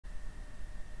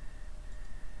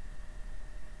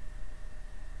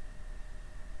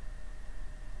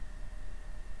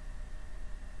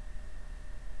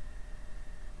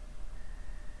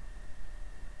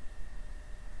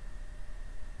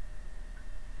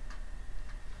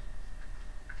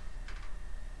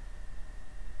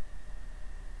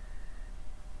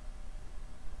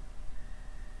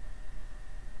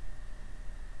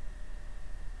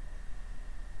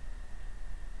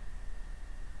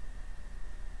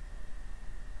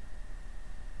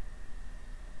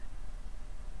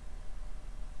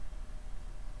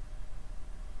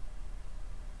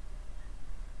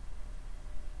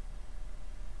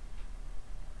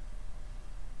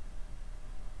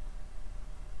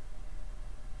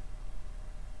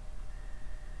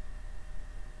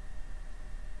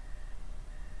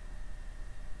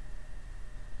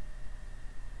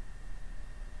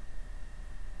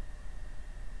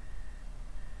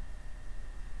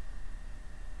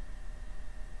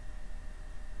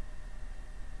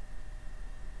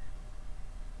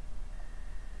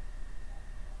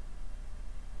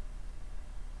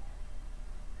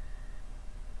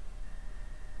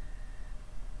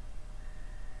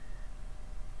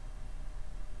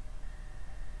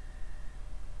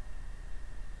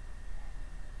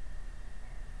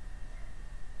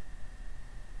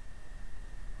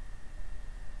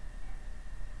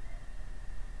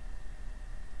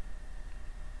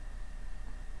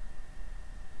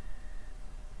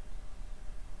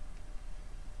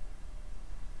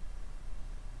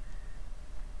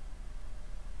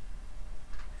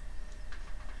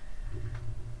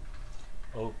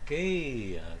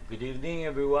Okay, good evening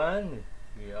everyone.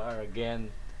 We are again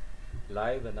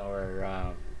live on our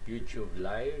YouTube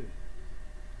live.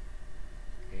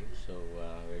 Okay, so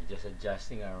we're just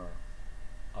adjusting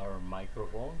our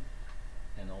microphone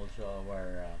and also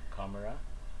our camera.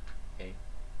 Okay,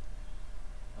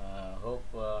 hope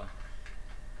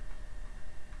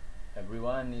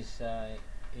everyone is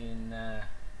in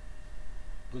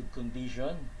good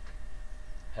condition,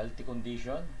 healthy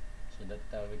condition, so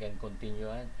that we can continue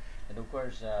on. And of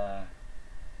course,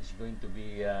 it's going to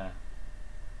be um,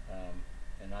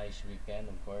 a nice weekend,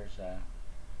 of course.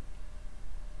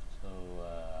 So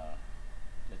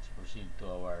let's proceed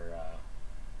to our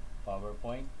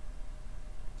PowerPoint.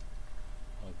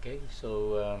 Okay,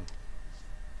 so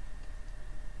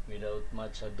without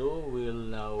much ado, we'll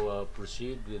now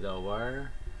proceed with our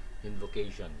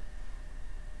invocation.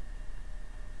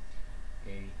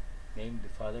 Okay, name the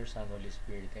Father, Son, Holy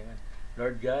Spirit. Amen.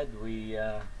 Lord God, we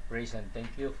praise and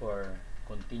thank you for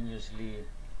continuously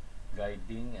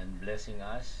guiding and blessing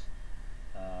us,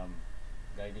 um,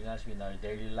 guiding us in our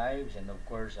daily lives, and of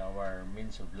course our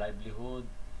means of livelihood,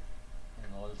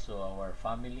 and also our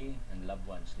family and loved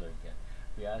ones, Lord God.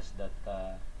 We ask that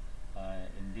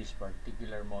in this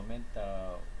particular moment,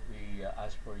 we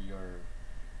ask for your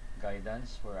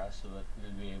guidance for us so that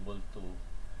we'll be able to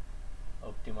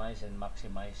optimize and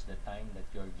maximize the time that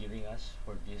you're giving us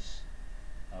for this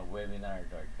webinar,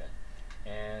 Lord God.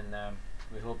 And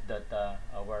we hope that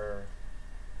our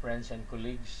friends and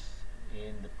colleagues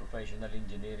in the professional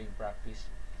engineering practice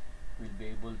will be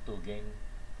able to gain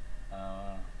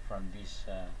from this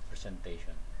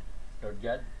presentation. Lord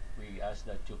God, we ask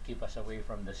that you keep us away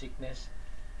from the sickness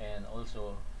and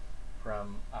also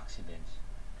from accidents.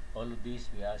 All of this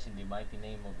we ask in the mighty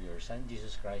name of your Son,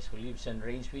 Jesus Christ, who lives and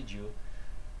reigns with you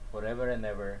forever and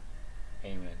ever.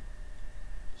 Amen.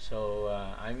 So,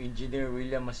 I'm Engineer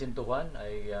William Masintuan,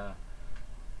 a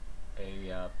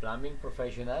plumbing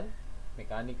professional,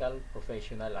 mechanical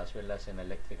professional, as well as an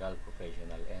electrical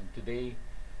professional. And today,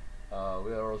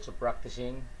 we are also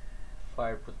practicing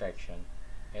fire protection.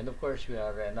 And of course, we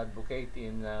are an advocate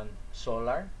in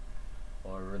solar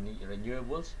or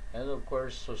renewables, and of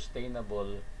course,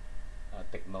 sustainable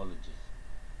technologies.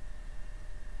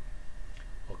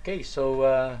 Okay, so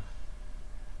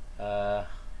uh,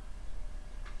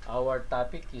 our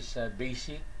topic is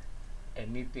basic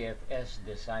MEPFS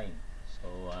design.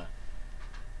 So,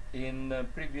 in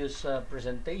previous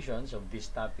presentations of this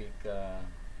topic,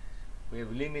 we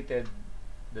have limited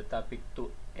the topic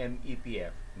to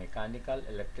MEPF, mechanical,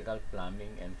 electrical,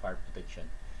 plumbing, and fire protection.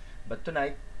 But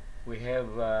tonight, we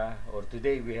have, or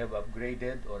today, we have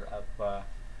upgraded or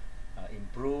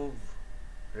improved,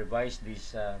 revised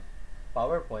this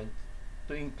PowerPoint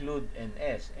to include an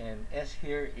S. And S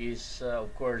here is,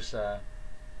 of course,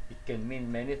 it can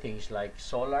mean many things like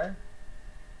solar,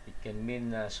 it can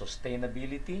mean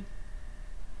sustainability,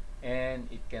 and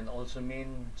it can also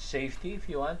mean safety if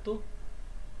you want to.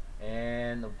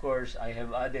 And of course, I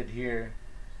have added here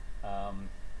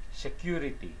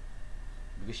security,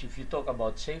 because if you talk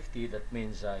about safety, that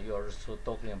means you're also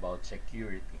talking about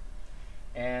security.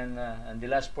 And the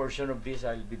last portion of this,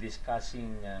 I'll be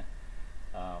discussing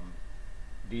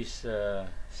this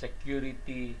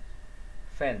security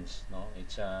fence. No,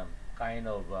 it's a kind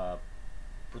of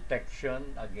protection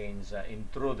against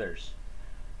intruders,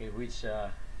 okay, which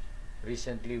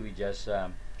recently we just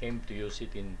came to use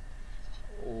it in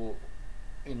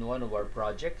one of our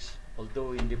projects.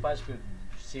 Although in the past we've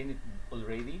seen it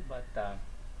already, but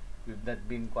we've not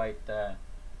been quite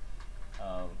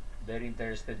very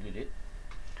interested with it.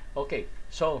 Okay,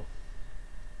 so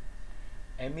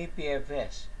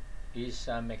MEPFS is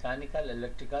mechanical,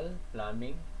 electrical,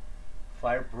 plumbing,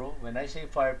 fire pro. When I say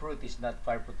fire pro, it is not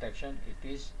fire protection, it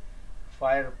is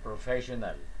fire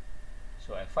professional.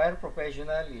 So a fire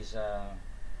professional is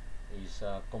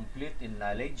complete in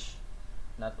knowledge,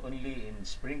 not only in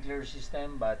sprinkler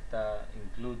system, but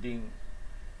including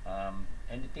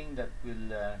anything that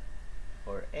will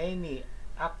or any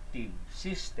active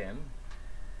system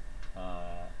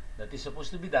that is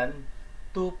supposed to be done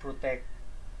to protect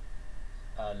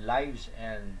lives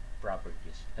and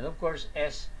properties. And of course,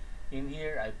 S in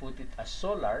here, I put it as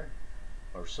solar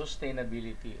or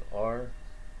sustainability or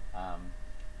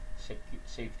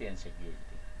safety and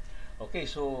security. Okay,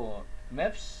 so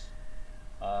MEPFS,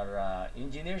 our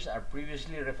engineers are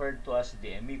previously referred to as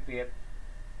the MEPF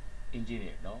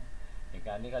engineer, no?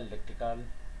 Mechanical, electrical,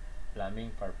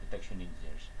 plumbing, fire protection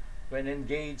engineers, when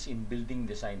engaged in building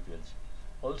design fields,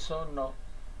 also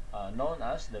known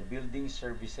as the building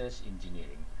services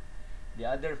engineering. The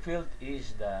other field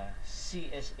is the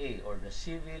CSA, or the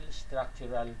civil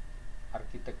structural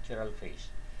architectural phase.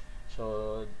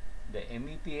 So the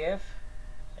MEPF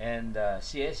and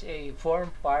CSA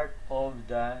form part of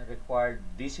the required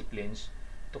disciplines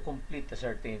to complete a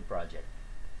certain project.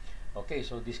 Okay,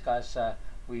 so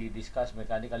we discuss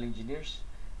mechanical engineers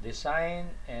design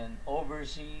and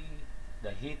oversee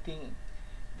the heating,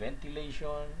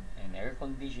 ventilation, and air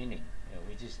conditioning,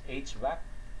 which is HVAC.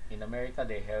 In America,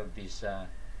 they have this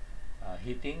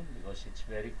heating because it's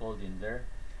very cold in there.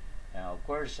 Of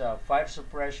course, fire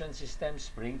suppression systems,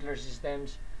 sprinkler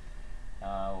systems,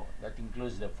 that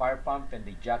includes the fire pump and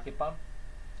the jockey pump,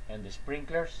 and the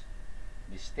sprinklers,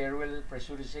 the stairwell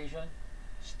pressurization,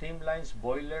 steam lines,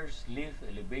 boilers, lift,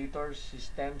 elevators,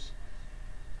 systems,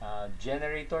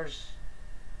 generators,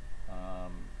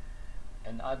 um,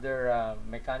 and other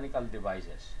mechanical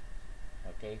devices.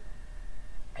 Okay,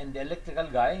 and the electrical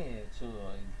guy, so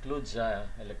includes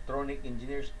electronic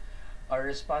engineers, are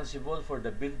responsible for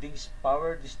the building's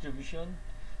power distribution,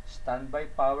 standby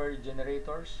power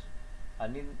generators,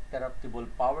 uninterruptible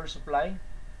power supply,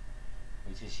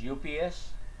 which is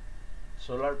UPS,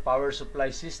 solar power supply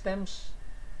systems,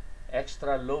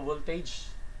 extra low voltage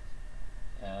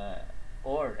uh,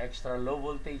 or extra low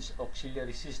voltage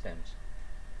auxiliary systems,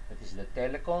 that is the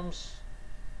telecoms,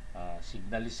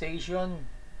 signalization,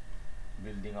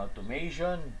 building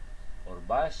automation or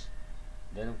bus.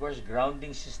 Then of course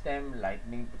grounding system,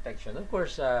 lightning protection. Of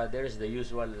course there is the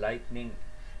usual lighting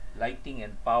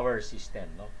and power system,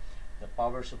 no? The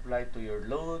power supply to your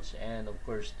loads and of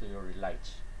course to your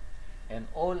lights. And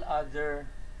all other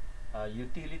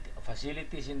utility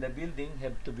facilities in the building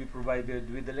have to be provided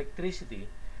with electricity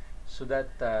so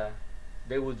that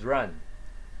they would run.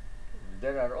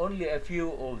 There are only a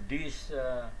few of these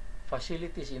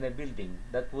facilities in a building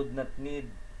that would not need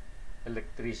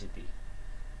electricity.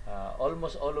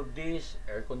 Almost all of these,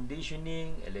 air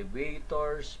conditioning,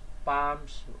 elevators,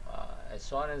 pumps, and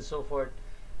so on and so forth,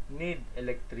 need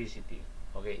electricity.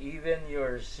 Okay, even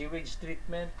your sewage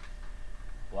treatment,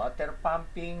 water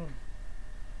pumping,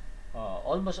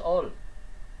 almost all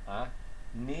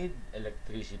need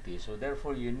electricity. So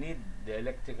therefore, you need the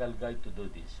electrical guy to do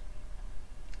this.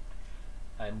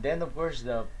 And then of course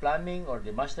the plumbing or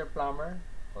the master plumber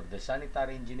or the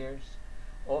sanitary engineers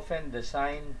often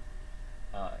design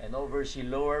and oversee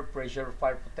lower pressure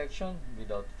fire protection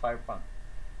without fire pump.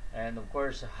 And of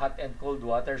course hot and cold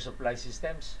water supply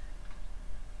systems,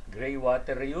 gray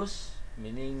water reuse,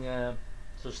 meaning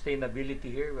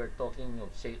sustainability. Here we're talking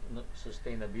of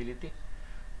sustainability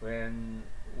when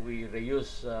we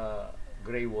reuse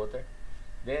gray water.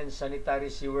 Then sanitary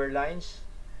sewer lines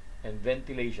and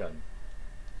ventilation.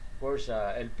 Of course,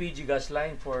 LPG gas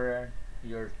line for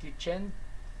your kitchen,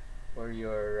 for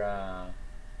your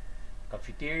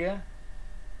cafeteria,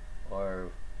 or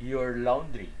your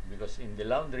laundry, because in the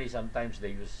laundry sometimes they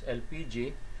use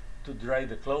LPG to dry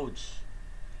the clothes.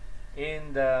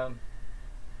 In the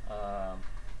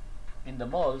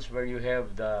malls where you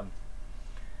have the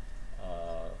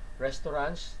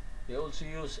restaurants, they also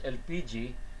use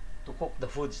LPG to cook the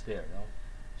foods there, no?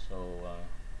 So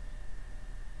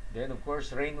then of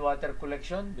course rainwater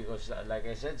collection, because like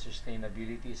I said,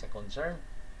 sustainability is a concern,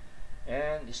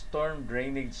 and storm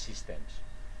drainage systems.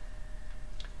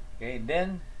 Okay,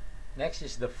 then next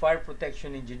is the fire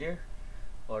protection engineer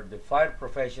or the fire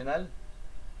professional,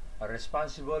 are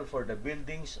responsible for the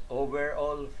building's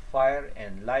overall fire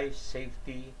and life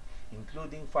safety,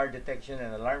 including fire detection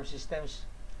and alarm systems,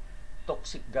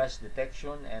 toxic gas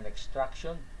detection and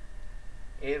extraction,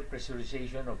 air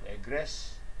pressurization of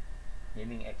egress,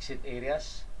 meaning exit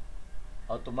areas,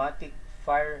 automatic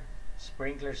fire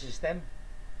sprinkler system,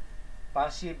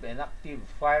 passive and active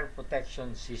fire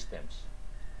protection systems.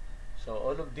 So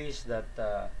all of these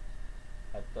that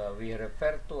we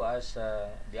refer to as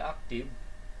the active,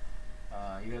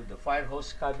 you have the fire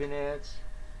hose cabinets,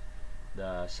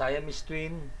 the Siamese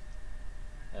twin,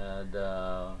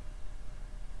 the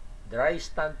dry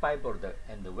standpipe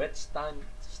and the wet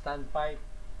standpipe,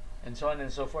 and so on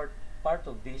and so forth. Part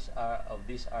of these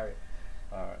are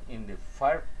in the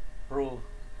fire pro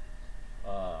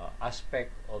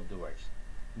aspect of the works.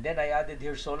 Then I added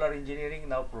here solar engineering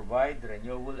now provide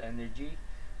renewable energy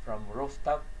from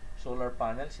rooftop solar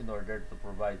panels in order to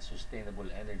provide sustainable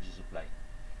energy supply.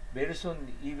 Very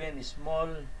soon, even small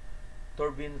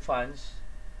turbine fans,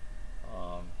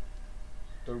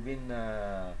 turbine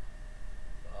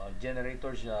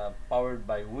generators powered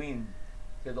by wind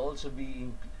could also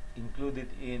be included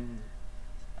in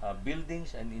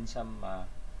buildings and in some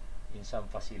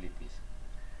facilities.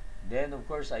 Then of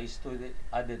course I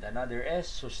added another S,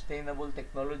 sustainable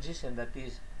technologies, and that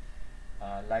is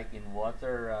like in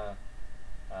water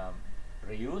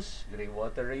reuse, gray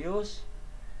water reuse,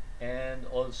 and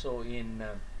also in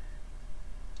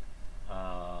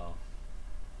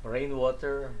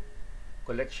rainwater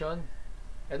collection,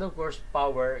 and of course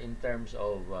power in terms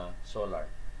of solar.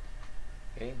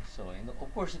 Okay, so and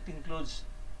of course it includes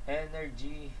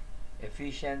energy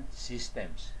efficient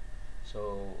systems.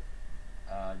 So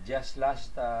just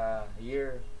last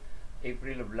year,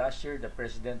 April of last year, the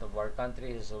president of our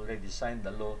country has already signed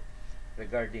the law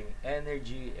regarding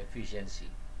energy efficiency.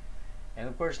 And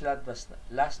of course,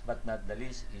 last but not the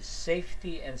least is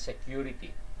safety and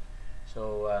security.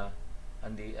 So,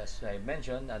 as I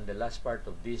mentioned, on the last part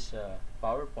of this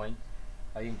PowerPoint,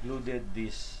 I included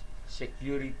this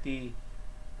security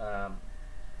um,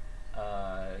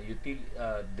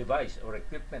 device or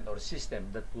equipment or system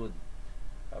that would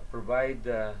provide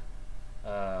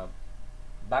uh,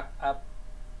 backup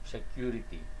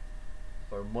security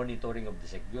or monitoring of the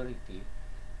security,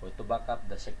 or to back up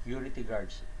the security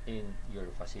guards in your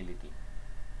facility.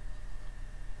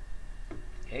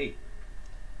 Okay,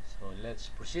 so let's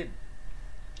proceed.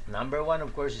 Number one,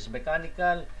 of course, is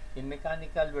mechanical. In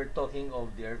mechanical, we're talking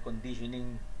of the air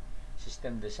conditioning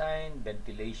system design,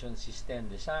 ventilation system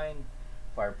design,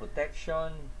 fire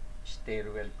protection,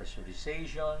 stairwell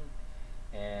pressurization,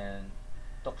 and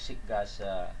toxic gas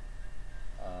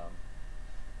um,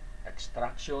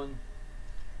 extraction,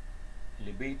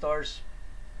 elevators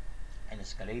and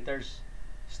escalators,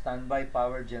 standby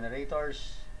power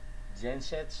generators,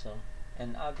 gensets,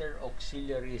 and other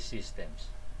auxiliary systems.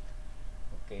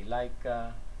 Okay, like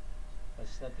what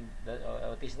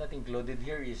is not included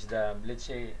here is the, let's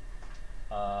say,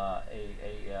 uh, a,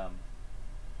 a, um,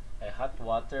 a uh, hot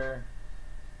water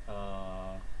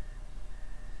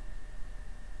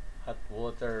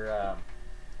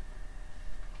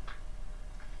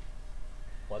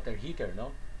water heater,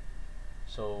 no?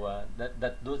 So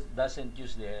doesn't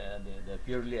use the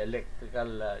purely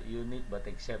electrical unit, but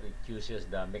except it uses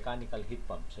the mechanical heat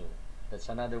pump. So that's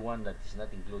another one that is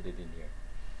not included in here.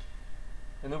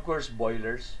 And of course,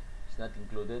 boilers is not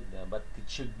included, but it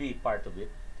should be part of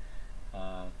it.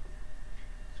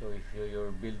 So if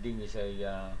your building is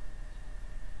a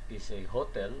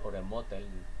hotel or a motel,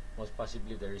 most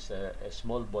possibly there is a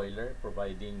small boiler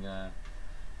providing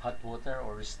hot water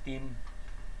or steam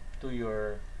to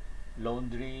your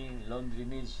laundry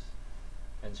needs,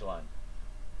 and so on.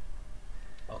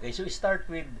 Okay, so we start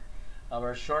with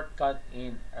our shortcut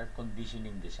in air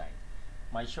conditioning design.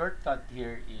 My shortcut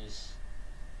here is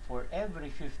for every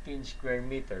 15 square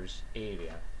meters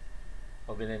area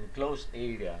of an enclosed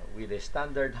area with a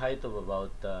standard height of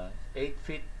about 8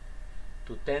 feet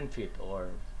to 10 feet or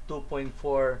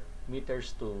 2.4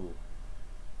 meters to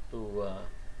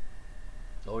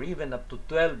or even up to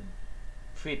 12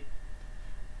 feet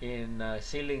in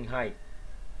ceiling height,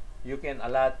 you can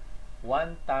allot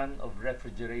 1 ton of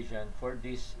refrigeration for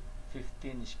this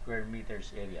 15 square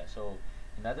meters area. So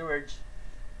in other words,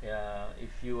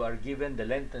 if you are given the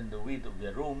length and the width of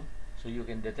the room, so you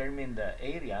can determine the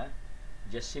area,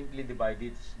 just simply divide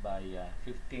it by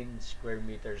 15 square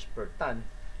meters per ton,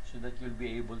 so that you'll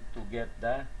be able to get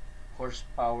the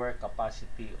horsepower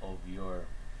capacity of your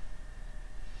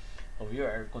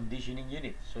air conditioning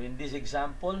unit. So in this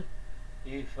example,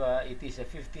 if it is a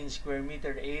 15 square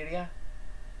meter area,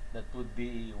 that would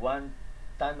be 1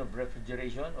 ton of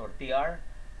refrigeration or TR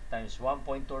times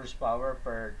 1.2 horsepower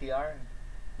per TR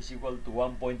is equal to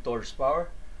 1.2 horsepower.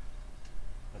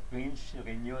 That means you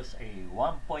can use a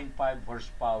 1.5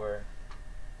 horsepower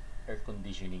air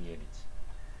conditioning units.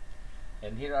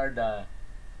 And here are the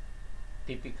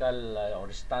typical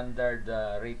or standard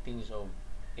ratings of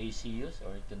ACUs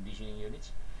or air conditioning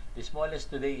units. The smallest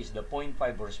today is the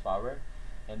 0.5 horsepower,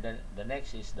 and then the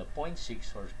next is the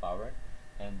 0.6 horsepower,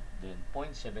 and then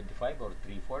 0.75 or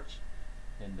 3/4.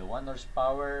 Then the 1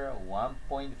 horsepower,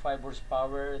 1.5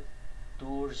 horsepower, 2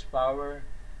 horsepower,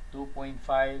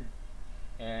 2.5,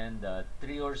 and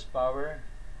 3 horsepower,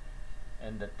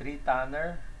 and the 3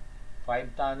 tonner,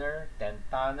 5 tonner, 10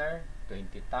 tonner,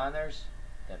 20 tonners,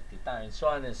 30 tonners, and so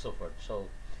on and so forth. So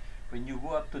when you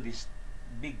go up to this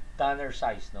big tonner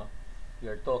size, no, we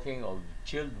are talking of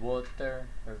chilled water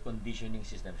air conditioning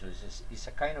system. So it's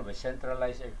a kind of a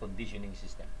centralized air conditioning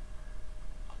system.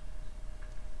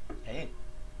 Okay.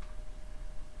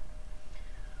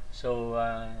 So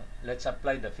let's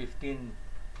apply the 15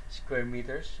 square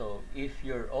meters. So if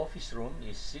your office room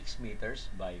is 6 meters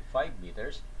by 5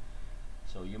 meters,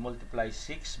 so you multiply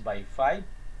 6 by 5,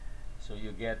 so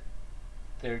you get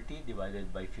 30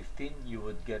 divided by 15, you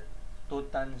would get 2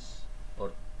 tons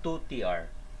or 2 TR.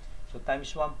 So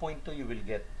times 1.2, you will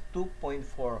get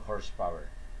 2.4 horsepower.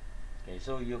 Okay,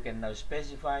 so you can now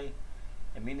specify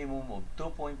a minimum of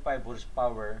 2.5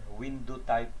 horsepower window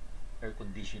type air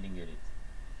conditioning unit.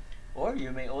 Or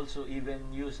you may also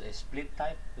even use a split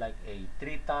type like a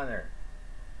 3-tonner.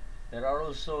 There are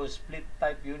also split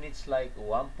type units like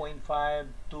 1.5,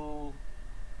 2,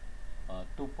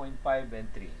 2.5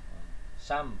 and 3.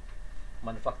 Some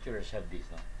manufacturers have this.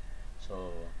 No?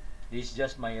 So this is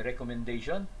just my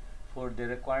recommendation. For the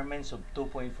requirements of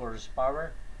 2.4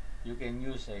 horsepower, you can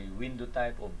use a window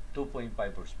type of 2.5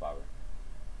 horsepower.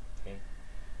 Okay.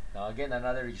 Now again,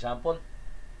 another example.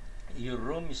 Your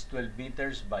room is 12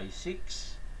 meters by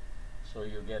 6. So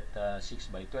you get 6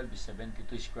 by 12 is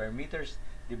 72 square meters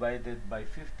divided by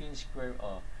 15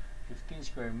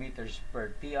 square meters per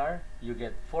TR. You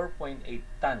get 4.8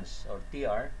 tons or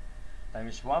TR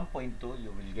times 1.2.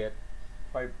 You will get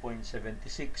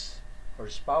 5.76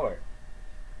 horsepower.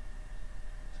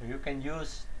 So you can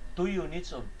use 2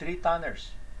 units of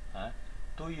 3-tonners.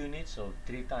 2 units of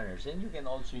 3-tonners. And you can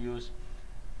also use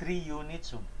 3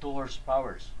 units of 2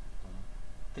 horsepowers.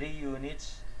 3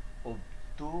 units of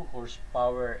 2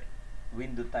 horsepower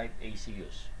window type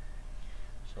ACUs.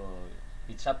 So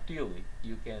it's up to you.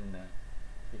 You can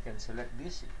select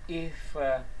this. If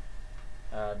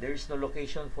there is no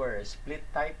location for a split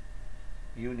type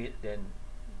unit, then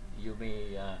you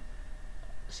may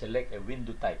select a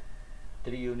window type,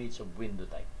 3 units of window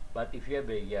type. But if you have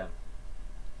a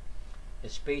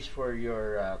space for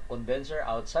your condenser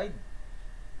outside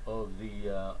of the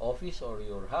office or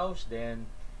your house, then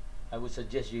I would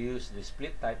suggest you use the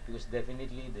split type, because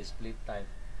definitely the split type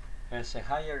has a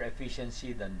higher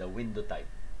efficiency than the window type.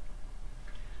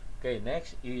 Okay,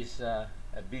 next is a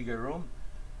bigger room,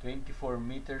 24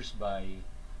 meters by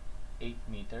 8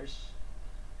 meters.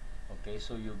 Okay,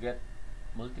 so you get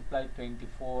multiply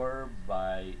 24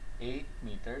 by 8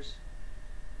 meters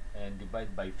and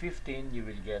divide by 15, you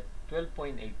will get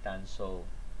 12.8 tons. So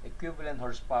equivalent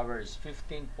horsepower is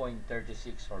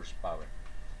 15.36 horsepower.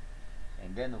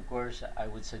 And then of course I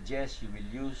would suggest you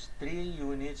will use 3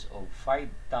 units of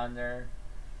 5-tonner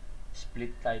split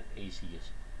type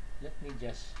ACUs. Let me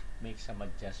just make some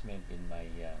adjustment in my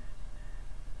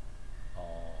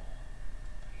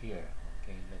here.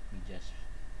 Okay, let me just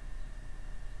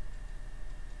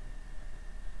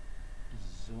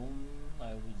zoom.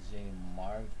 I would say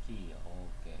marquee.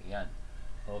 Okay, yan.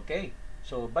 Okay.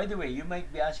 So by the way, you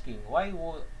might be asking why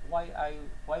would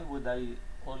I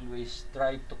always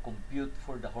try to compute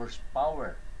for the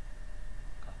horsepower?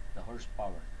 The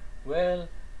horsepower. Well,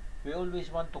 we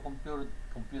always want to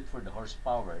compute for the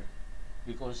horsepower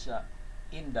because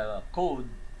in the code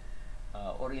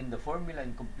or in the formula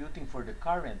in computing for the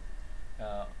current,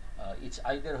 it's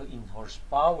either in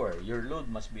horsepower. Your load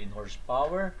must be in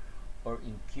horsepower, or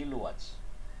in kilowatts,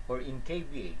 or in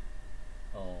kVA.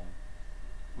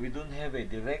 We don't have a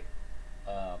direct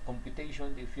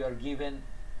computation if you are given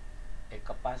a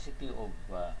capacity of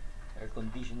air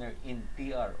conditioner in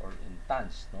TR or in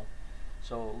tons, no?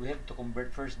 So we have to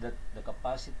convert first the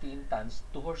capacity in tons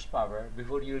to horsepower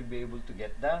before you will be able to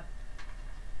get the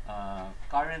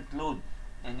current load.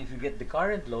 And if you get the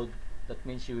current load, that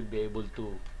means you will be able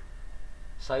to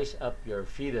size up your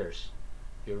feeders,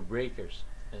 your breakers,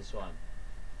 and so on.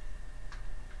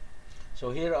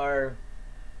 So here are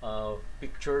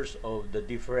pictures of the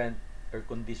different air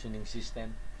conditioning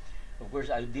system. Of course,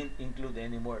 I didn't include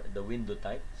anymore the window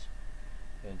types.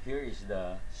 And here is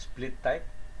the split type,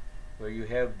 where you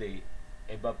have the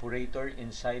evaporator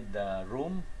inside the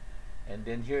room, and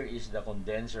then here is the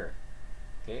condenser.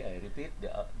 Okay, I repeat,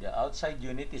 the outside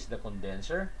unit is the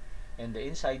condenser, and the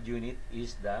inside unit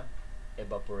is the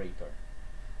evaporator.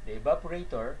 The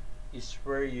evaporator is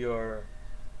where your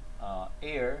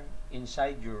air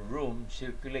inside your room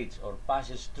circulates or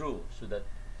passes through, so that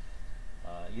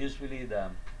usually the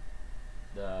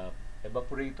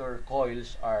evaporator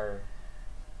coils are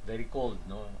very cold,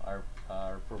 no? Are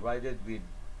provided with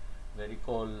very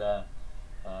cold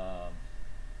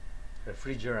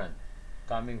refrigerant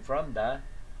coming from the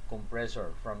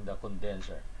compressor, from the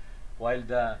condenser, while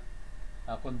the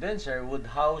condenser would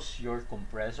house your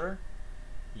compressor,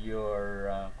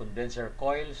 your condenser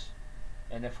coils,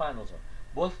 and a fan also.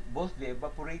 Both the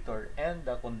evaporator and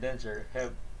the condenser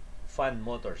have fan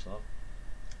motors, no?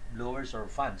 Blowers or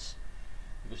fans,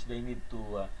 because they need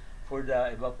to for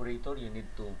the evaporator, you need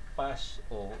to pass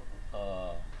or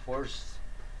force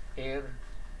air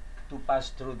to pass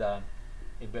through the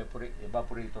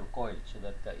evaporator coil, so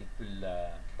that it will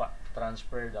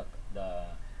transfer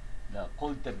the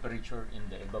cold temperature in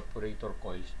the evaporator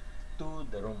coils to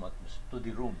the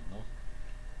room, no?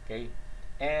 Okay,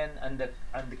 and on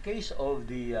the case of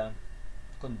the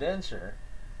condenser,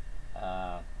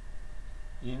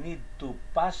 you need to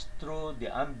pass through the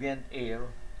ambient air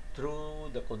through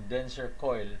the condenser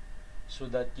coil so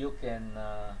that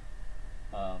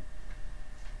uh,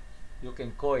 you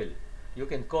can coil you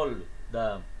can call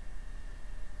the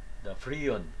the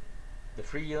freon the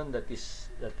freon that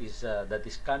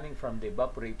is coming from the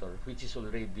evaporator, which is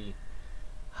already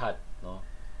hot, no,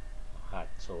 hot.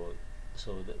 So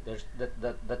there's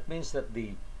that means that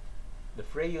the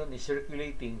freon is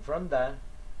circulating from the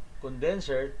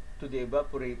condenser to the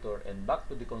evaporator and back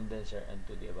to the condenser and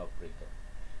to the evaporator.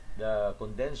 The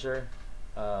condenser,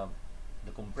 uh,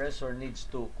 the compressor needs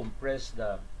to compress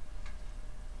the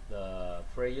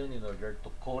freon in order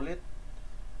to cool it,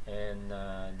 and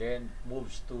then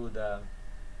moves to the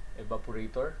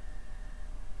evaporator,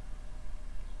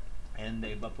 and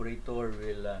the evaporator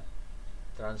will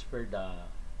transfer the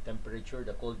temperature,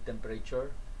 the cold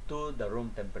temperature, to the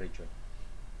room temperature.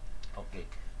 Okay,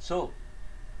 so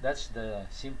that's the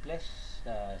simplest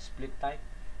split type.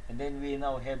 And then we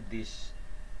now have this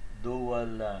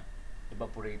dual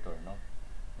evaporator, no?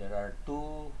 There are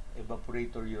two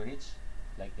evaporator units,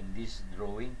 like in this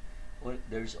drawing.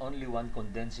 There's only one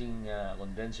condenser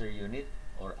unit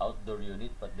or outdoor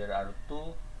unit, but there are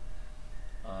two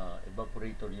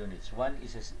evaporator units. One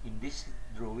is in this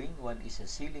drawing, one is a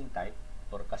ceiling type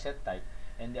or cassette type,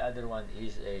 and the other one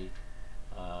is a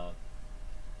uh,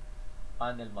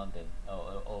 panel mounted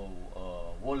or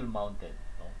wall mounted,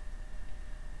 no?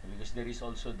 Because there is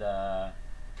also the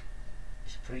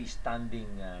freestanding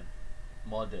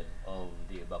model of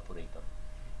the evaporator.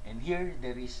 And here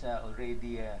there is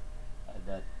already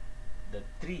that the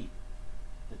three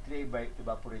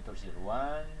evaporators here,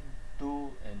 1,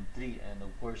 2, and 3, and of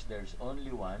course there's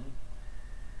only one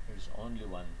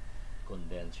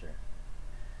condenser.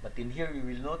 But in here you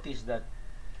will notice that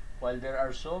while there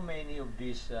are so many of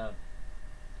these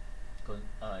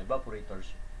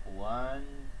evaporators, 1,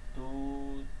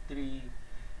 2, 3,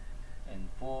 and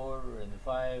 4, and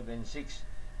 5, and 6,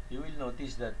 you will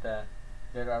notice that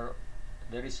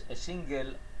there is a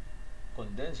single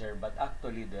condenser, but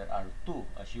actually there are two.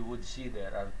 As you would see,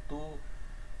 there are two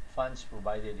fans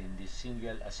provided in this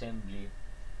single assembly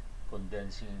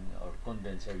condensing or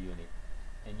condenser unit.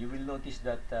 And you will notice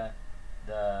that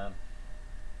the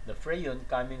freon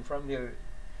coming from here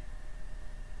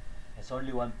has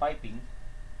only one piping,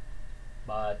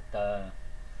 but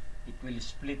it will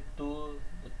split to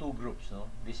the two groups, no?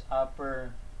 This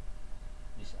upper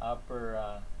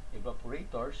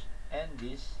evaporators and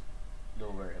this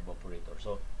lower evaporator.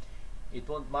 So it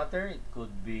won't matter. It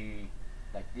could be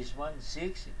like this one,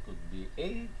 6. It could be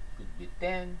 8. It could be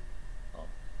 10. No?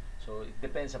 So it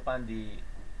depends upon the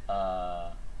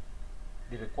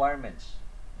requirements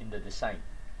in the design.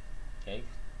 Okay.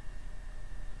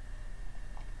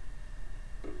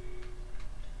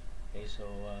 Okay. So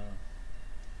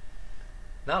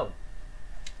now,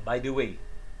 by the way,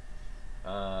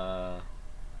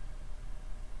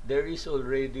 there is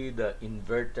already the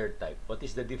inverter type. What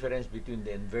is the difference between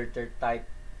the inverter type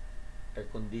air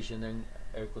conditioner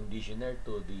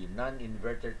to the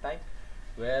non-inverter type?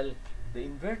 Well, the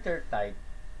inverter type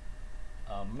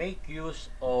make use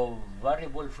of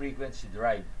variable frequency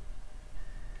drive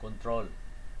control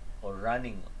or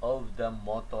running of the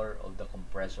motor of the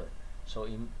compressor. So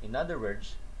in other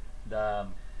words, the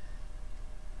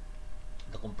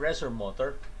compressor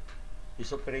motor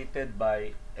is operated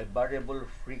by a variable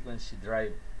frequency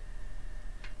drive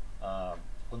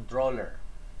controller.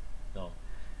 No,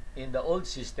 in the old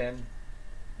system,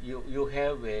 you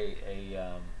have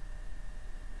an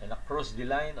across the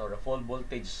line or a full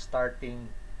voltage starting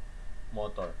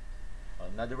motor.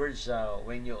 In other words,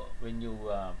 when you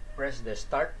press the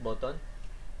start button,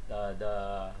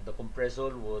 the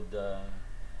compressor would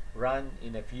run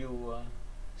in a few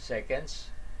seconds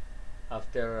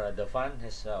after the fan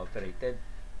has operated,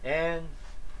 and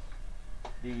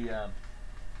the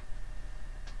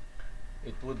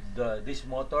this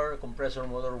compressor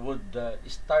motor would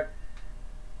start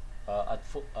at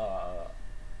full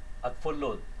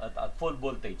load, at full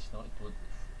voltage. No, it would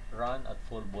run at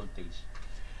full voltage.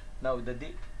 Now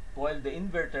while the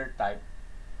inverter type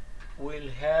will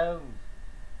have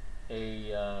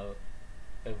a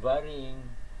varying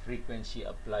frequency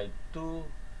applied to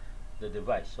the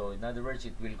device. So in other words,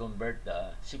 it will convert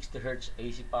the 60 Hz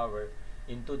AC power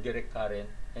into direct current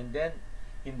and then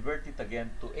invert it again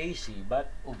to AC,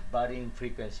 but of varying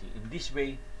frequency. In this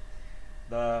way,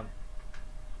 the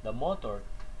motor,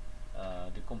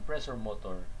 the compressor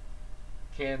motor,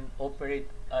 can operate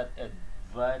at a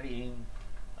varying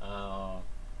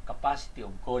capacity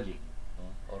of cooling,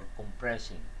 or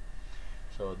compressing.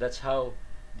 So that's how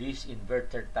this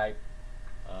inverter type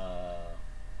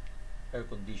air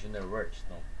conditioner works.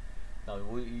 No, now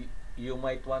you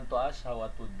might want to ask how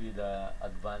what would be the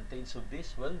advantage of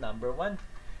this. Well, number one,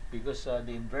 because the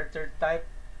inverter type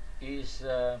is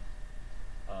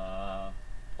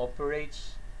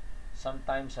operates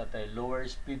sometimes at a lower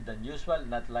speed than usual,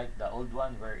 not like the old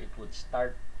one where it would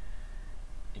start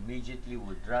immediately,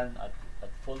 would run at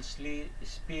full speed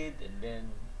and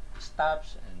then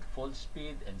stops, and full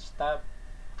speed and stop,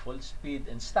 full speed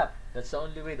and stop. That's the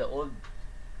only way the old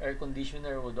air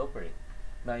conditioner would operate.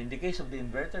 Now in the case of the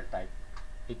inverter type,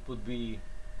 it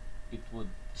would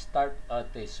start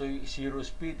at a zero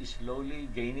speed, slowly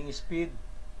gaining speed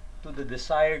to the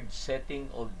desired setting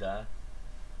of the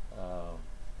uh,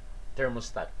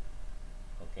 thermostat.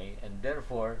 Okay, and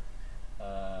therefore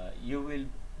you will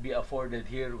be afforded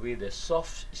here with a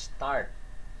soft start.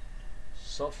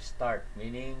 Soft start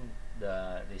meaning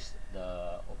the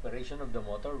operation of the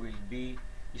motor will be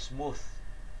smooth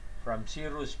from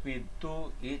zero speed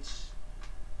to its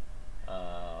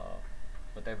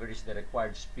whatever is the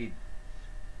required speed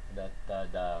that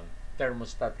the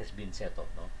thermostat has been set off.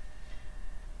 No.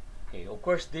 Okay. Of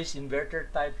course, this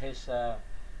inverter type has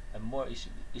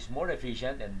is more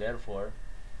efficient, and therefore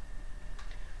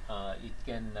it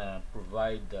can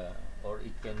provide or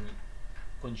it can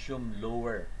consume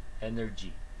lower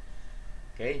energy.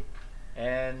 Okay,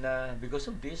 and because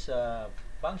of this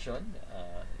function,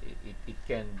 it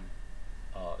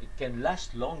can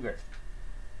last longer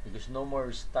because no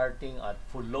more starting at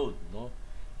full load, no,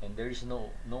 and there is no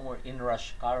more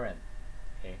inrush current.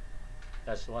 Okay,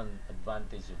 that's one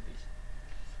advantage of this.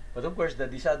 But of course, the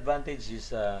disadvantage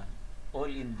is all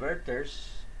inverters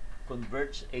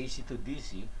converts AC to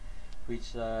DC,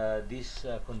 which this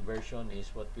conversion is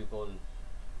what we call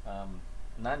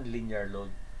non-linear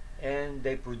load, and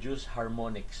they produce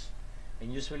harmonics.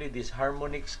 And usually these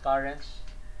harmonics currents,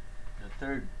 the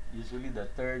third,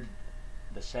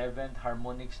 the seventh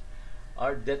harmonics,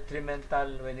 are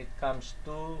detrimental when it comes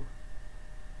to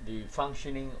the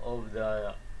functioning of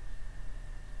the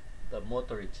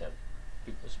motor itself,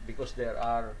 because there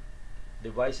are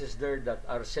devices there that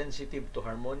are sensitive to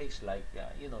harmonics, like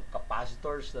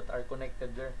capacitors that are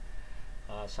connected there.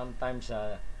 Sometimes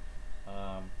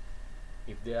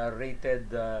if they are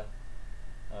rated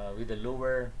with the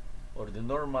lower or the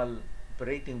normal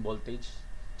operating voltage,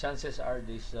 chances are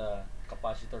these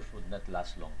capacitors would not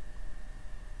last long.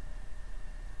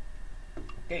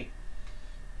 Okay,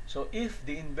 so if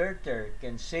the inverter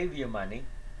can save you money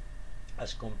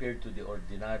as compared to the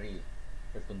ordinary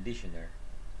air conditioner,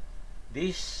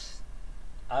 this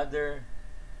other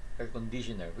air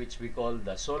conditioner, which we call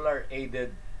the solar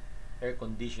aided air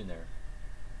conditioner,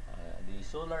 the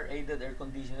solar aided air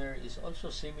conditioner is also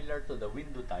similar to the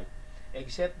window type,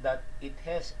 except that it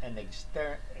has an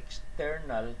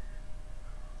external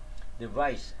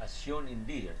device as shown in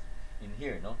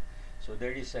here, no. So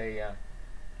there is a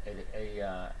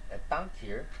tank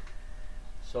here,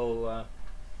 so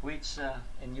which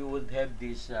and you would have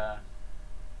these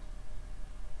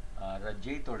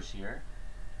radiators here,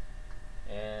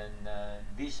 and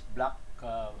these black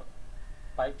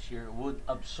pipes here would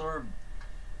absorb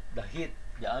the heat,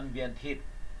 the ambient heat,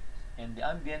 and the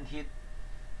ambient heat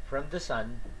from the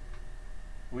sun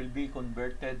will be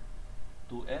converted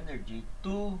to energy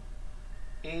to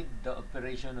aid the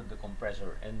operation of the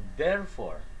compressor, and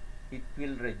therefore it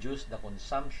will reduce the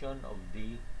consumption of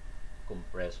the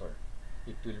compressor.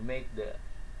 It will make the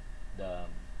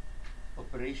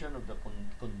operation of the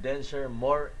condenser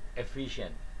more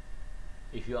efficient.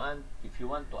 If you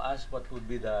want to ask what would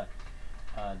be the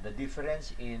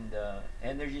difference in the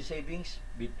energy savings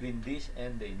between this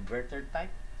and the inverter type,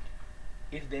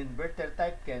 if the inverter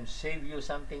type can save you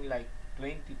something like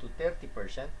 20 to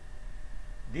 30%,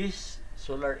 this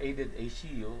solar aided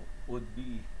ACU would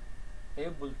be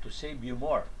able to save you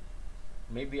more,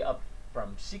 maybe up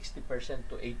from 60%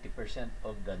 to 80%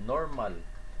 of the normal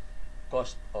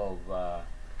cost of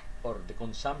or the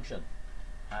consumption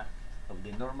of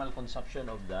the normal consumption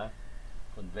of the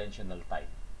conventional type.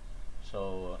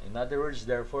 So in other words,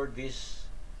 therefore, this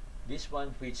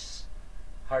one, which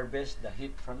harvests the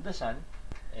heat from the sun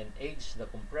and aids the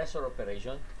compressor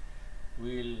operation,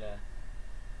 will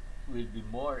be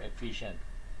more efficient.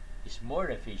 Is more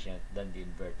efficient than the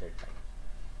inverter type.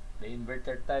 The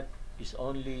inverter type is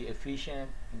only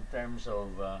efficient in terms of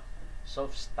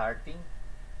soft starting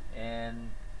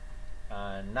and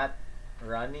not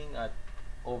running at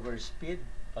over speed,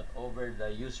 but over the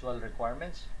usual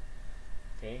requirements.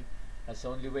 Okay, that's the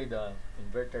only way the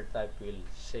inverter type will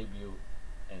save you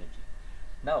energy.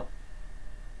 Now,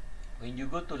 when you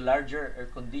go to larger air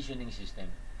conditioning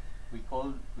system, we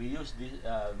use this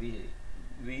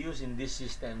we use in this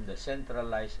system the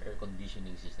centralized air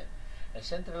conditioning system. A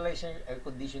centralized air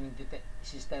conditioning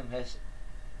system has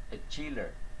a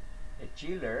chiller. A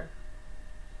chiller.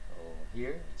 So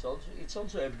here it's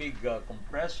also a big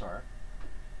compressor,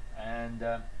 and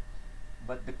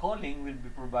but the cooling will be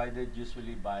provided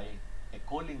usually by a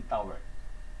cooling tower.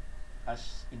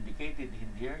 As indicated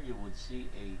in here, you would see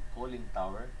a cooling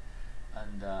tower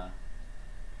and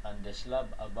the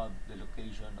slab above the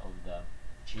location of the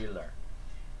chiller.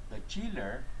 The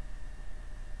chiller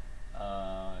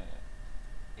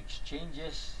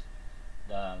exchanges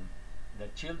the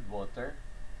chilled water.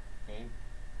 Okay,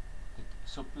 it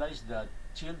supplies the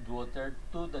chilled water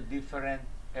to the different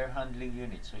air handling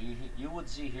units. So you would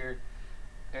see here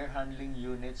air handling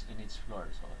units in its floor.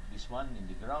 So this one in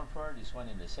the ground floor, this one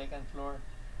in the second floor,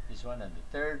 this one on the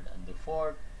third and the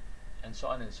fourth, and so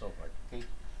on and so forth. Okay,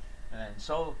 and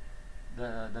so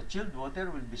the chilled water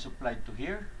will be supplied to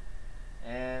here,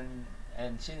 and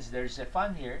since there is a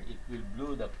fan here, it will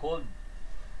blow the cold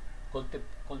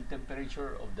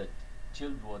temperature of the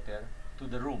chilled water to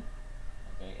the room.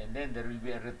 Okay, and then there will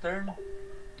be a return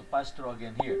to pass through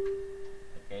again here.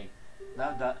 Okay,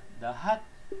 now the hot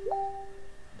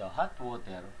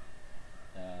water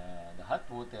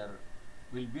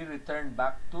will be returned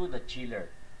back to the chiller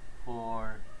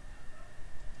for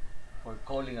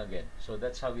cooling again. So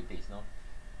that's how it is, no?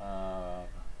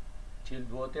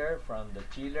 Chilled water from the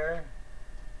chiller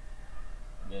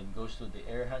then goes to the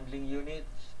air handling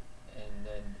units, and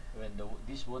then when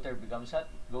this water becomes hot,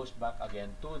 it goes back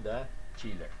again to the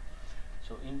chiller.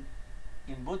 So in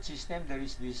both systems, there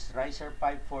is this riser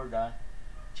pipe for the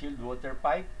chilled water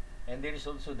pipe, and there is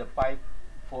also the pipe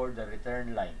for the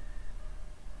return line.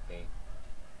 Okay,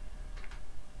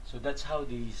 so that's how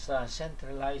this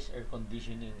centralized air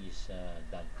conditioning is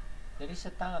done. There is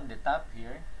a tank on the top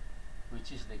here,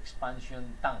 which is the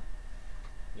expansion tank.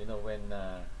 You know, when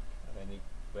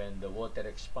the water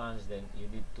expands, then you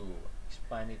need to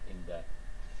expand it in the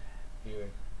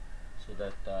here, so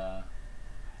that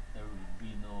there will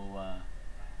be no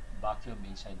vacuum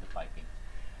inside the piping.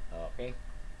 Okay,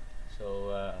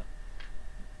 so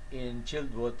in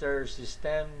chilled water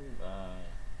system,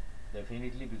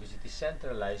 definitely because it is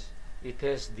centralized, it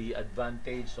has the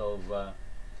advantage of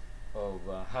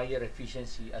higher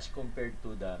efficiency as compared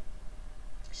to the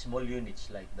small units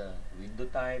like the window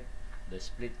type, the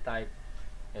split type,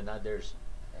 and others,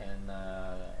 and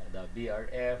the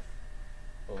BRF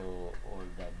or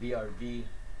the BRV,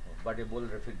 variable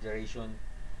refrigerant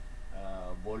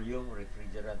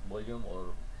volume,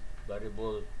 or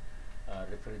variable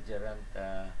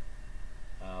refrigerant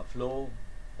flow.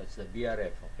 That's the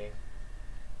BRF. Okay.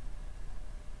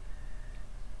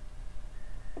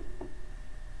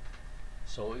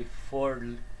 So if for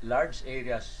large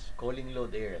areas, cooling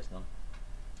load areas, no,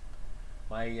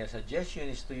 my suggestion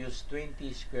is to use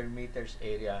 20 square meters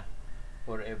area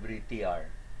for every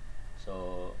TR.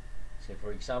 So say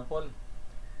for example,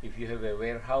 if you have a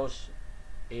warehouse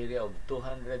area of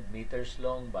 200 meters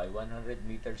long by 100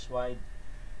 meters wide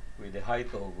with a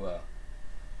height of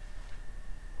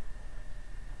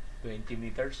 20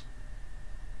 meters,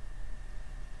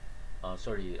 not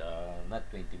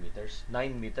 20 meters,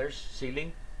 9 meters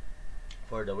ceiling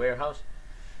for the warehouse,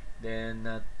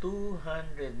 then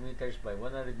 200 meters by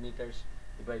 100 meters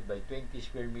divided by 20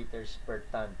 square meters per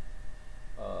ton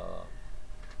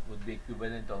would be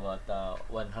equivalent to about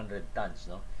 100 tons,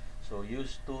 no? So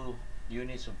use 2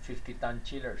 units of 50-ton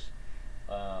chillers.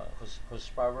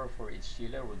 Horsepower for each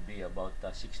chiller would be about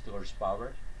 60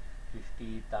 horsepower.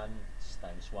 50 tons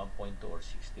times 1.2 or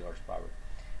 60 horsepower.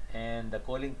 And the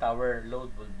cooling tower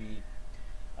load will be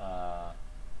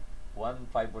 1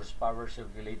 5 horsepower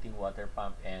circulating water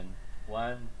pump and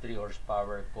 1 3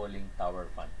 horsepower cooling tower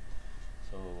fan.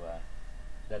 So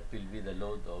that will be the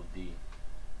load of the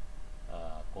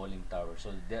cooling tower.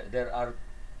 So there are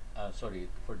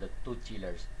for the 2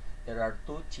 chillers, there are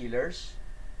 2 chillers,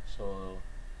 so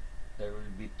there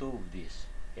will be 2 of these.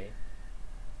 Okay,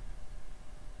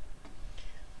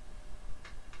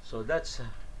 so that's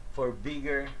for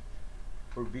bigger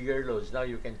loads. Now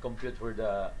you can compute for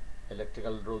the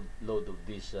electrical load of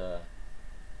this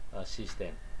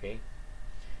system. Okay,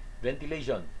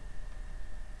 ventilation.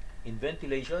 In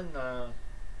ventilation,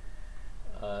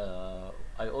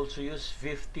 I also use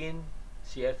 15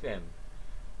 CFM.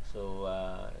 So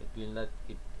it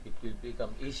will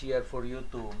become easier for you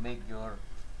to make your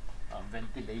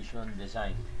ventilation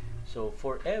design. So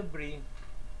for every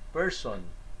person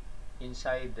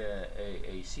inside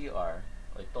a CR,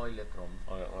 a toilet room,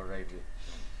 or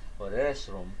a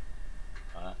restroom,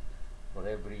 for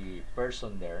every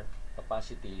person there,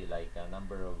 capacity like a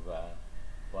number of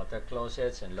water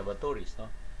closets and lavatories, no?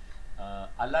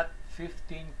 Allot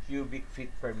 15 cubic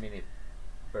feet per minute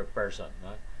per person,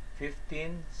 no?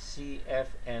 15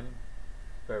 CFM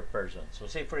per person. So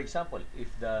say for example,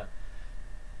 if the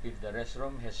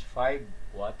restroom has 5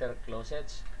 water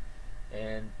closets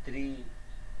and 3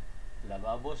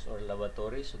 lavabos or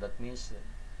lavatories, so that means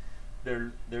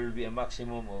there will be a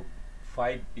maximum of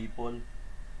 5 people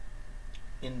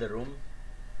in the room,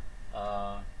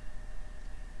 uh,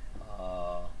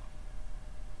 uh,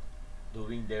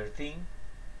 doing their thing.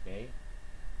 Okay,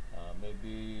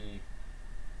 maybe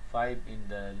 5 in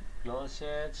the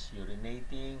closets,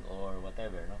 urinating or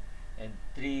whatever, no, and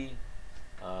 3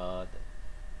 uh,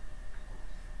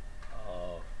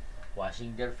 uh,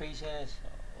 washing their faces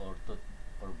or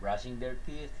brushing their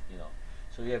teeth, you know.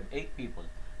 So you have 8 people.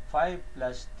 5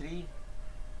 plus 3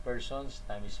 persons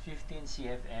times 15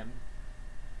 CFM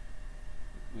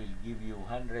will give you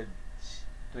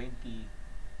 120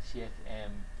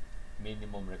 CFM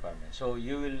minimum requirement. So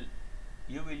you will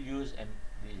use the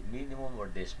minimum or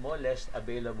the smallest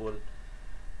available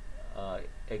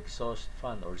exhaust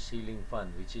fan or ceiling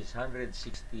fan, which is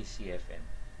 160 CFM.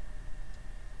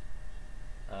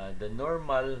 The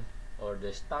normal or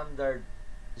the standard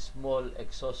small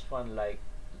exhaust fan, like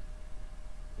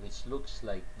which looks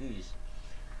like this,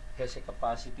 has a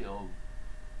capacity of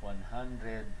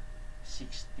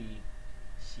 160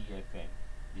 CFM,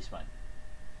 this one,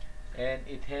 and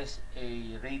it has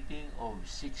a rating of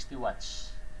 60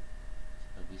 watts.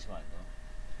 So this one, no?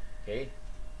 Okay.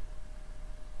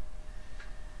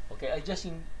 Okay, I just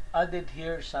added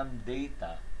here some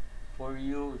data for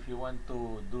you if you want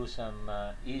to do some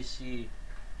easy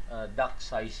duct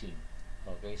sizing.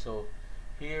 Okay, so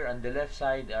here on the left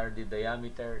side are the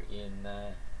diameter in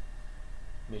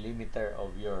millimeter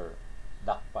of your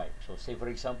duct pipe. So say for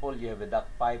example you have a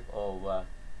duct pipe of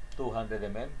 200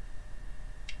 mm,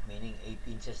 meaning 8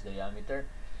 inches diameter,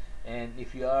 and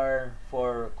if you are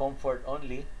for comfort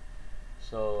only,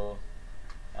 so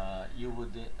you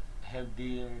would have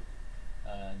the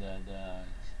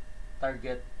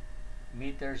target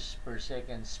meters per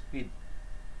second speed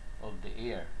of the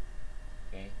air.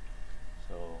 Okay,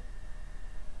 so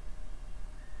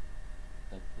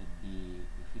that would be,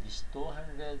 if it is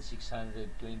 200,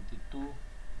 622,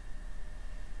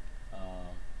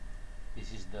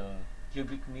 this is the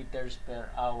cubic meters per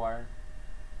hour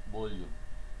volume,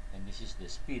 and this is the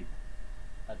speed.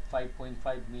 At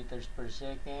 5.5 meters per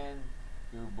second,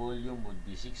 your volume would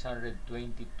be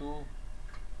 622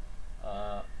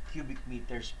 cubic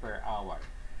meters per hour.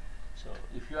 So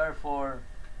if you are for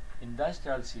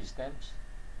industrial systems,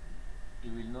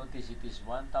 you will notice it is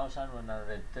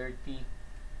 1,130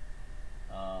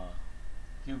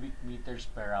 cubic meters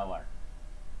per hour.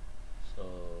 So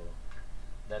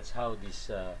that's how this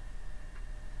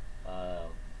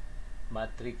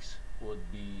matrix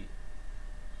would be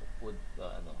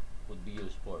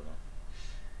used for, no?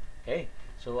 Okay,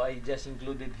 so I just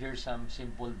included here some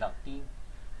simple ducting,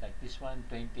 like this one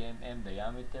 20 mm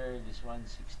diameter, this one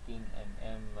 16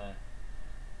 mm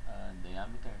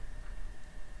diameter,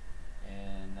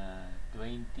 and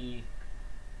 20,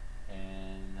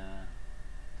 and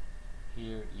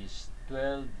here is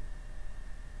 12.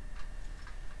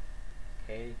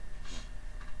 Okay,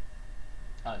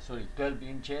 sorry, 12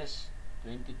 inches,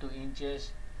 22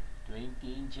 inches,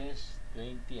 20 inches,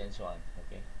 20, and so on.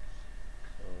 Okay,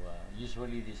 so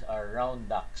usually these are round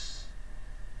ducts.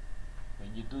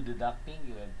 When you do the ducting,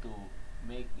 you have to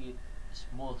make it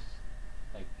smooth,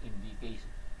 like in the case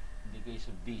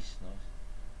of this, no?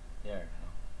 There, no?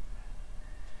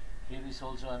 Here is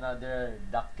also another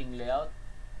ducting layout,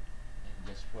 and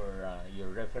just for your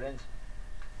reference.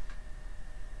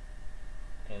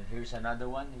 And here's another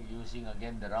one using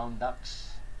again the round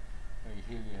ducts.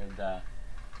 Here you have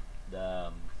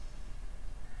the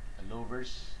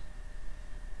louvers.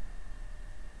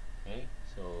 Okay,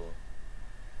 so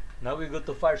now we go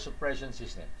to fire suppression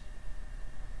systems.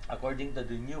 According to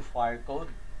the new fire code,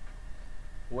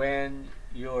 when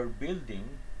your building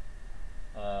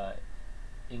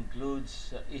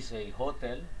is a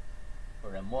hotel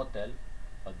or a motel,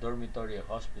 a dormitory, a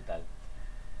hospital,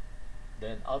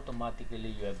 then automatically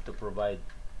you have to provide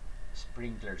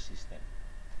sprinkler system.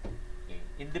 Okay.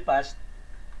 In the past,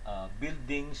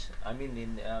 buildings,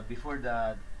 before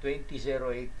the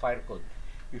 2008 fire code,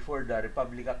 before the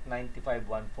Republic Act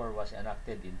 9514 was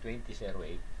enacted in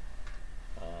 2008,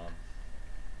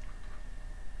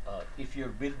 if your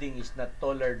building is not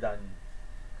taller than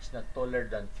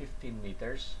 15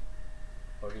 meters,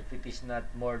 or if it is not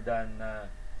more than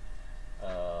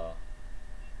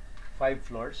 5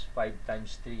 floors, 5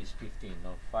 times 3 is 15,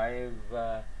 no? 5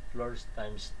 floors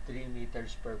times 3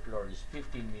 meters per floor is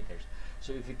 15 meters.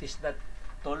 So if it is not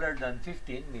taller than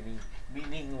 15,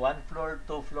 meaning 1 floor,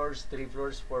 2 floors, 3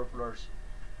 floors, 4 floors,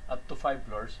 up to 5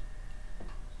 floors,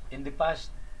 in the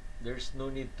past, there's no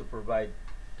need to provide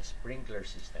a sprinkler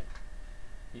system.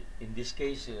 In this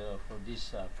case, for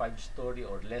this 5-story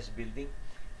or less building,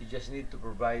 you just need to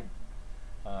provide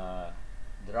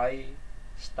dry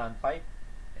standpipe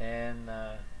and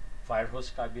fire hose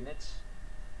cabinets.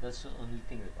 That's the only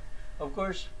thing required. Of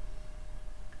course,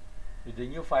 with the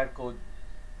new fire code,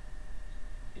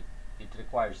 it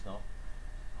requires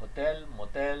hotel,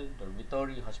 motel,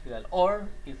 dormitory, hospital, or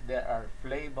if there are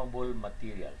flammable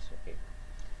materials. Okay,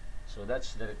 so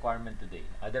that's the requirement today.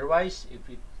 Otherwise,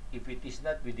 if it is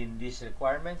not within these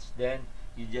requirements, then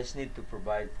you just need to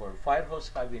provide for fire hose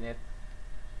cabinet,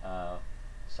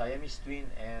 Siamese twin,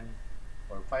 and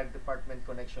or fire department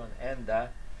connection, and the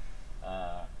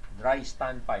dry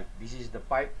standpipe. This is the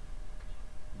pipe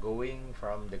going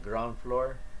from the ground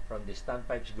floor, from the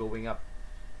standpipes going up.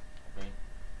 Okay.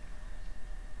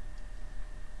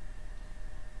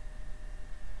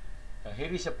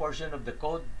 Here is a portion of the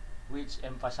code which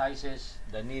emphasizes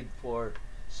the need for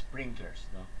sprinklers.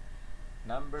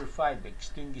 Number 5,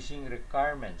 extinguishing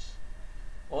requirements.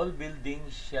 All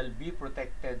buildings shall be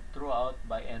protected throughout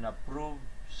by an approved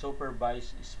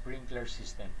supervised sprinkler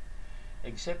system,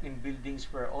 except in buildings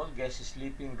where all guest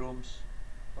sleeping rooms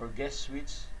or guest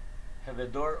suites have a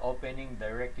door opening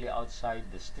directly outside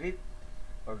the street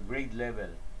or grade level,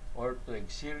 or to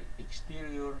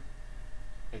exterior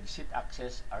exit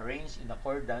access arranged in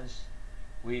accordance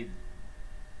with,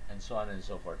 and so on and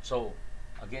so forth. So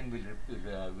again, we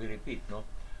repeat,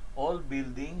 all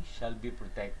buildings shall be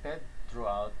protected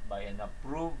throughout by an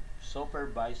approved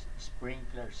supervised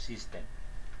sprinkler system.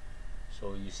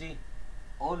 So you see,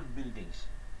 all buildings,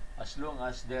 as long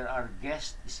as there are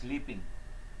guests sleeping,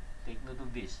 take note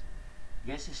of this,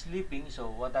 guests sleeping. So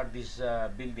what are these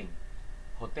buildings?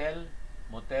 Hotel,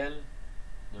 motel,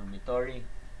 dormitory,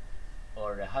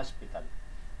 or a hospital.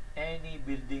 Any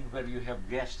building where you have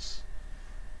guests,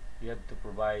 you have to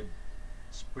provide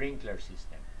sprinkler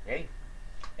system. Okay?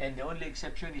 And the only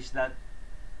exception is that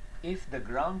if the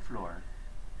ground floor,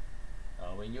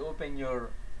 when you open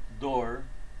your door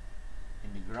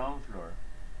in the ground floor,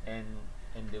 and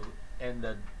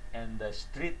the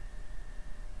street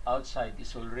outside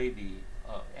is already,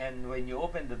 and when you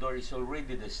open the door is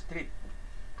already the street,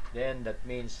 then that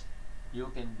means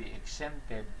you can be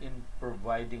exempted in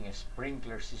providing a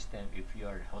sprinkler system if you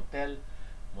are hotel,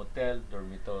 motel,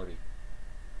 dormitory.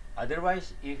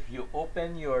 Otherwise, if you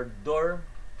open your door,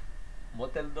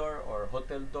 motel door or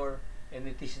hotel door, and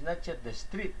it is not yet the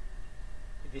street,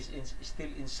 it is still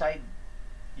inside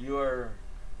your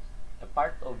a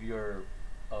part of your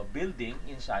building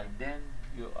inside, then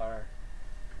you are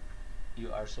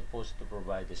supposed to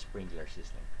provide a sprinkler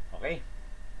system. Okay?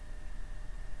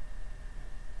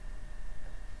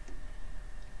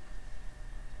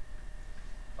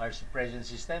 Fire suppression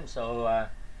system. So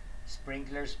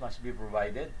sprinklers must be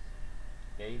provided.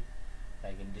 Okay,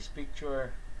 like in this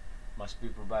picture, must be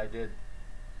provided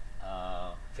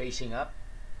facing up,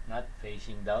 not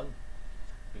facing down,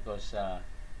 because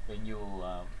when you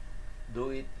do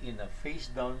it in a face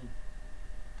down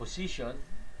position,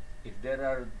 if there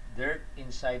are dirt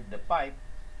inside the pipe,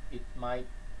 it might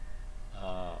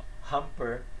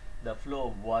hamper the flow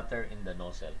of water in the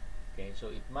nozzle. Okay, so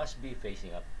it must be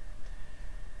facing up.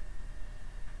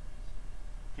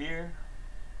 Here,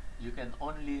 you can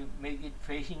only make it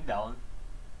facing down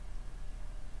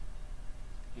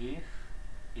if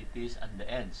it is on the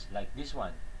ends, like this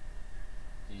one.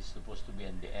 It is supposed to be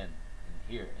on the end, and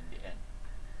here in the end.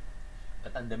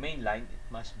 But on the main line,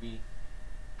 it must be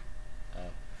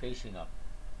facing up.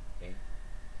 Okay,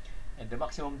 and the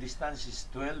maximum distance is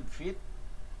 12 feet.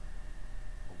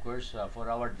 Of course, for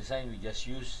our design, we just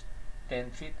use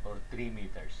 10 feet or 3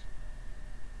 meters.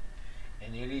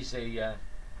 And here is an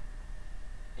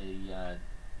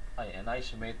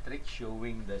isometric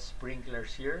showing the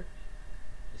sprinklers here,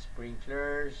 the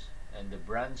sprinklers and the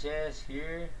branches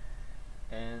here,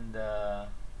 and the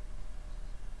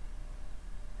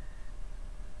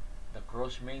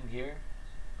cross main here,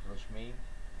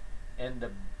 and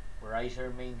the riser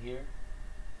main here,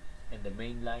 and the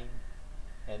main line,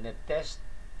 and the test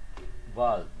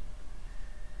valve.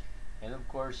 And of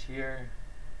course here,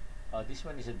 this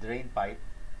one is a drain pipe,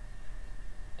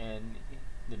 and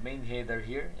the main header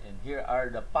here, and here are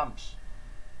the pumps.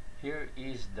 Here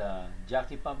is the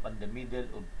jockey pump in the middle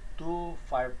of 2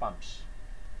 fire pumps.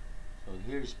 So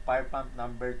here is fire pump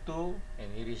number 2,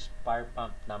 and here is fire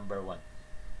pump number 1.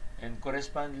 And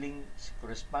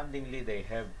correspondingly, they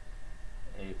have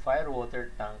a fire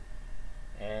water tank,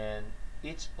 and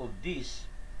each of these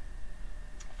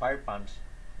fire pumps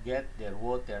get their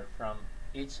water from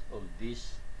each of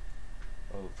these,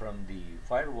 from the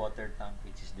fire water tank,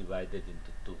 which is divided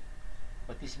into two.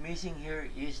 What is missing here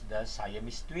is the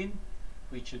Siamese twin,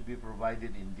 which should be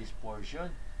provided in this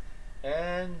portion,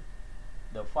 and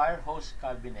the fire hose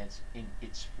cabinets in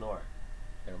each floor.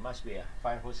 There must be a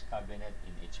fire hose cabinet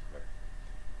in each floor.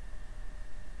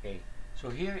 Okay, so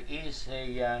here is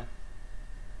a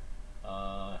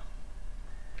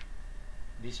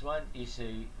this one is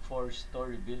a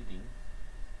 4-story building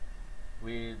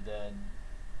with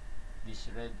this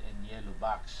red and yellow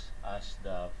box as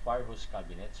the fire hose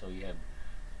cabinet. So you have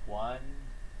 1,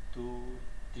 2,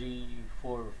 3,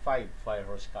 4, 5 fire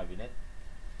hose cabinet.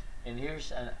 And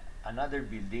here's another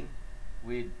building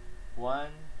with 1,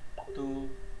 2,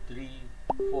 3,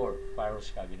 4 fire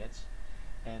hose cabinets.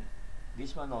 And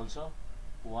this one also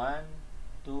 1,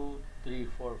 2, 3,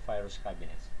 4 fire hose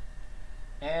cabinets.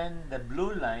 And the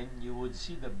blue line, you would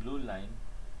see the blue line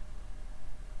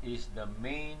is the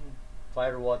main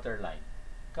fire water line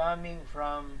coming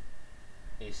from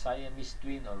a Siamese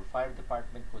twin or fire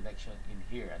department connection in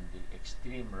here on the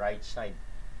extreme right side.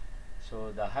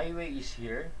 So the highway is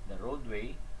here, the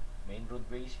roadway, main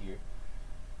roadway is here,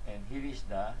 and here is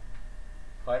the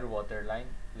fire water line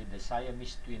with the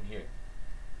Siamese twin here.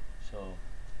 So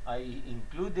I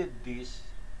included this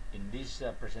in this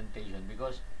presentation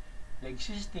because the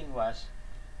existing was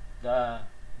there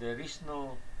is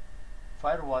no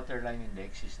fire water line in the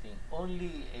existing,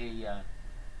 only a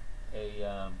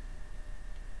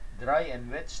dry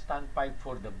and wet standpipe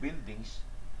for the buildings,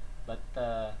 but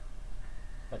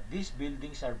these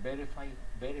buildings are very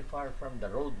far from the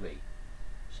roadway.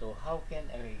 So how can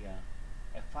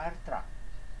a fire truck,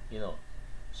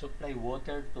 supply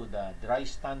water to the dry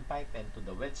standpipe and to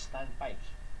the wet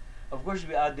standpipes? Of course,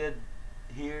 we added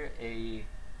here a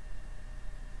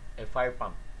fire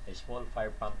pump, a small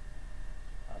fire pump.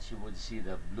 As you would see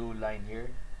the blue line here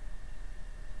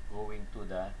going to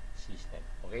the system.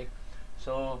 Okay,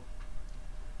 so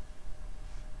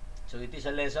it is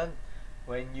a lesson.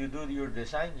 When you do your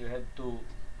design, you have to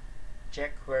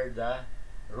check where the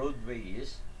roadway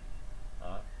is.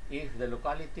 If the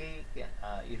locality,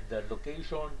 if the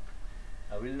location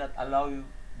will not allow you,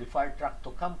 the fire truck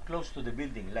to come close to the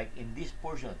building, like in this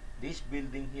portion, this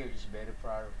building here is very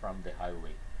far from the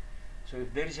highway. So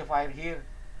if there is a fire here,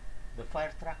 the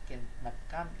fire truck cannot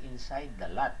come inside the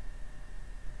lot.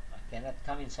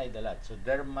 So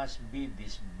there must be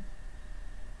this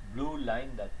blue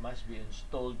line that must be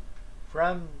installed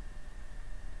from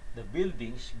the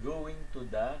buildings going to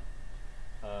the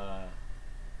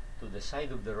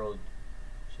side of the road,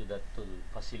 so that to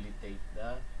facilitate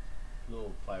the flow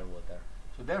of fire water.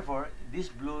 So therefore, this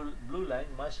blue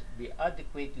line must be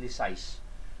adequately sized,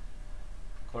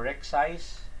 correct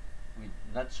size, with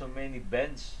not so many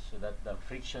bends, so that the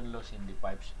friction loss in the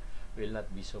pipes will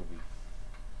not be so big.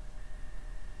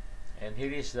 And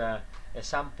here is a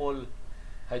sample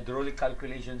hydraulic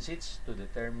calculation sheets to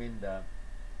determine the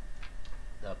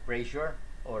pressure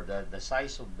or the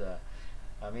size of the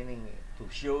meaning to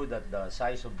show that the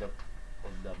size of the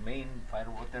main fire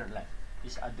water line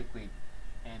is adequate.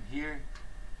 And here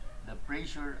the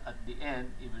pressure at the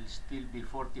end, it will still be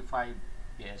 45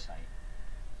 psi.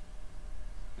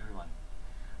 Everyone,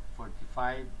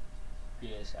 45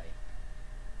 psi.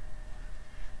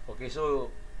 Okay, so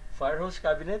fire hose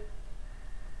cabinet,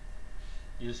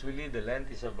 usually the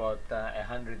length is about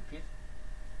 100 feet,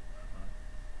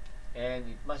 and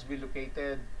it must be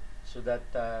located so that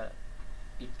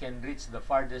it can reach the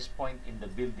farthest point in the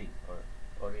building,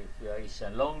 or if there is a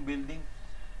long building,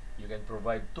 you can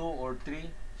provide 2 or 3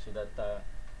 so that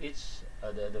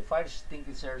the fire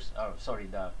extinguishers,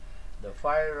 the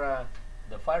fire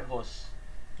hose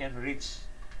can reach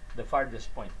the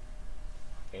farthest point.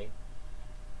 Okay,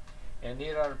 and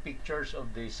here are pictures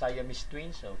of the Siamese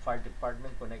twins of fire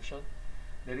department connection.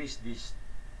 There is this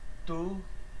 2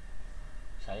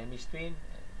 Siamese twin,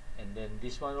 and then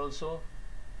this one also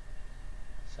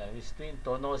Siamese twin,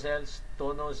 2 nozzles,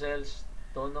 2 nozzles,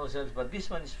 2 nozzles, but this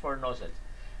one is 4 nozzles.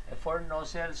 4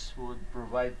 nozzles would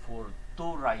provide for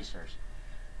 2 risers.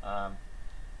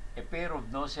 A pair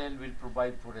of nozzle will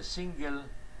provide for a single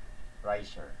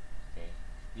riser. Okay,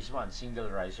 this one single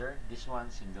riser, this one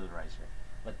single riser,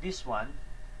 but this one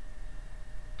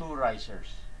 2 risers.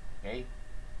 Okay,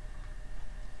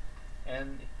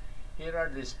 and here are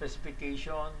the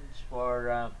specifications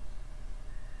for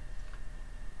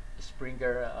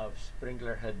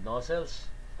sprinkler head nozzles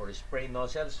or spray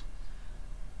nozzles.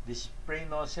 The spray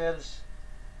nozzles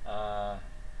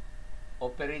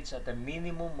open operates at a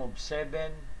minimum of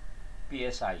 7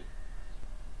 psi.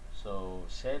 So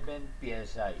 7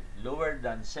 psi. Lower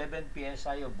than 7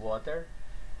 psi of water,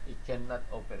 it cannot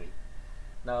operate.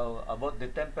 Now, about the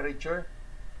temperature,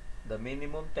 the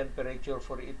minimum temperature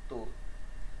for it to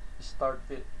start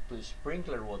to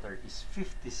sprinkler water is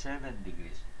 57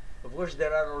 degrees. Of course,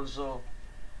 there are also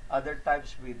other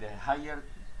types with higher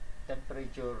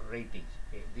temperature ratings.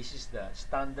 Okay? This is the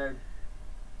standard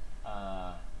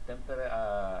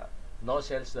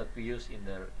nozzles that we use in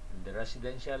the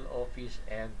residential, office,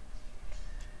 and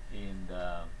in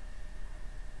the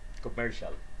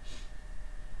commercial.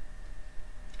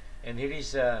 And here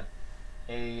is a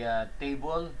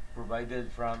table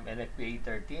provided from NFPA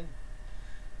 13.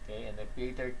 Okay,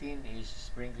 NFPA 13 is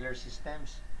sprinkler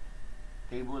systems.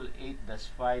 Table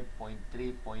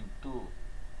 8-5.3.2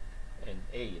 and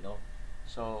A, you know.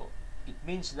 So it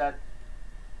means that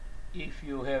if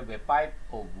you have a pipe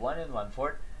of 1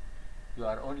 1/4, you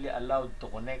are only allowed to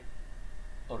connect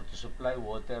or to supply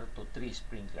water to 3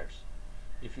 sprinklers.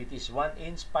 If it is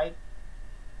 1-inch pipe,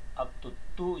 up to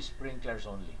 2 sprinklers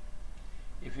only.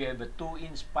 If you have a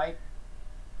 2-inch pipe,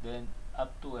 then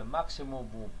up to a maximum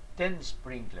of 10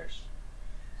 sprinklers.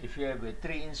 If you have a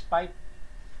 3-inch pipe,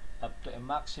 up to a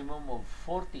maximum of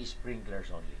 40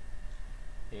 sprinklers only.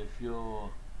 If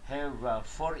you have a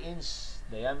 4-inch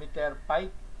diameter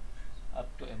pipe, up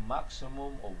to a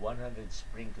maximum of 100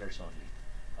 sprinklers only.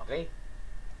 Okay?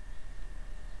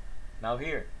 Now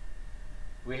here,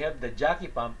 we have the jockey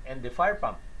pump and the fire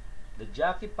pump. The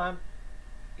jockey pump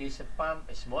is a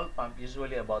small pump,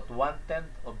 usually about 1/10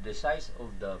 of the size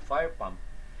of the fire pump,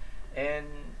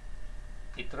 and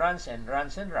it runs and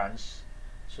runs and runs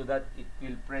so that it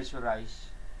will pressurize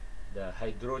the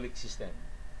hydraulic system,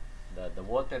 the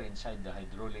water inside the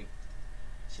hydraulic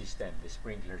system, the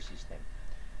sprinkler system.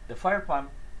 The fire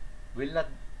pump will not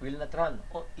run.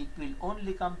 It will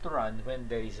only come to run when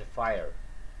there is a fire.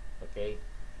 Okay?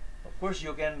 Of course,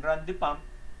 you can run the pump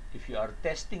if you are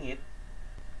testing it.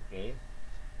 Okay?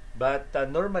 But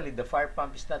normally the fire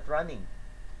pump is not running.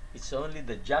 It's only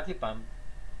the jockey pump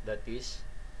that is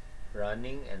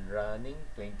running and running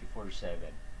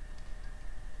 24/7.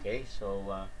 Okay? So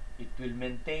it will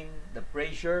maintain the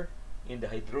pressure in the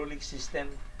hydraulic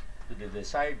system to the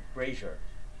desired pressure,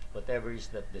 whatever is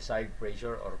that desired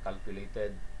pressure or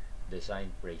calculated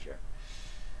design pressure.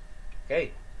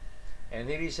 Okay, and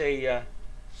here is a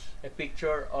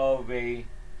picture of a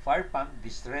fire pump,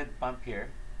 this red pump here,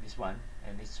 this one,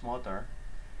 and its motor,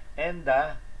 and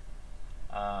the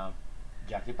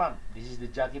jockey pump. This is the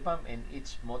jockey pump and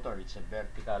its motor. It's a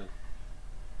vertical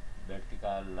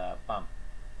pump,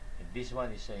 and this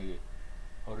one is a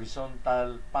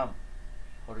horizontal pump,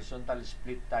 horizontal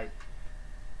split type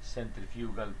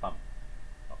centrifugal pump.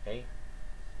 Okay.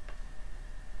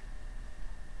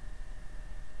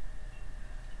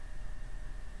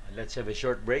 Let's have a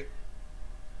short break,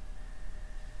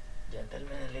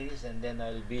 gentlemen and ladies, and then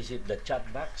I'll visit the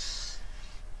chat box.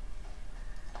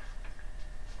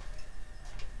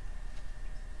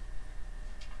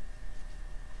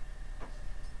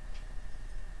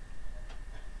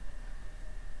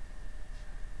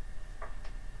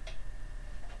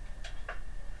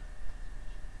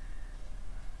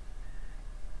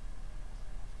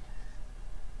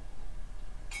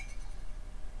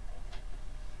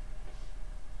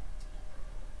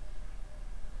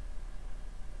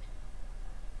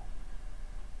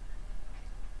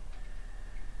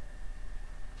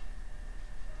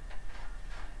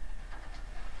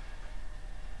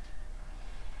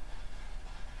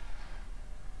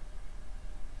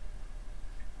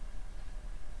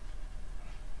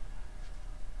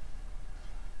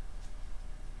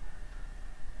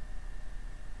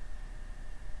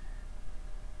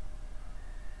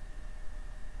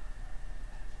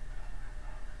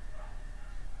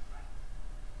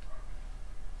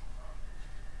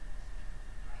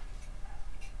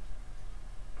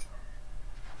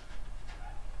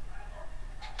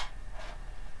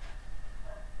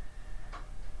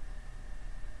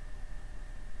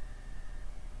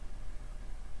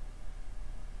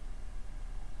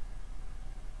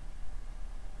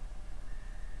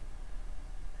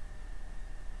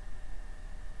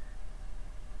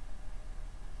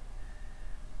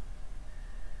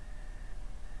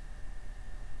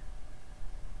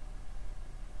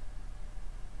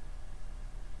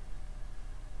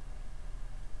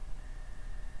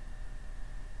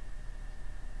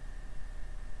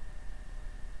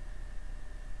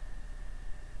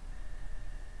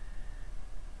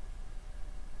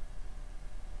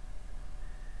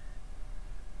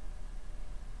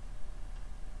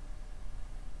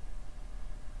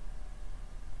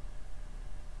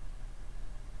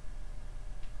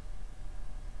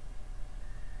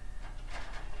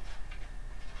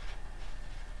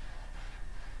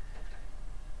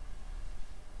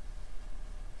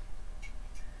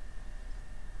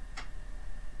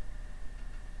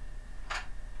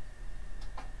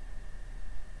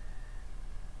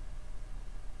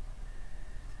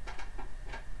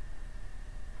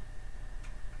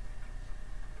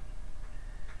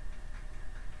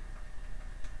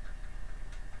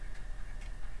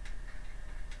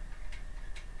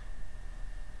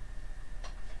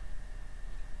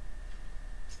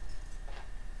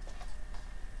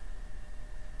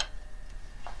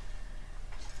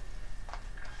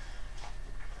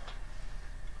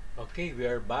 Okay, we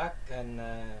are back, and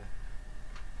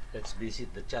let's visit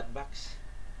the chat box.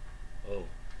 Oh,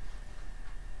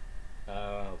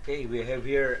 okay, we have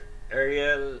here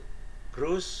Ariel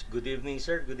Cruz. Good evening,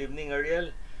 sir. Good evening,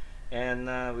 Ariel. And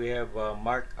we have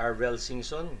Mark Arvel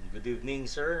Singson. Good evening,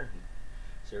 sir.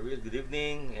 Sir Will, good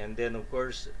evening. And then, of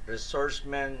course,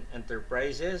 Resourceman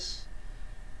Enterprises.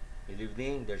 Good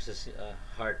evening. There's a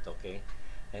heart, okay.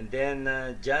 And then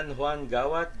John Juan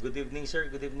Gawat. Good evening,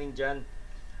 sir. Good evening, John.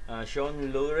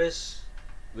 Sean Lures.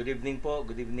 Good evening po.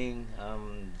 Good evening.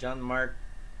 John Mark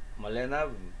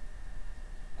Malenav.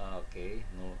 Okay,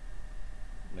 no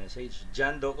message.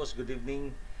 John Docos, good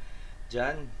evening.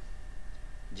 John.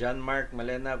 John Mark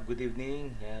Malenav, good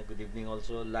evening. Yeah, good evening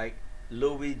also. Like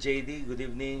Louis JD, good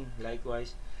evening.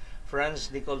 Likewise.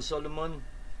 Franz Nicole Solomon,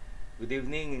 good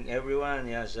evening everyone.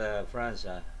 Yes, Franz,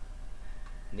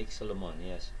 Nick Solomon,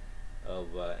 yes, of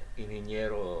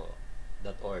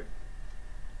Ingeniero.org.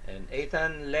 And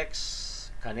Ethan Lex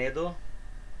Canedo,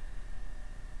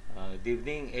 good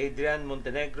evening. Adrian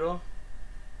Montenegro,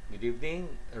 good evening.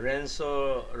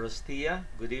 Renzo Rostia,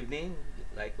 good evening.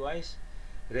 Likewise.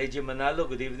 Reggie Manalo,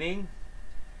 good evening.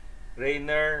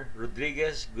 Rainer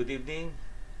Rodriguez, good evening.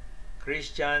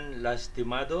 Christian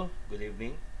Lastimado, good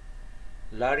evening.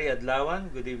 Larry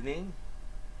Adlawan, good evening.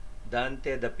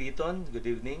 Dante Dapiton, good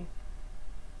evening.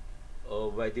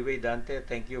 Oh, by the way, Dante,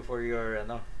 thank you for your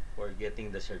for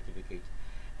getting the certificate.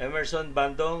 Emerson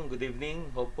Bandong, good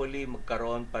evening. Hopefully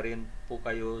magkaroon pa rin po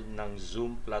kayo ng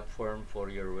Zoom platform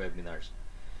for your webinars.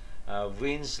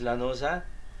 Vince Lanosa,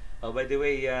 by the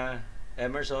way,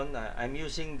 Emerson, I'm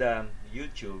using the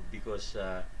YouTube because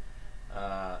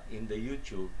in the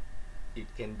YouTube it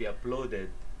can be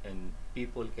uploaded and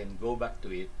people can go back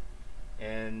to it,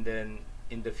 and then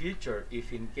in the future,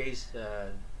 if in case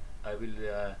I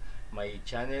will my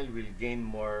channel will gain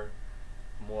more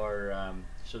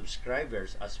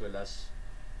subscribers as well as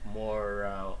more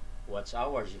watch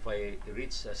hours, if I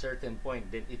reach a certain point,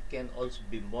 then it can also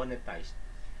be monetized.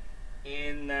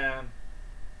 In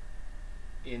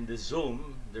the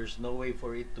Zoom, there's no way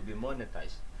for it to be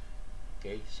monetized.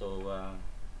 Okay, so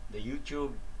the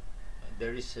YouTube,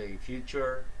 there is a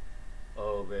future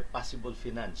of a possible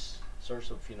source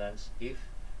of finance, if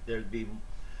there'll be,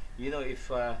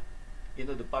 if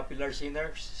the popular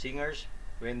singers,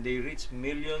 when they reach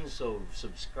millions of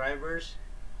subscribers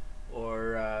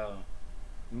or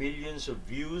millions of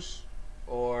views,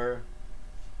 or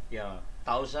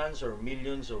thousands or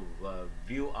millions of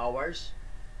view hours,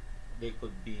 they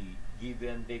could be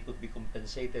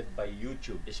compensated by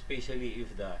YouTube, especially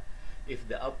if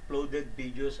the uploaded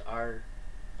videos are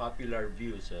popular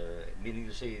views, meaning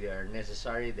to say they are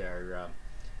necessary, they are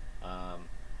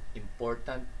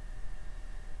important,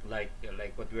 like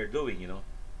what we're doing,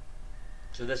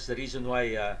 So that's the reason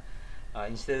why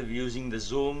instead of using the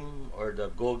Zoom or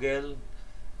the Google,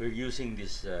 we're using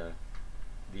this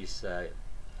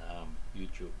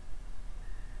YouTube.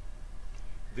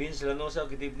 Vince Lanosa,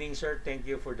 good evening, sir. Thank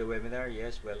you for the webinar.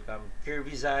 Yes, welcome.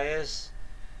 Kirby Zayas,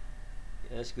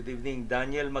 yes, good evening.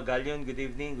 Daniel Magalion, good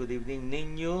evening. Good evening.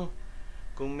 Ninyo,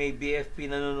 kung may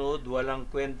BFP nanonood, walang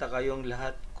kwenta kayong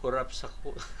lahat corrupt sa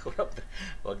corrupt.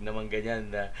 Wag naman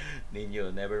ganyan na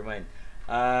Ninyo, never mind.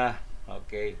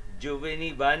 Okay.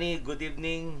 Juveni Bani, good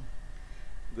evening.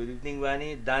 Good evening,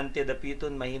 Bani. Dante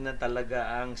Dapiton, mahina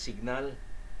talaga ang signal.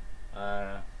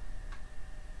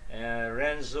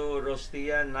 Renzo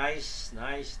Rostia, nice,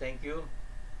 thank you.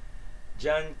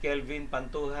 John Kelvin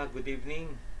Pantoja, good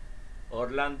evening.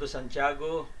 Orlando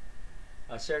Santiago,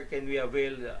 sir, can we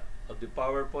avail of the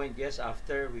PowerPoint? Yes,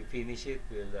 after we finish it,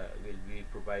 we'll be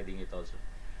providing it also.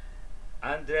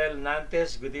 Andrel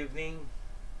Nantes, good evening.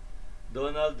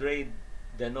 Donald Ray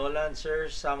Denolan, sir,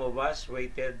 some of us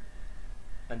waited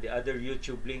on the other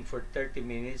YouTube link for 30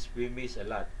 minutes. We miss a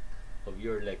lot of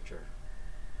your lecture.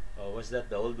 Was that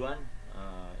the old one?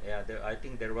 Yeah, I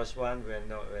think there was one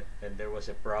when there was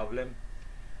a problem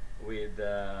with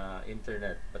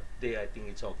internet, but I think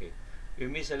it's okay. We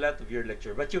miss a lot of your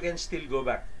lecture, but you can still go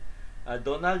back.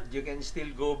 Donald, you can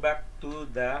still go back to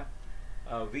the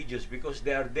videos because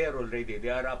they are there already.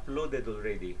 They are uploaded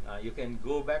already. You can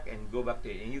go back to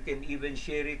it, and you can even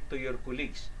share it to your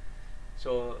colleagues.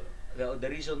 So the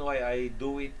reason why I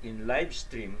do it in live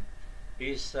stream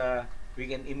is we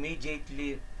can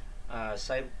immediately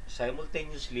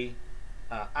simultaneously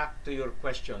act to your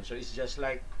question. So it's just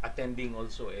like attending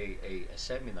also a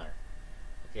seminar.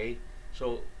 Okay,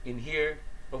 so in here,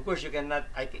 of course, you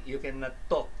cannot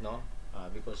talk, no,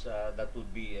 because that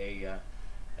would be a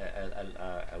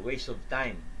waste of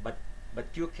time. But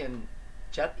you can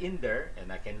chat in there, and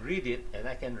I can read it, and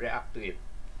I can react to it.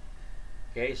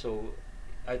 Okay, so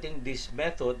I think this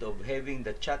method of having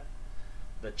the chat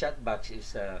box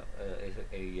is a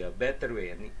better way.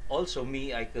 And also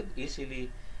me, I could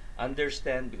easily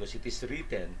understand because it is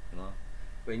written. You know,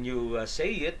 when you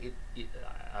say it,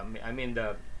 I mean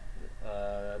the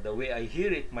way I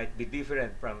hear it might be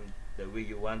different from the way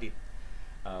you want it,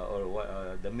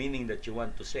 or the meaning that you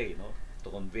want to say, you know, to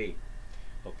convey.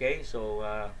 Okay,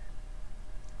 so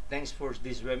thanks for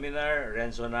this webinar,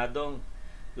 Renzo Nadong.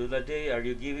 Day, are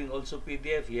you giving also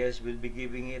PDF? Yes, we'll be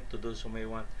giving it to those who may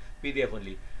want PDF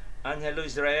only. Angelo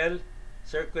Israel,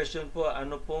 sir, question po,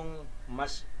 ano pong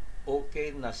mas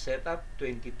okay na setup?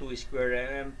 22 square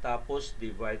mm tapos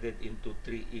divided into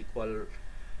 3 equal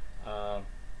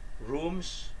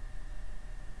rooms,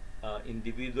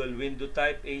 individual window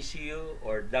type ACU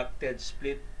or ducted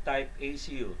split type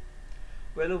ACU.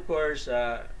 Well, of course,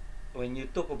 when you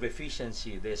talk of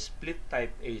efficiency, the split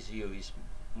type ACU is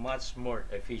much more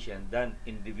efficient than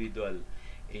individual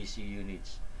AC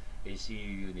units,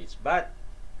 ACU units. But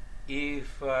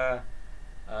if the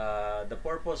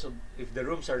purpose of, if the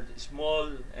rooms are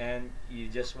small and you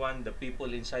just want the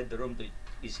people inside the room to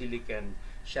easily can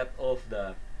shut off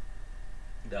the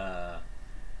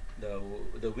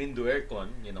window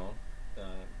aircon, you know,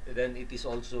 then it is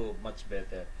also much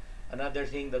better. Another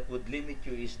thing that would limit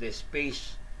you is the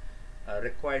space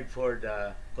required for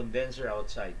the condenser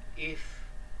outside. If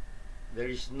there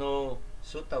is no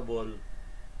suitable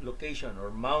location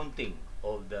or mounting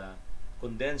of the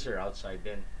condenser outside,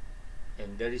 then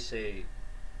and there is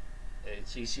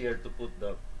it's easier to put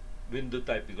the window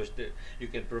type because you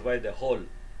can provide a hole,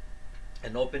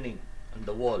 an opening on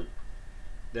the wall.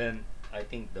 Then I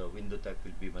think the window type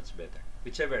will be much better.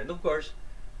 Whichever, and of course,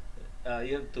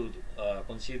 you have to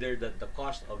consider that the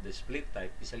cost of the split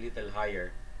type is a little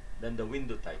higher than the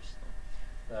window types.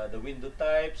 The window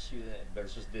types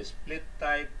versus the split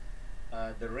type,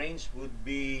 the range would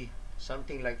be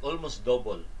something like almost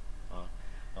double.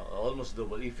 Almost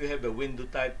double. If you have a window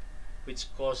type which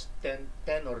costs 10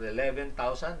 or 11,000,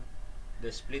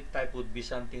 the split type would be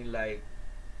something like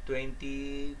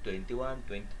 20, 21,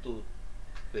 22,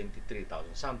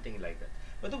 23,000, something like that.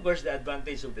 But of course, the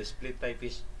advantage of the split type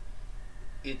is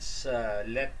it's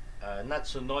not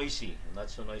so noisy,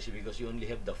 because you only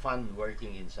have the fan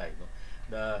working inside. No?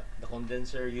 The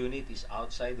condenser unit is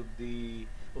outside of the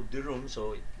room,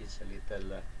 so it's a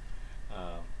little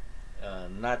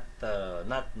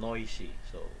not noisy.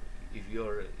 So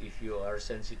if you are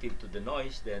sensitive to the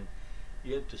noise, then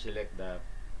you have to select the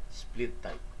split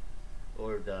type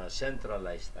or the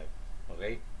centralized type.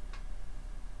 Okay.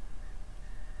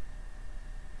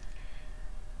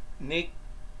 Nick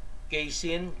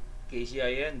KCIN,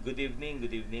 good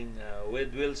evening.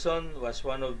 Wed Wilson was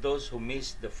one of those who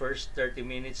missed the first 30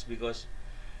 minutes because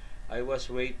I was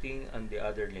waiting on the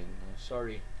other link.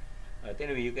 Sorry.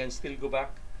 Anyway, you can still go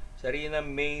back. Sarina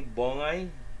May Bongay,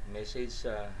 message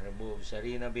remove.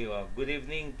 Sarina May, good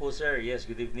evening po sir. Yes,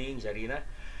 good evening Sarina.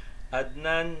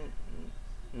 Adnan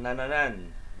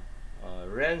Nananan,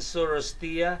 Renzo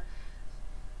Rostia,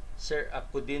 sir,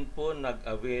 ako din po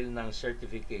nag-avail ng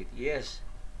certificate. Yes.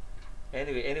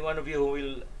 Anyway, any one of you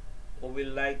who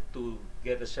will like to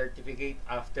get a certificate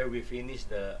after we finish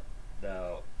the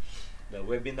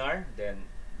webinar, then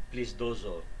please do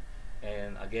so.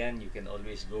 And again, you can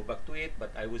always go back to it,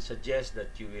 but I would suggest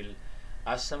that you will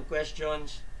ask some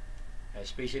questions,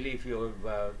 especially if you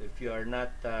are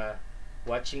not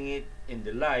watching it in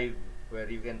the live, where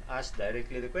you can ask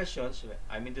directly the questions.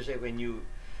 I mean to say, when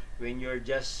you're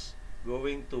just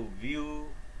going to view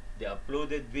the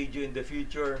uploaded video in the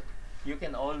future, you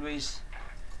can always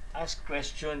ask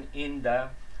question in the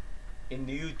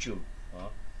YouTube.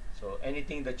 So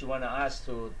anything that you want to ask,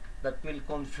 so that will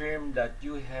confirm that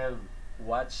you have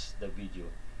watched the video.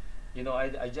 You know,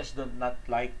 I just don't not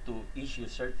like to issue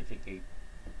certificate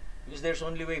because the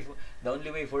only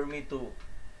way for me to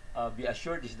be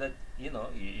assured is that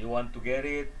you want to get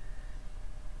it,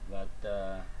 but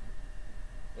the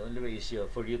only way is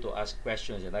for you to ask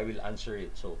questions and I will answer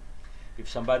it. So if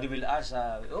somebody will ask,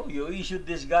 oh, you issued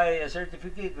this guy a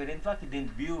certificate when in fact he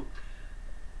didn't view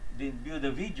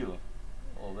the video.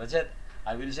 Oh, that's it.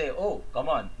 I will say, oh, come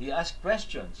on, he asked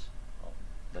questions. Oh,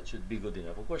 that should be good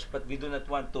enough, of course. But we do not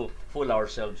want to fool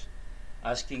ourselves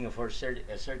asking for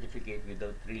a certificate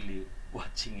without really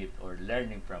watching it or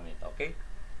learning from it. Okay.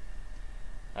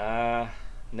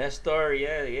 Nestor,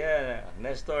 yeah,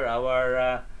 Nestor,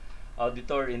 our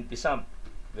auditor in PISAMP,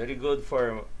 very good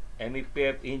for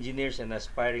MEPF engineers and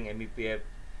aspiring MEPF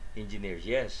engineers.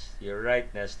 Yes, you're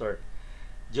right, Nestor.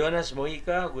 Jonas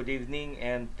Mojica, good evening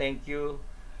and thank you,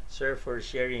 sir, for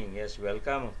sharing. Yes,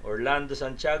 welcome. Orlando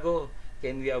Santiago,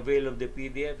 can we avail of the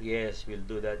PDF? Yes, we'll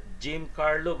do that. Jim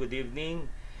Carlo, good evening.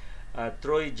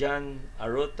 Troy Jan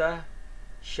Arota,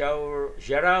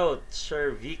 shout out,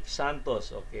 Sir Vic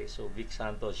Santos. Okay, so Vic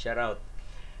Santos, shout out.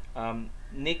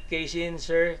 Nick Kaysin,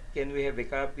 sir, can we have a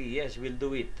copy? Yes, we'll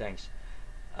do it. Thanks.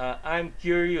 I'm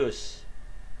curious.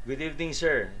 Good evening,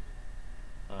 sir.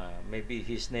 Maybe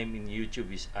his name in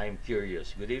YouTube is I'm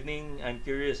Curious. Good evening, I'm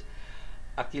Curious.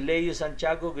 Aquileo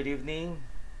Santiago, good evening,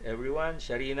 everyone.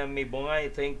 Sharina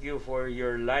Mibongay, thank you for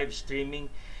your live streaming.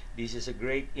 This is a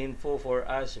great info for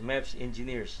us MEPFS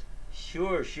engineers.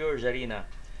 Sure, Sharina.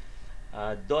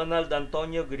 Donald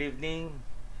Antonio, good evening.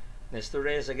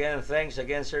 Nestores, again, thanks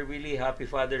again, Sir Willie. Happy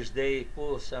Father's Day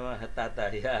po sa mga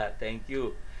tata. Yeah, thank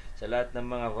you sa lahat ng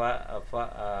mga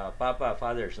papa,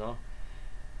 fathers, no?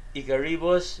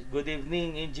 Icaribos, good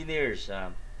evening, engineers.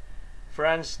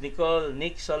 Franz Nicole,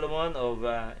 Nick Solomon of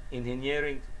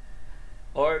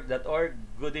engineering.org,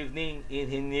 good evening,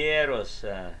 ingenieros.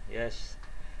 Yes.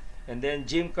 And then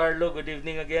Jim Carlo, good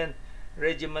evening again.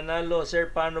 Reggie Manalo,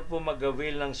 sir, paano po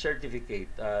mag-avail ng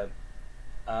certificate?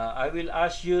 I will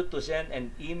ask you to send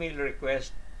an email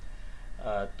request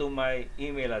to my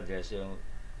email address, yung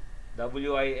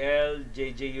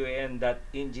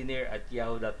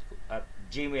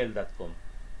wiljun.engineer@gmail.com.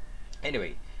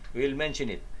 Anyway, we'll mention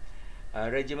it.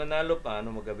 Reggie Manalo,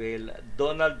 paano mag-avail?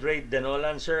 Donald Ray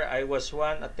Denolan, sir, I was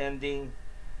one attending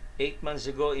 8 months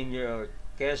ago in your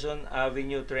Quezon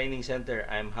Avenue Training Center.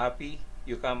 I'm happy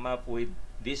you come up with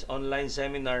this online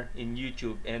seminar in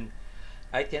YouTube, and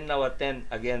I can now attend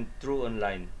again through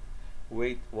online.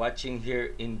 Watching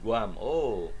here in Guam.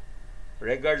 Oh,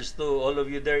 regards to all of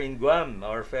you there in Guam,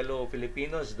 our fellow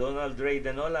Filipinos. Donald Ray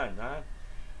Denolan, huh?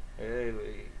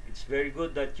 It's very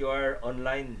good that you are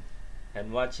online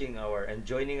and watching and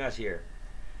joining us here.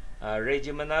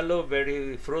 Reggie Manalo,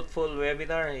 very fruitful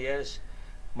webinar. Yes.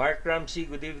 Mark Ramsey,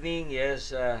 good evening.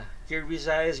 Yes. Kirby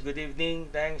Saez, good evening.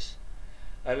 Thanks.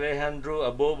 Alejandro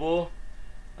Abobo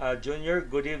Jr.,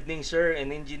 good evening, sir.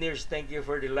 And engineers, thank you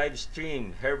for the live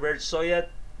stream. Herbert Soyat,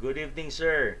 good evening,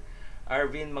 sir.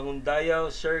 Arvin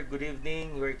Mangundayaw, sir, good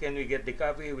evening. Where can we get the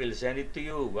copy? We'll send it to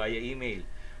you via email.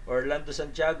 Orlando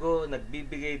Santiago,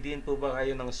 nagbibigay din po ba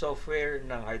kayo ng software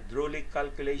ng hydraulic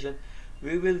calculation?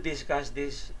 We will discuss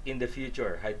this in the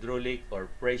future. Hydraulic or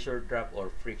pressure drop or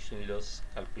friction loss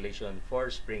calculation for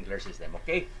sprinkler system.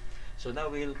 Okay? So now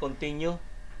we'll continue.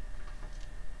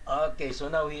 Okay, so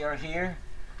now we are here.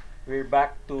 We're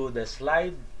back to the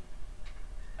slide.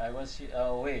 I was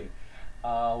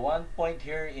one point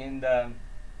here in the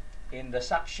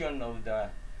suction of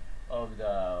the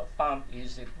pump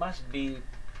is it must be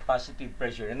positive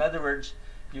pressure. In other words,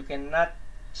 you cannot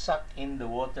suck in the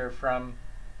water from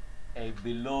a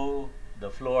below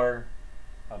the floor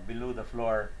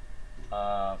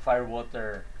fire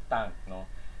water tank. No,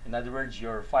 in other words,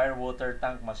 your fire water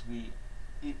tank must be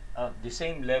the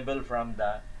same level from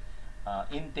the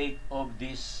intake of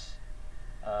this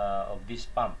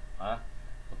pump.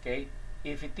 Okay,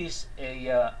 if it is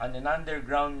an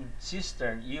underground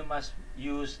cistern, you must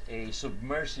use a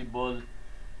submersible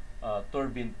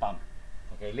turbine pump.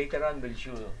 Okay, later on we'll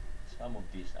show some of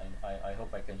this. I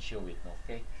hope I can show it.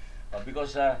 Okay,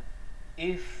 because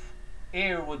if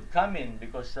air would come in,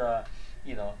 because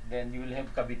then you will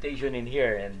have cavitation in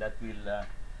here, and that will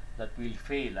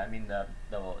fail. I mean, the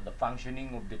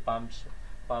functioning of the pump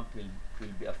will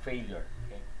be a failure.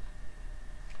 Okay.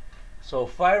 So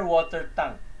fire water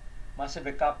tank must have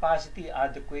a capacity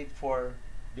adequate for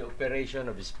the operation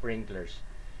of sprinklers.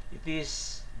 It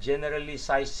is generally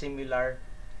size similar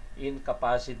in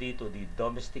capacity to the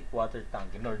domestic water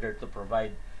tank in order to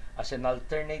provide as an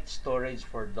alternate storage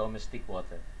for domestic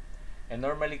water. A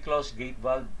normally closed gate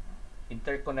valve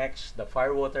interconnects the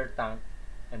fire water tank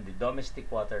and the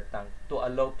domestic water tank to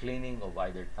allow cleaning of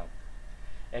either tank.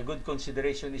 A good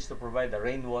consideration is to provide a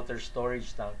rainwater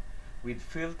storage tank with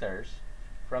filters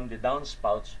from the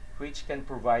downspouts, which can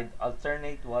provide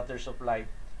alternate water supply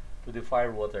to the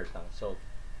fire water tank. So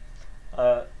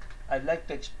I'd like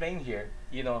to explain here,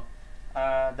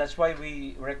 that's why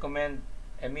we recommend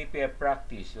MEPF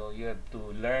practice. So you have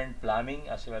to learn plumbing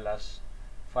as well as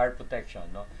fire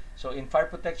protection. No? So in fire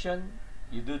protection,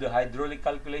 you do the hydraulic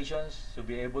calculations to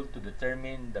be able to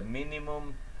determine the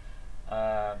minimum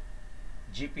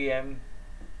GPM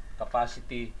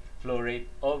capacity flow rate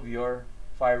of your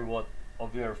fire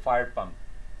pump.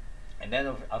 And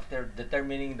then after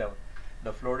determining the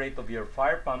flow rate of your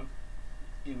fire pump,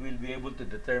 you will be able to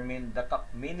determine the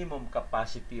minimum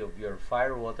capacity of your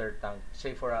fire water tank,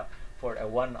 say for a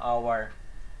 1 hour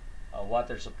fire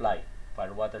water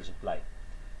supply.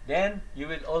 Then you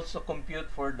will also compute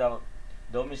for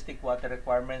domestic water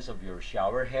requirements of your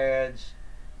shower heads,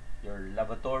 your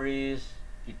lavatories,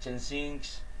 kitchen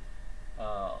sinks,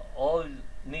 all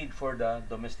need for the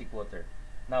domestic water.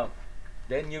 Now,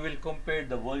 then you will compare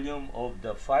the volume of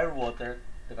the fire water,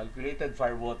 the calculated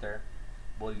fire water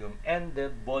volume, and the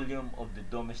volume of the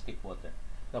domestic water.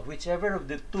 Now, whichever of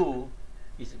the two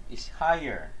is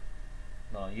higher,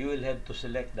 no, you will have to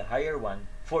select the higher one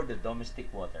for the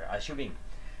domestic water, assuming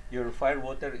your fire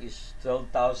water is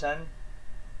 12,000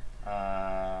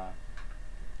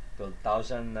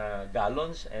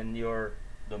 gallons and your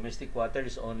domestic water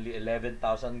is only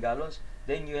 11,000 gallons,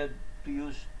 then you have to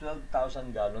use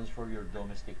 12,000 gallons for your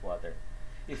domestic water.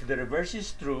 If the reverse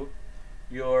is true,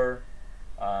 your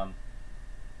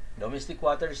domestic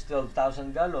water is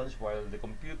 12,000 gallons while the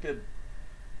computed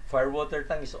fire water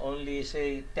tank is only,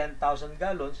 say, 10,000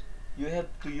 gallons, you have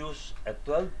to use a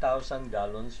 12,000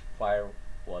 gallons fire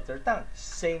water tank.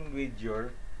 Same with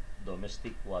your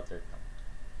domestic water tank.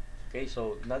 Okay,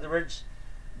 so in other words,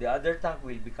 the other tank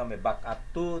will become a backup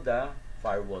to the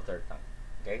fire water tank.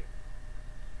 Okay,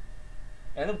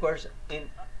 and of course, in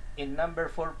number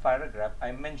 4 paragraph,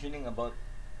 I'm mentioning about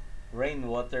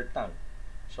rainwater tank.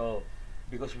 So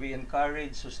because we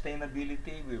encourage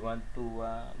sustainability, we want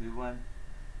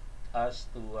us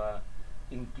to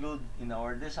include in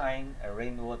our design a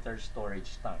rainwater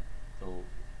storage tank. So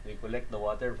we collect the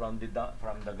water from the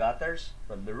gutters,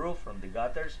 from the roof, from the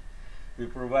gutters. We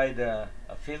provide a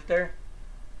filter,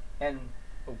 and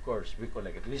of course we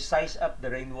collect it. We size up the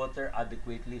rainwater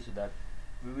adequately so that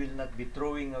we will not be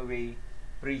throwing away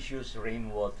precious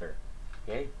rainwater.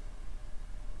 Okay.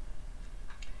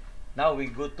 Now we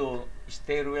go to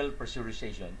stairwell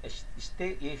pressurization.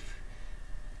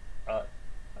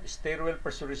 Stairwell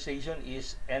pressurization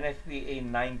is NFPA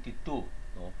 92.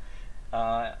 No?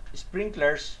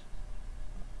 Sprinkler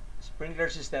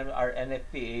system are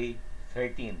NFPA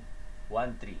 13.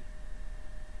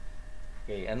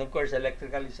 Okay, and of course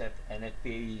electrical is at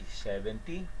NFPA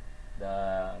 70.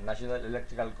 The National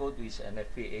Electrical Code is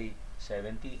NFPA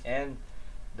 70, and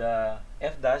the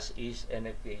FDAS is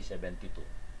NFPA 72.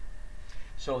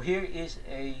 So here is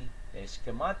a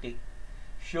schematic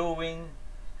showing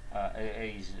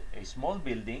a small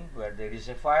building where there is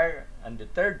a fire on the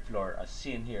 3rd floor as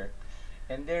seen here,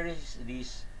 and there is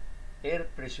this air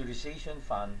pressurization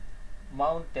fan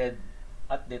mounted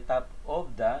at the top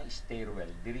of the stairwell.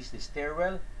 There is the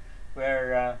stairwell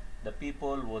where the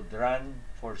people would run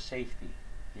for safety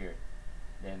here.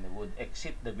 Then they would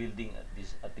exit the building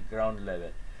at the ground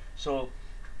level. So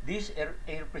this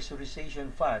air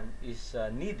pressurization fan is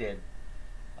needed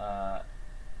to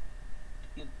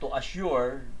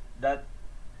assure that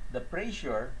the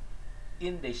pressure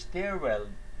in the stairwell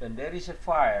when there is a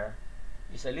fire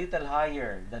is a little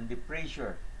higher than the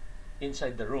pressure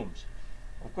inside the rooms.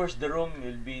 Of course, the room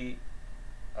will be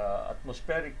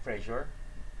atmospheric pressure,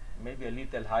 maybe a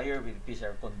little higher with this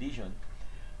air condition,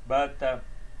 but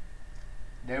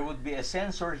there would be a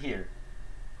sensor here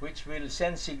which will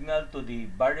send signal to the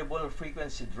variable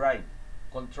frequency drive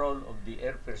control of the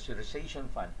air pressurization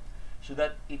fan, so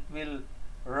that it will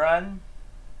run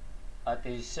at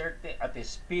a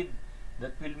speed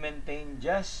that will maintain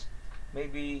just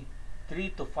maybe 3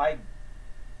 to 5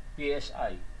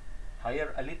 psi,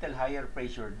 a little higher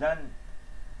pressure than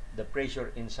the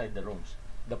pressure inside the rooms.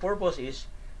 The purpose is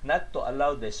not to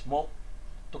allow the smoke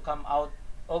to come out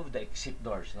of the exit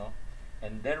doors, no,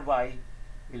 and thereby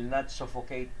will not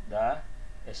suffocate the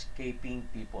escaping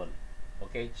people.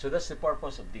 Okay, so that's the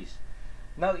purpose of this.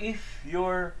 Now, if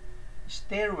your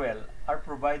stairwell are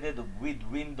provided with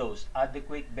windows,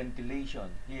 adequate ventilation,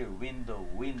 here window,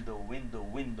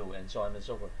 and so on and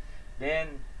so forth,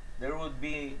 then there would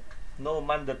be no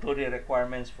mandatory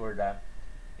requirements for the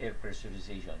air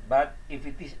pressurization. But if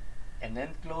it is an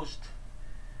enclosed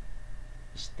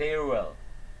stairwell,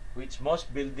 which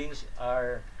most buildings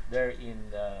are there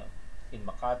in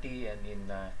Makati and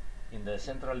in the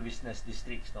central business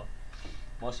districts, no,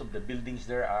 most of the buildings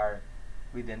there are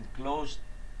with enclosed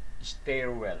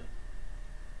stairwell,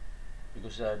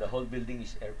 because the whole building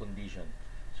is air conditioned.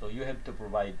 So you have to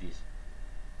provide this.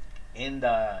 In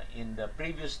the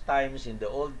previous times, in the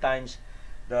old times,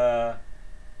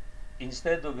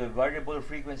 instead of a variable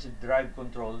frequency drive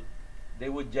control, they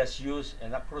would just use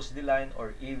an across the line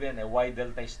or even a Y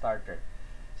delta starter.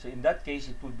 So in that case,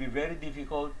 it would be very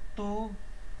difficult to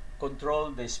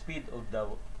control the speed of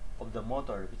the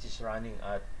motor, which is running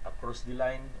at across the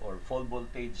line or full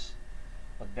voltage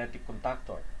magnetic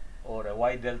contactor or a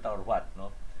Y delta or what,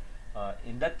 no?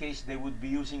 In that case, they would be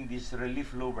using this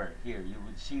relief lower. Here you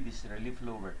would see this relief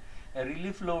lower. A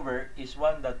relief lower is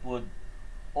one that would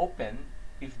open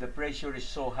if the pressure is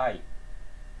so high.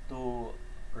 to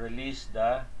release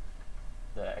the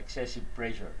excessive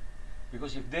pressure.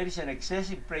 Because if there is an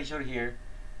excessive pressure here,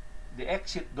 the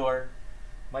exit door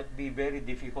might be very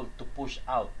difficult to push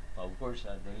out. Of course,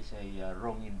 there is a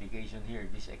wrong indication here.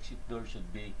 This exit door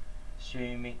should be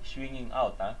swinging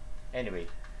out. Anyway,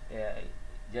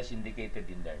 just indicated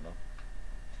in there, no?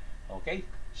 Okay,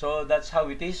 so that's how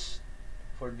it is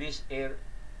for this air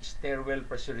stairwell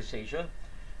pressurization.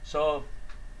 So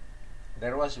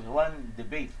there was one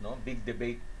debate, no, big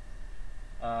debate.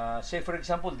 Say for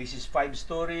example, this is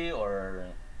 5-story or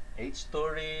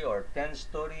 8-story or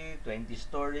 10-story,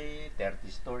 20-story,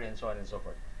 30-story, and so on and so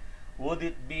forth. Would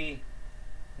it be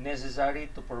necessary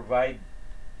to provide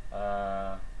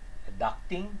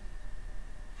ducting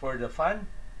for the fan?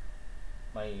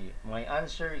 My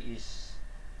answer is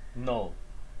no,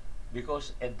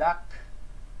 because a duct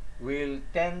will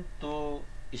tend to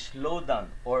slow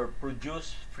down or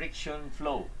produce friction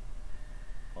flow.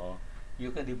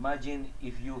 You can imagine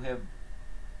if you have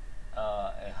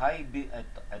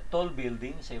a tall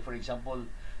building, say for example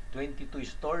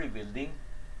 22-story building,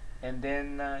 and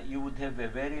then you would have a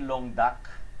very long duct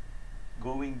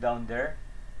going down there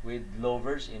with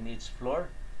louvers in each floor.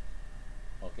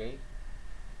 Okay,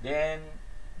 then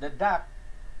the duct,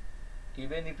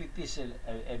 even if it is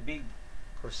a big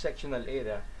cross-sectional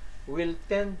area, will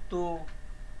tend to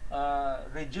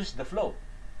reduce the flow.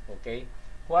 Okay,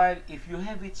 while if you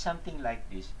have it something like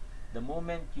this, the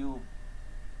moment you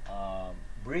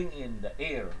bring in the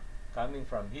air coming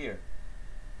from here,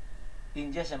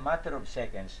 in just a matter of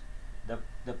seconds,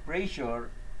 the pressure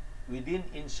within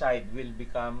inside will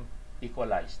become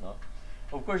equalized, no?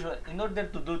 Of course, in order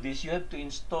to do this, you have to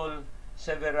install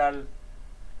several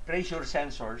pressure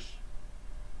sensors,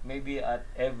 maybe at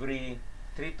every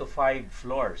 3 to 5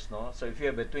 floors, no? So if you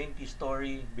have a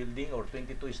 20-story building or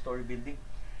 22-story building,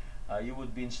 you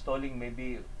would be installing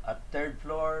maybe at 3rd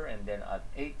floor, and then at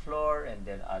 8th floor, and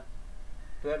then at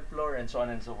 12th floor, and so on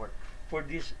and so forth, for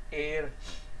this air,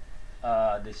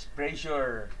 this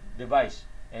pressure device,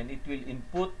 and it will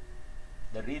input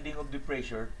the reading of the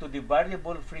pressure to the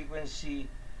variable frequency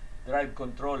drive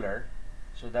controller,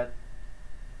 so that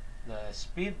the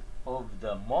speed of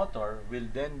the motor will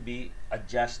then be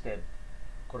adjusted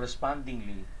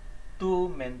correspondingly to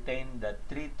maintain the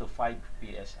 3 to 5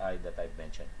 psi that I've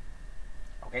mentioned.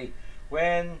 Okay,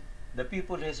 when the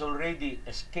people has already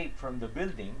escaped from the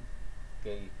building,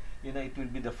 okay, you know, it will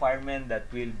be the fireman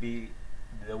that will be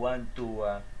the one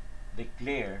to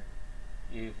declare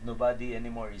if nobody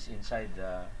anymore is inside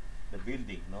the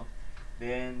building, no?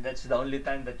 Then that's the only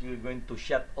time that you're going to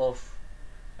shut off.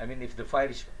 I mean, if the fire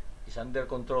is under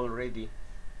control already,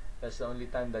 that's the only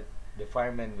time that the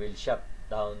fireman will shut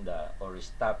down or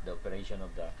stop the operation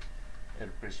of the air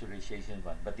pressurization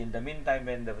valve. But in the meantime,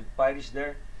 when the fire is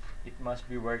there, it must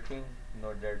be working in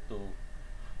order to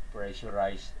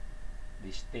pressurize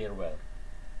the stairwell.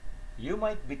 You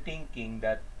might be thinking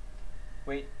that,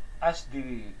 wait, as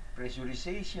the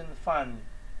pressurization fan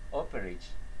operates,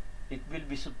 it will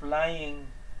be supplying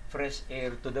fresh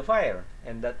air to the fire,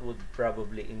 and that would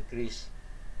probably increase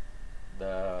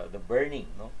the burning,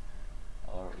 no?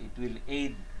 Or it will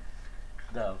aid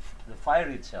the fire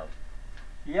itself.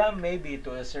 Yeah, maybe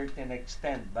to a certain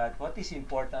extent, but what is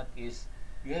important is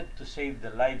you have to save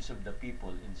the lives of the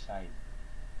people inside.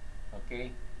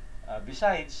 Okay?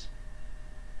 Besides,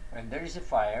 when there is a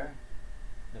fire,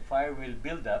 the fire will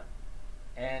build up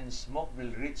and smoke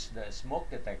will reach the smoke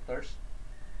detectors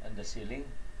and the ceiling,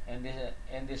 and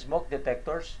the smoke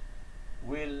detectors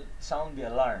will sound the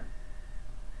alarm,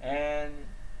 and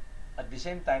at the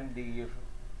same time the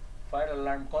fire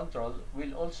alarm control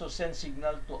will also send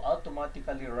signal to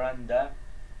automatically run the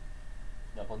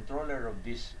controller of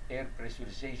this air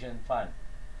pressurization fan.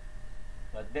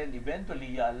 But then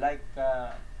eventually,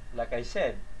 like I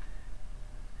said,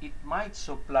 it might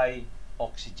supply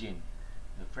oxygen,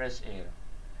 the fresh air.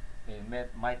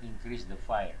 It might increase the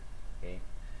fire. Okay,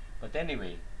 but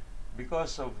anyway,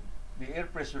 because of the air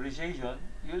pressurization,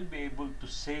 you'll be able to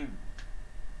save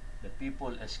the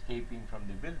people escaping from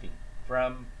the building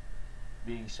from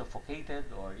being suffocated,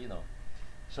 or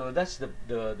so that's the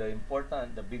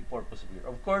important, the big purpose of here.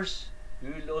 Of course, we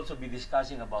will also be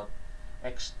discussing about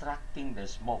extracting the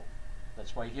smoke.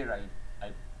 That's why here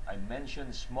I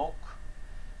mentioned smoke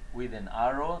with an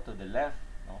arrow to the left,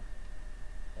 no?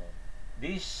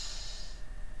 These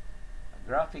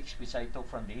graphics which I took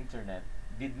from the internet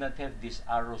did not have these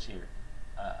arrows here.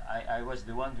 I was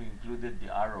the one who included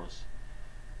the arrows.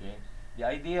 Okay, the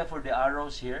idea for the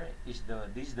arrows here is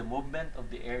the movement of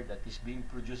the air that is being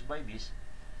produced by this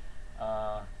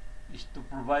is to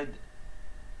provide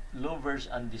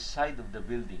louvers on the side of the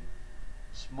building,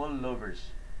 small louvers.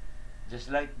 Just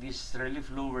like this relief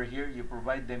louver here, you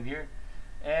provide them here,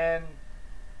 and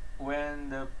when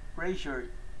the pressure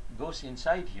goes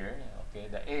inside here, okay,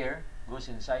 the air goes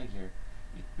inside here,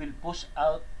 it will push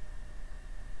out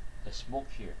the smoke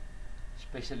here,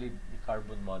 especially the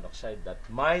carbon monoxide that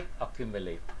might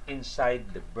accumulate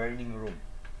inside the burning room.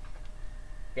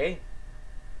 Okay?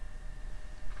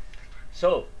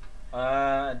 So,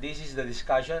 this is the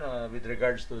discussion with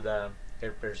regards to the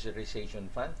air pressurization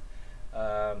fan.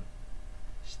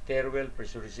 Stairwell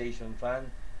pressurization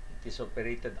fan, it is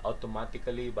operated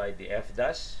automatically by the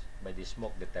FDAS, by the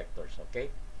smoke detectors, okay?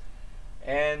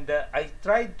 And I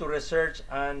tried to research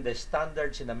on the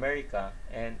standards in America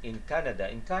and in Canada.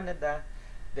 In Canada,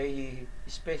 they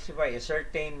specify a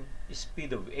certain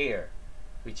speed of air,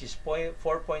 which is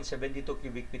 4.72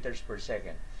 cubic meters per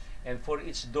second. And for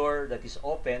each door that is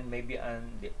open, maybe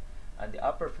on the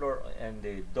upper floor and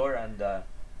the door on the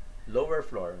lower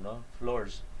floor,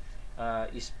 floors,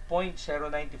 is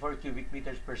 0.094 cubic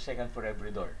meters per second for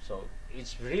every door. So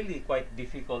it's really quite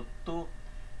difficult to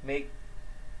make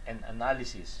an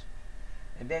analysis.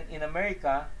 And then in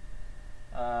America,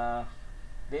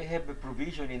 they have a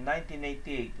provision in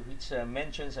 1988 which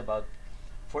mentions about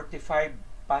 45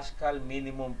 Pascal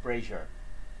minimum pressure,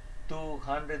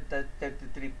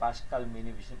 233 Pascal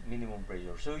minimum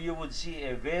pressure. So you would see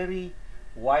a very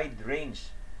wide range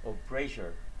of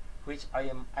pressure, which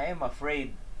I am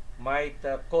afraid might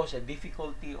cause a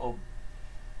difficulty of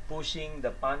pushing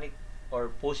the panic or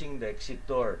pushing the exit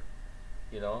door,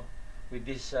 with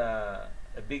this a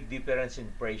big difference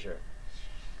in pressure.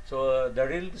 So the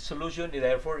real solution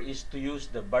therefore is to use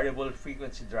the variable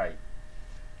frequency drive,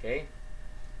 okay?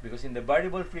 Because in the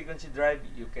variable frequency drive,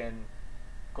 you can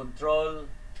control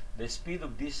the speed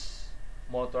of this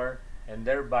motor and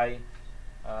thereby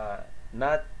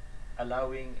not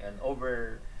allowing an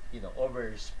over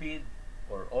speed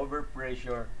or over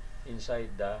pressure inside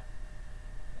the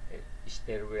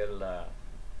stairwell,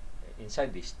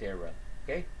 inside the stairwell.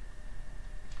 Okay.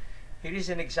 Here is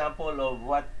an example of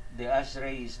what the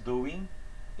ASRAE is doing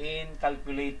in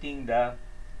calculating the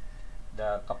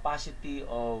capacity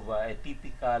of a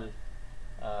typical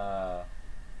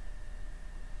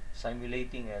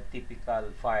simulating a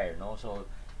typical fire. So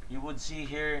you would see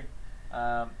here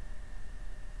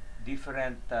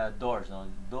different doors,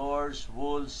 doors,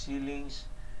 walls, ceilings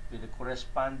with the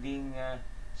corresponding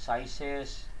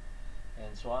sizes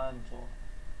and so on.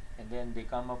 And then they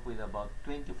come up with about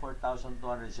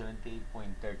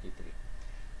 24,278.33.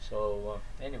 So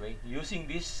anyway, using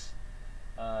this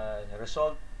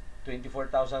result,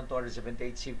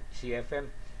 24,278 CFM,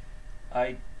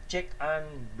 I check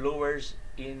on blowers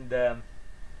in the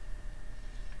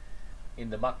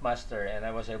McMaster, and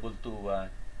I was able to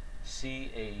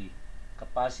see a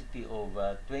capacity of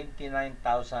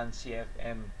 29,000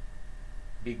 CFM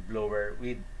big blower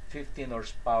with 15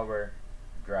 horsepower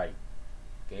drive.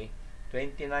 Okay,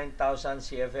 29,000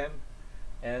 CFM,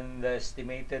 and the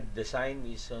estimated design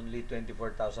is only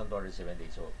 24,270.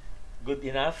 So good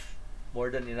enough, more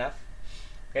than enough.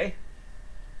 Okay.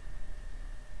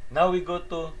 Now we go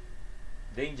to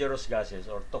dangerous gases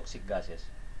or toxic gases.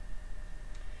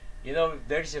 If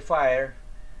there's a fire,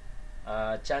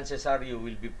 chances are you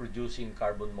will be producing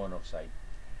carbon monoxide.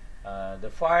 The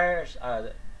fires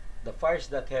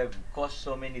that have caused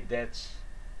so many deaths,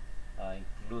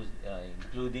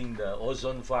 including the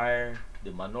ozone fire,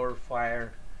 the Manor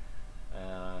fire,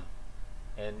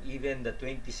 and even the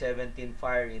 2017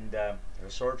 fire in the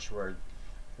Resorts World,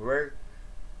 were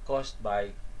caused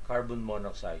by carbon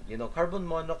monoxide. Carbon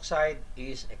monoxide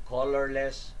is a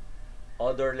colorless,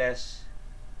 odorless,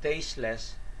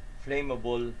 tasteless,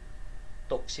 flammable,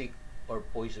 toxic, or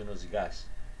poisonous gas.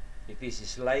 It is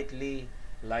slightly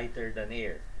lighter than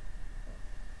air.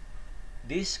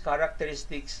 These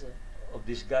characteristics of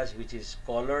this gas, which is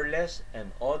colorless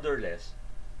and odorless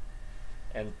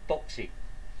and toxic,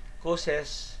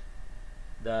 causes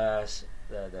the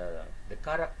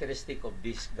characteristic of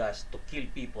this gas to kill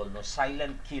people.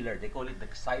 Silent killer. They call it the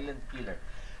silent killer,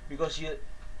 because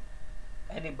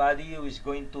anybody who is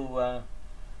going to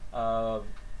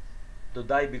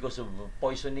die because of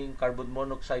poisoning, carbon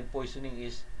monoxide poisoning,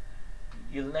 is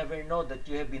you'll never know that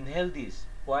you have inhaled this.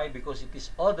 Why? Because it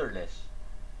is odorless.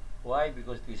 Why?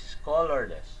 Because it is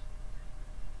colorless.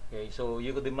 Okay, so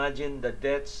you could imagine the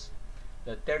deaths,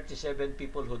 the 37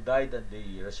 people who died at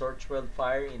the Resorts World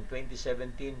fire in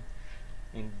 2017.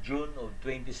 In June of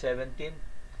 2017,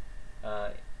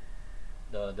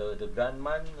 the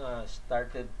gunman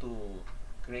started to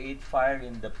create fire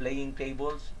in the playing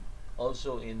tables,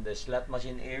 also in the slot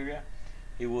machine area.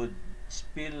 He would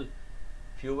spill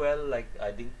fuel, like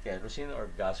I think kerosene or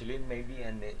gasoline maybe,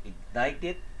 and ignite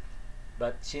it.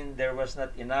 But since there was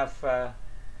not enough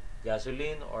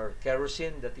gasoline or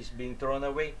kerosene that is being thrown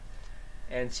away,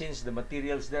 and since the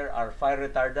materials there are fire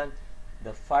retardant,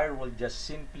 the fire will just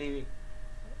simply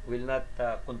will not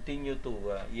continue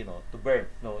to to burn.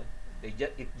 No,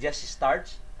 it just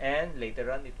starts, and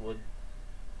later on it would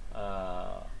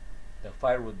the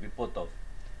fire would be put off.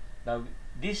 Now,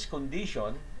 this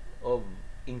condition of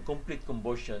incomplete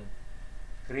combustion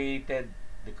created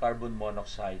the carbon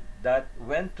monoxide that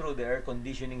went through the air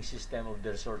conditioning system of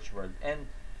the research world, and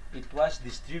it was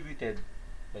distributed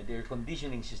by the air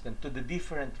conditioning system to the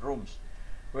different rooms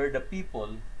where the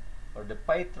people or the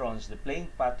patrons, the playing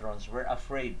patrons, were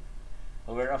afraid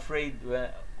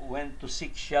went to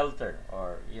seek shelter,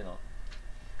 or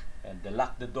and they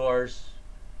locked the doors,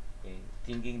 okay,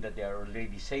 thinking that they are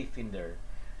already safe in there.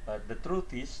 But the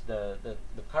truth is, the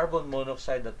carbon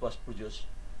monoxide that was produced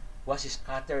was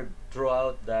scattered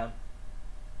throughout the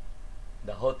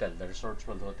hotel, the Resorts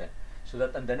World Hotel. So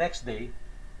that on the next day,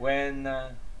 when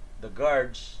the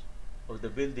guards of the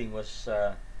building was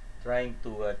trying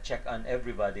to check on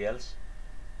everybody else,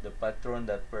 the patron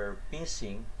that were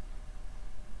missing,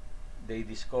 they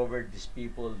discovered these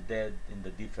people dead in the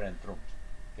different rooms.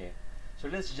 Okay, so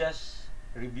let's just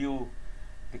review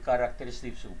the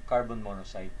characteristics of carbon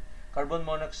monoxide. Carbon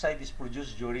monoxide is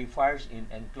produced during fires in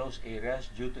enclosed areas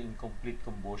due to incomplete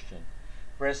combustion.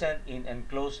 Present in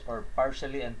enclosed or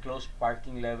partially enclosed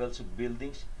parking levels of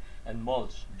buildings and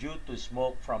malls due to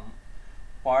smoke from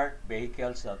parked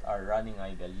vehicles that are running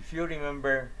idle. If you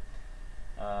remember,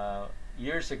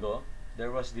 years ago,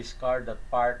 there was this car that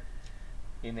parked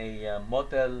in a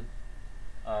motel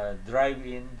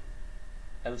drive-in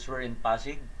elsewhere in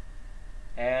Pasig,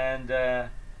 and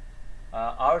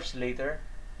hours later,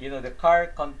 the car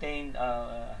contained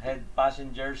had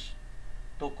passengers,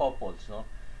 two couples. No,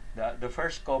 the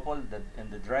first couple,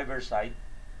 in the driver's side,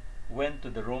 went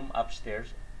to the room upstairs,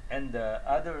 and the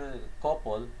other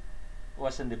couple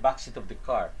was in the backseat of the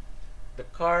car. The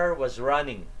car was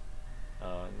running.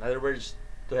 In other words,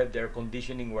 to have the air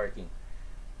conditioning working.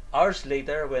 Hours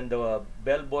later, when the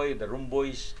bellboy, the room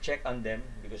boys check on them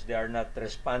because they are not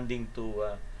responding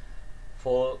to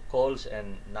calls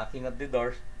and knocking at the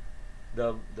doors,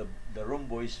 the room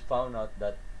boys found out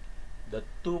that the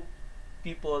two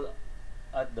people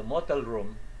at the motel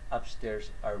room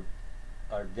upstairs are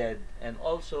dead, and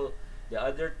also the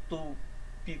other two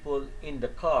people in the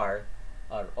car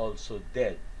are also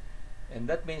dead. And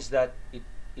that means that it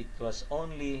was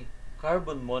only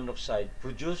carbon monoxide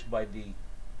produced by the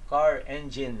car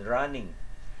engine running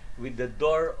with the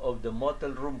door of the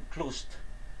motel room closed,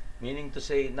 meaning to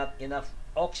say not enough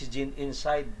oxygen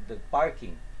inside the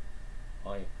parking.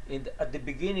 Okay. At the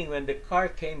beginning, when the car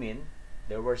came in,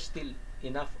 there was still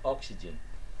enough oxygen,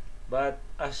 but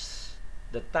as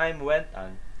the time went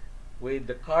on, with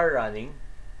the car running,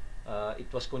 it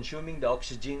was consuming the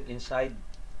oxygen inside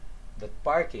the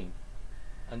parking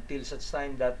until such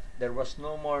time that there was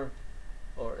no more,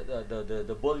 or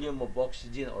the volume of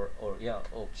oxygen or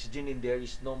oxygen in there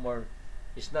is no more,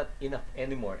 is not enough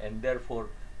anymore, and therefore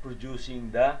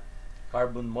producing the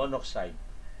carbon monoxide,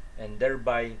 and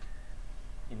thereby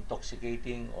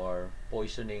intoxicating or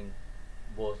poisoning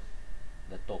both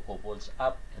the two couples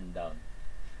up and down.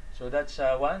 So that's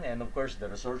one. And of course the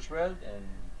research world,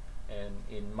 and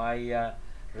in my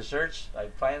research I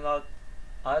find out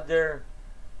other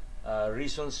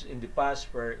reasons in the past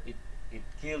where it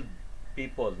killed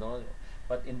people, no.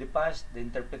 But in the past, the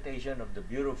interpretation of the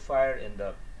Bureau of Fire and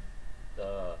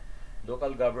the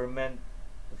local government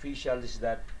officials is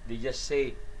that they just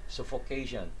say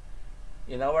suffocation.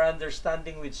 In our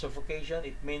understanding with suffocation,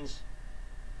 it means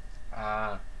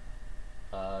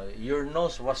your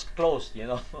nose was closed,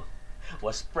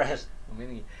 was pressed. I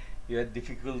mean, you had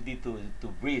difficulty to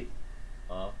breathe,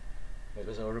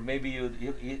 because, or maybe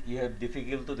you have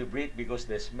difficulty to breathe because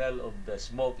the smell of the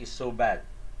smoke is so bad.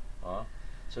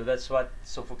 So that's what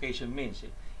suffocation means.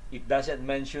 It doesn't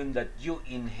mention that you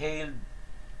inhaled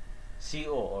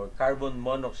CO or carbon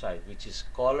monoxide, which is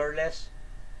colorless,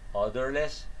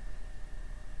 odorless,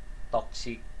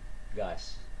 toxic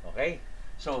gas. Okay?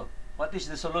 So, what is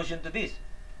the solution to this?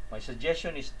 My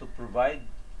suggestion is to provide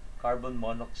carbon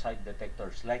monoxide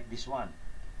detectors like this one.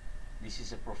 This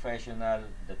is a professional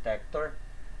detector.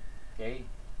 Okay?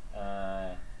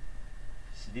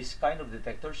 This kind of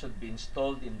detector should be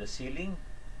installed in the ceiling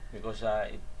because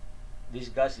this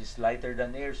gas is lighter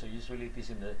than air, so usually it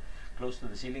is close to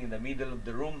the ceiling, in the middle of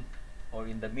the room, or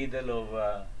in the middle of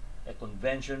a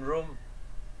convention room,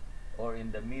 or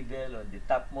in the middle or the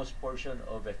topmost portion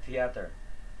of a theater.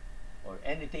 or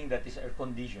anything that is air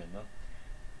conditioned, no?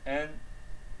 And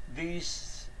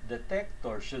this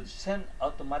detector should send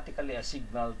automatically a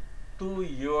signal to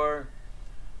your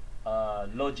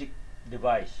logic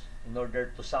device in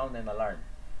order to sound an alarm.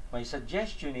 My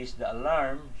suggestion is the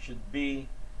alarm should be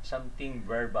something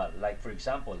verbal. Like for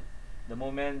example, the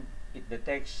moment it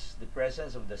detects the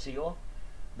presence of the CO,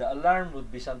 the alarm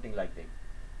would be something like this.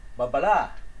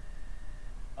 Babala!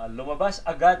 Lumabas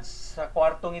agad sa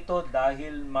kwartong ito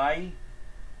dahil may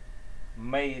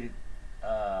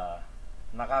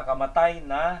nakakamatay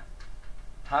na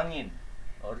hangin.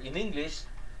 Or in English,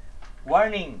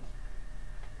 warning!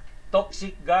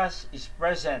 Toxic gas is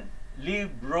present.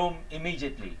 Leave room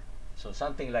immediately. So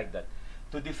something like that.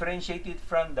 To differentiate it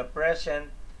from the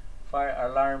present fire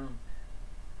alarm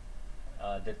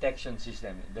detection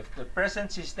system. The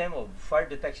present system of fire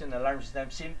detection alarm system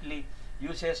simply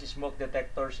uses smoke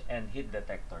detectors and heat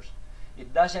detectors.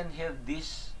 It doesn't have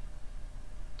these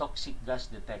toxic gas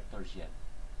detectors yet.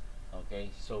 Okay,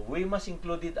 so we must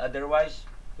include it, otherwise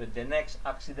when the next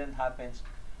accident happens,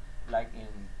 like in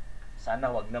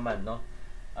sana wag naman, no?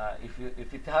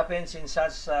 If it happens in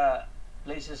such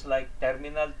places like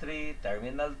Terminal 3,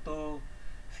 Terminal 2,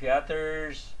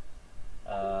 theaters,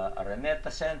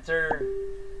 Araneta Center,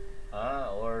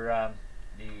 or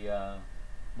the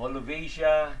Mall of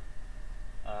Asia,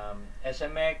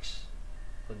 SMX,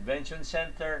 Convention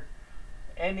Center,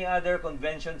 any other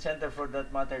convention center for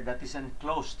that matter that is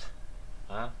enclosed,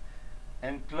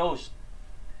 enclosed,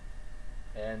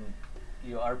 and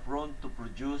you are prone to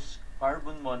produce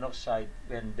carbon monoxide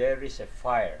when there is a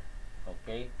fire.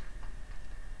 Okay,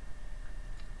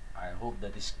 I hope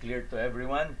that is clear to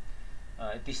everyone.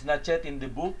 It is not yet in the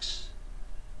books.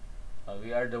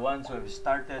 We are the ones who have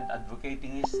started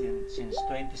advocating it since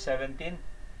 2017,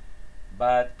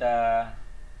 but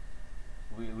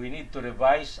we need to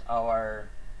revise our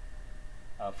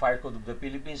Fire Code of the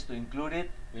Philippines to include it.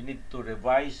 We need to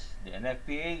revise the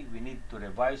NFPA. We need to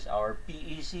revise our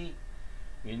PEC.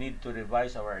 We need to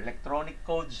revise our electronic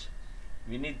codes.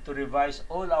 We need to revise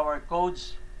all our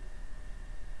codes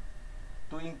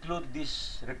to include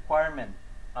this requirement.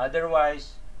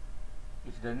 Otherwise,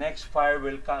 if the next fire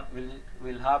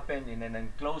will happen in an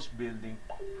enclosed building,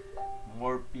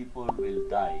 more people will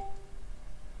die.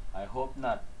 I hope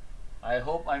not. I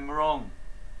hope I'm wrong,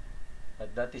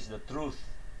 but that is the truth.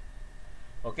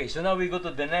 Okay, so now we go to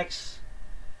the next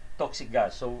toxic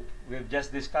gas. So we've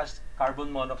just discussed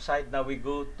carbon monoxide. Now we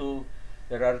go to,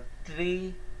 there are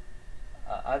three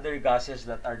other gases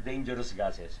that are dangerous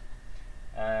gases.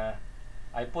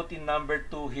 I put in number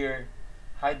 2 here,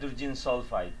 hydrogen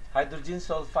sulfide. Hydrogen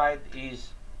sulfide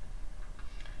is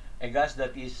a gas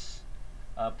that is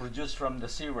produced from the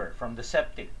sewer, from the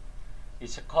septic.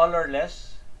 It's a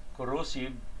colorless,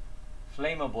 corrosive,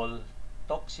 flammable,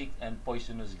 toxic, and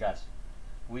poisonous gas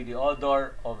with the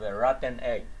odor of a rotten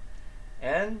egg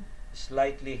and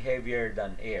slightly heavier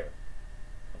than air.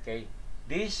 Okay,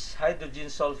 this hydrogen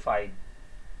sulfide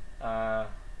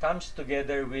comes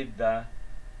together with the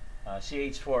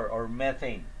CH4 or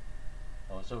methane.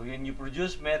 So when you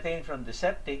produce methane from the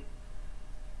septic,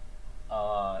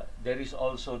 there is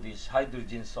also this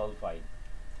hydrogen sulfide.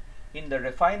 In the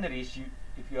refineries,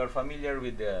 if you are familiar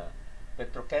with the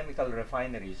petrochemical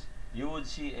refineries, you would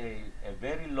see a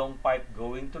very long pipe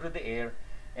going through the air,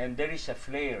 and there is a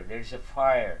flare, there is a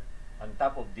fire on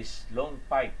top of this long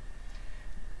pipe,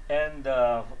 and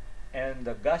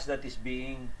the gas that is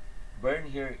being burned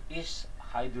here is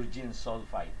hydrogen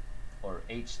sulfide or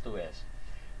H2S.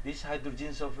 This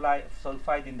hydrogen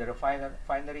sulfide in the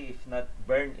refinery, if not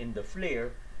burned in the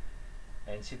flare,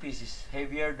 and since it is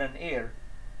heavier than air,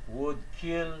 would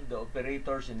kill the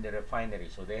operators in the refinery,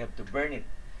 so they have to burn it.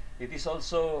 It is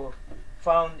also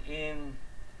found in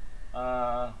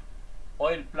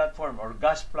oil platform or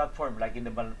gas platform, like in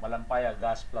the Malampaya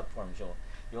gas platform. So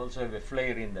you also have a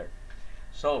flare in there.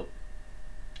 So,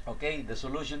 okay, the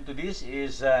solution to this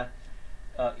is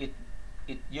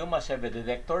you must have a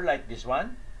detector like this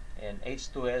one, an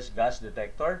H2S gas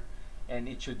detector, and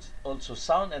it should also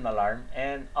sound an alarm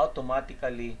and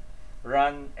automatically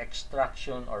run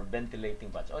extraction or ventilating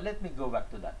fans. Oh, let me go back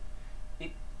to that.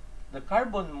 The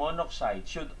carbon monoxide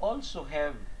should also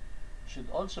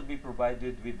be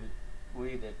provided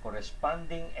with a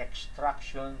corresponding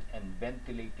extraction and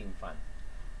ventilating fan.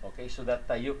 Okay, so that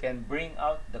you can bring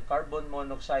out the carbon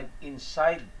monoxide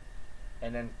inside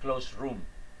an enclosed room.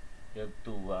 You have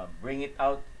to bring it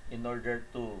out in order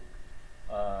to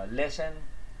lessen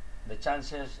the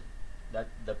chances that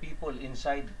the people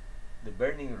inside the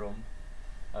burning room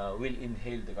will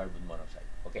inhale the carbon monoxide.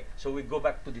 Okay, so we go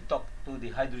back to the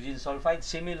hydrogen sulfide.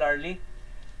 Similarly,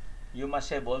 you must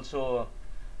have also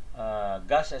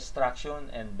gas extraction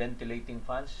and ventilating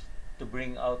fans to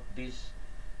bring out this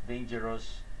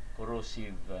dangerous,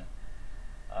 corrosive,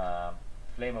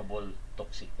 flammable,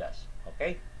 toxic gas.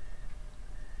 Okay?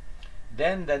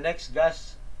 Then the next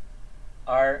gas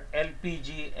are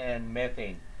LPG and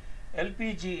methane.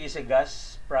 LPG is a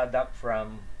gas product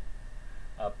from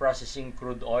processing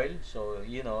crude oil. So,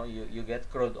 you get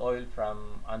crude oil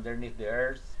from underneath the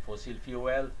earth, fossil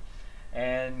fuel,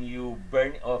 and you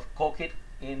burn or cook it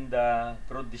in the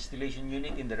crude distillation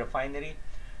unit in the refinery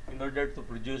in order to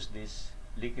produce this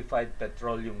liquefied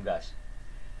petroleum gas.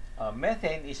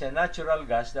 Methane is a natural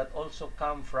gas that also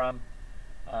come from,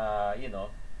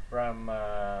 from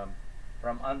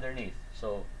underneath.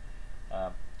 So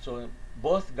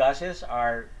both gases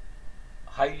are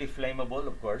highly flammable.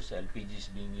 Of course, LPG is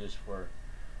being used for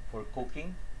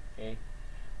cooking. Okay,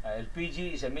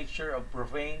 LPG is a mixture of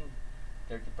propane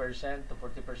 30% to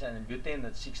 40% and butane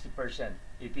at 60%.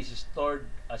 It is stored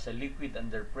as a liquid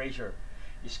under pressure,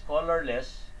 is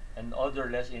colorless and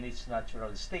odorless in its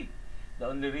natural state. The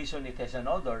only reason it has an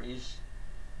odor is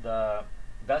the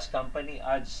gas company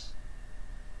adds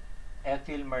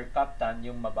ethyl mercaptan,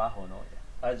 yung mabaho, no?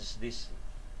 Adds this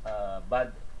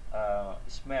bad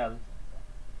smell,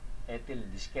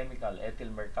 this chemical, ethyl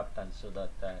mercaptan, so that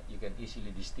you can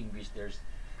easily distinguish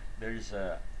there's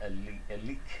a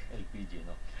leak LPG.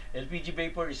 No? LPG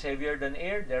vapor is heavier than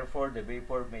air, therefore the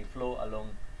vapor may flow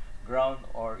along ground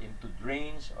or into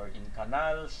drains or in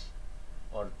canals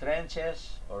or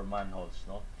trenches or manholes.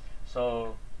 No?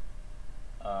 So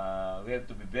we have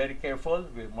to be very careful.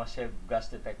 We must have gas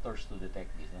detectors to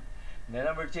detect this. No? Then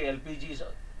number 3, LPG is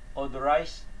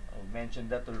odorized. I mentioned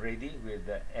that already with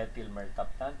the ethyl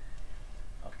mercaptan.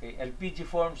 Okay, LPG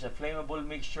forms a flammable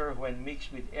mixture when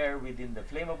mixed with air within the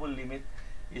flammable limit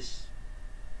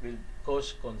will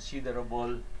cause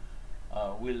considerable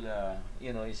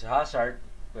is hazard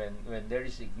when there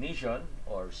is ignition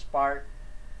or spark.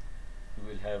 You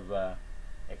will have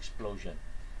explosion.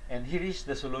 And here is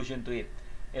the solution to it.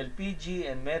 LPG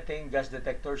and methane gas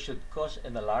detectors should cause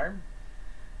an alarm.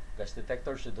 Gas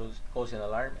detector should cause an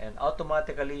alarm and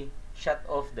automatically shut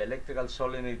off the electrical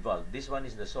solenoid valve. This one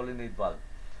is the solenoid valve.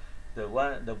 The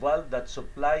valve that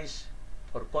supplies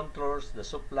or controls the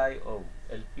supply of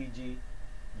LPG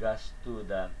gas to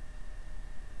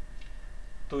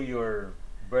your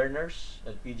burners,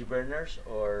 LPG burners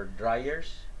or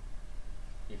dryers,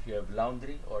 if you have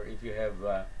laundry or if you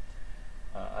have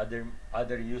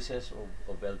other uses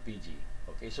of LPG.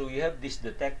 Okay, so you have this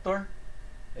detector,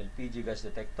 LPG gas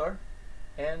detector,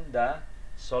 and the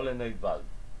solenoid valve.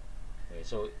 Okay,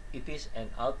 so it is an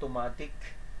automatic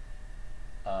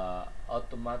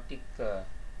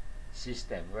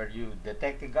system where you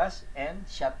detect the gas and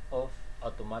shut off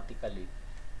automatically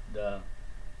the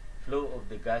flow of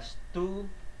the gas to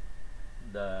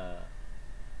the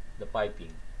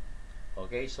piping.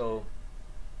 Okay, so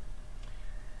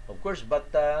of course, but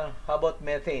how about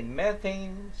methane?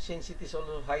 Methane, since it is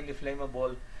also highly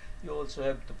flammable, you also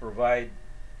have to provide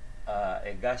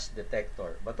a gas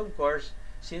detector. But of course,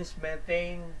 since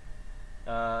methane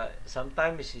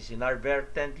sometimes is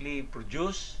inadvertently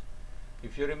produced,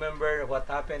 if you remember what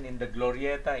happened in the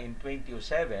Glorieta in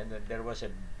 2007, when there was a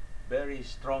very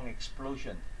strong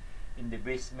explosion in the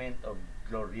basement of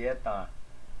Glorieta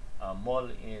Mall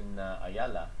in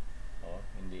Ayala,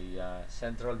 in the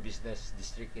Central Business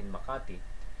District in Makati,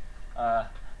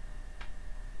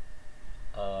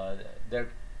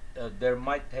 there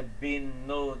might have been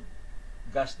no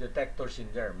gas detectors in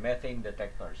there, methane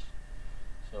detectors.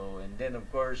 So, and then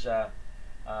of course, the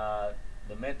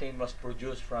methane was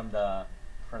produced from the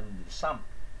sump.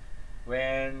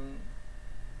 When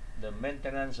the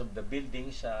maintenance of the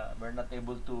buildings were not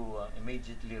able to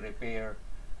immediately repair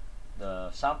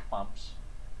the sump pumps,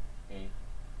 okay,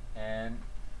 and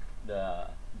the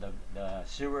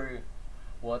sewer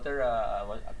water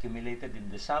was accumulated in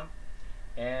the sump,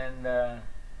 and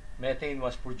methane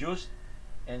was produced.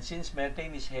 And since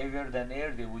methane is heavier than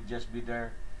air, they would just be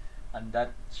there on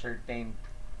that certain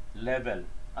level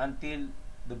until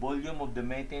the volume of the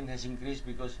methane has increased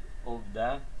because of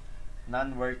the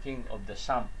non-working of the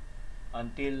sump,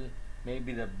 until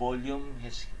maybe the volume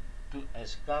has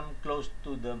come close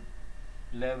to the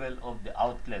level of the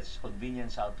outlets,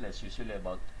 convenience outlets, usually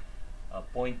about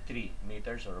 0.3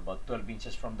 meters or about 12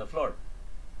 inches from the floor.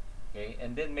 Okay,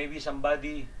 and then maybe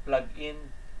somebody plug in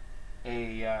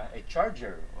a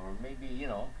charger, or maybe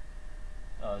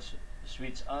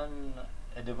switch on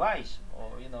a device,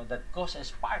 or that caused a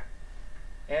spark,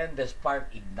 and the spark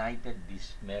ignited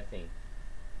this methane,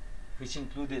 which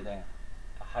included a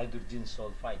hydrogen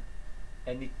sulfide,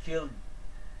 and it killed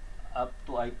up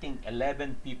to, I think,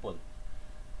 11 people.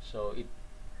 So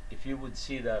if you would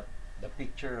see the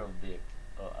picture of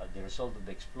the result of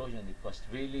the explosion, it was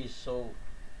really so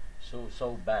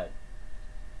bad.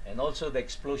 And also the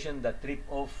explosion that tripped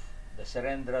off the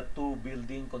Serendra 2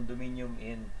 building condominium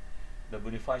in the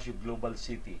Bonifacio Global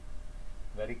City,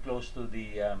 very close to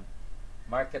the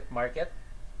Market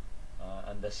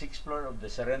on the sixth floor of the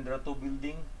Serendra 2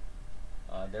 building.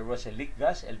 There was a leak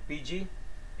gas, LPG,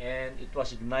 and it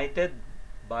was ignited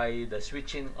by the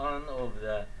switching on of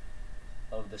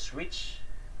the switch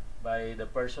by the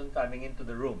person coming into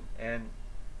the room, and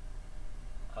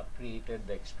created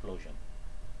the explosion.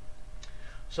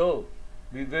 So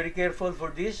be very careful for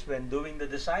this. When doing the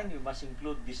design, you must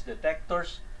include these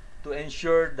detectors to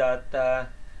ensure that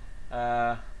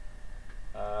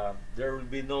there will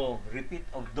be no repeat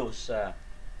of those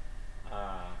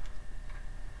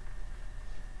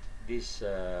these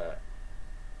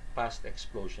past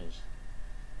explosions.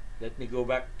 Let me go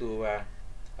back to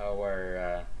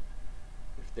our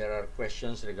if there are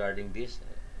questions regarding this,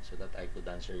 so that I could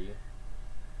answer you.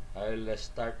 I'll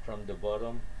start from the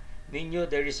bottom. Ninyo,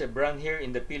 there is a brand here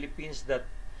in the Philippines that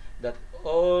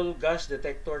all gas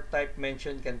detector type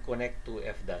mentioned can connect to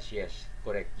FDAS. Yes,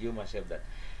 correct. You must have that.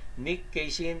 Nick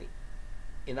Kaysin,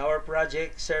 in our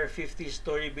project, sir,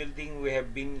 50-story building, we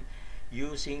have been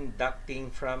using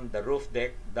ducting from the roof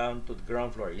deck down to the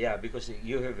ground floor. Yeah, because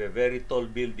you have a very tall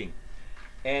building.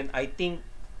 And I think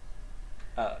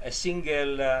a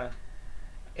single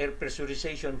air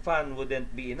pressurization fan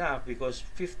wouldn't be enough, because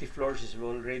 50 floors is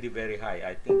already very high.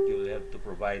 I think you'll have to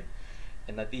provide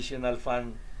an additional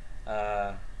fan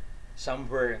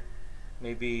somewhere,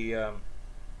 maybe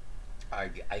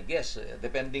I guess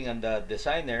depending on the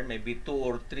designer, maybe 2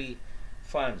 or 3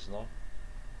 fans, no?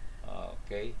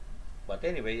 Okay, but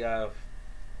anyway,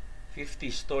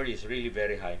 50 stories is really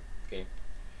very high. Okay.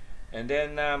 And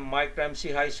then Mike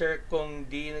Ramsey, hi sir, kung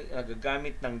di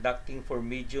nagagamit ng ducting for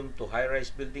medium to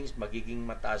high-rise buildings, magiging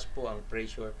mataas po ang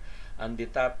pressure on the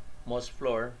top most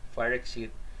floor, fire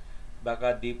exit,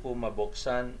 baka di po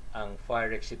mabuksan ang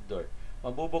fire exit door.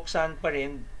 Mabubuksan pa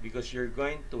rin, because you're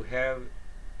going to have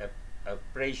a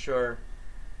pressure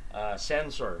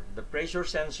sensor. The pressure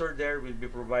sensor there will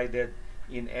be provided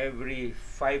in every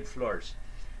 5 floors.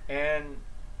 And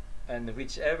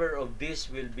whichever of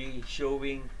this will be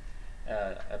showing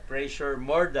a pressure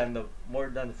more than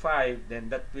 5, then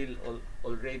that will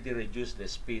already reduce the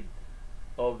speed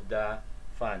of the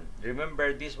fan.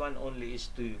 Remember, this one only is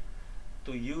to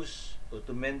use or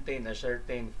to maintain a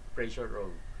certain pressure of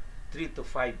 3 to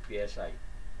 5 psi.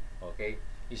 Okay,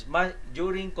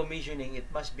 during commissioning it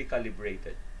must be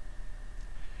calibrated.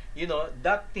 You know,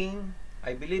 ducting,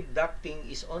 I believe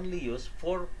ducting is only used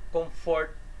for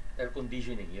comfort air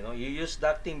conditioning. You know, you use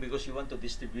ducting because you want to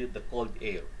distribute the cold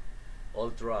air all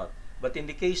throughout. But in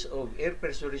the case of air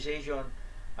pressurization,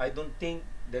 I don't think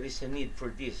there is a need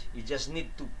for this. You just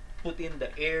need to put in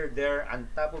the air there on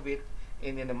top of it,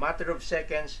 and in a matter of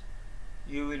seconds,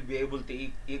 you will be able to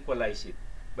equalize it.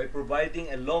 By providing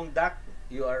a long duct,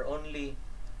 you are only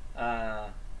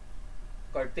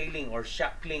curtailing or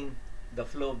shackling the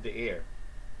flow of the air.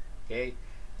 Okay,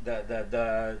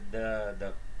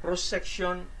 the cross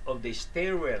section of the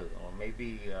stairwell, or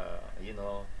maybe you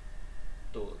know,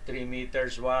 to 3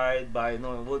 meters wide by,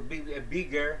 no, would be a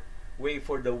bigger way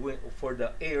for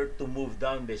the air to move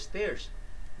down the stairs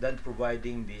than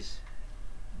providing this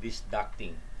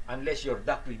ducting, unless your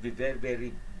duct will be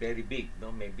very big,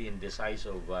 no, maybe in the size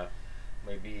of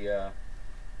maybe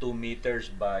 2 meters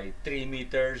by 3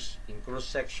 meters in cross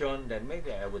section, then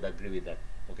maybe I would agree with that.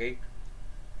 Okay.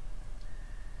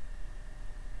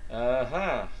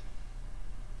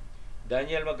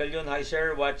 Daniel Magalyon, hi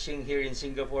sir, watching here in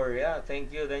Singapore. Yeah,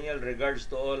 thank you Daniel. Regards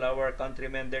to all our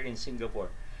countrymen there in Singapore.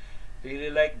 Really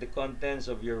like the contents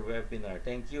of your webinar.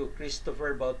 Thank you.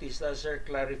 Christopher Bautista, sir,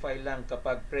 clarify lang,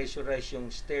 kapag pressurize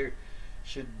yung stair,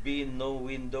 should be no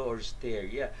window or stair.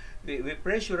 Yeah, we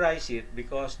pressurize it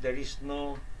because there is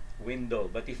no window.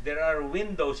 But if there are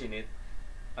windows in it,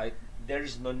 there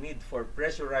is no need for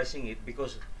pressurizing it,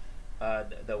 because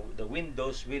the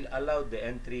windows will allow the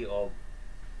entry of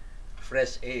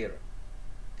fresh air.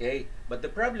 Okay, but the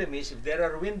problem is, if there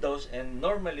are windows and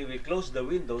normally we close the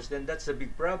windows, then that's a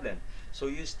big problem. So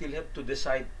you still have to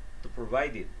decide to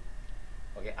provide it.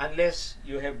 Okay, unless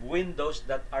you have windows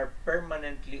that are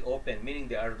permanently open, meaning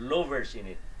there are louvers in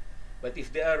it. But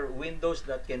if there are windows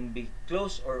that can be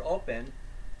closed or open,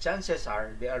 chances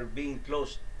are they are being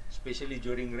closed, especially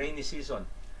during rainy season.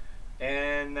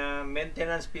 And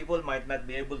maintenance people might not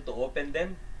be able to open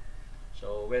them.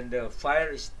 So when the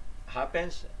fire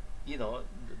happens, you know,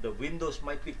 the windows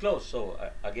might be closed. So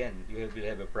again, will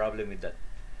have a problem with that.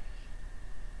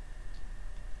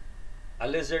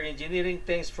 Alezer Engineering,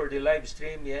 thanks for the live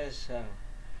stream. Yes.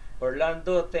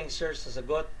 Orlando, thanks sir sa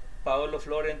sagot. Paolo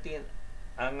Florentin,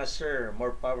 angas sir,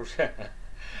 more power sir.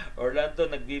 Orlando,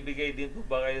 nagbibigay din po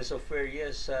ba kayo software?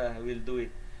 Yes, we'll do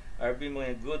it. RB mo,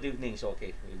 good evenings.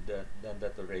 Okay, we've done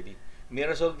that already.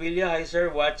 Mirasol Villa, hi sir,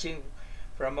 watching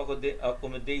from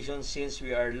accommodation since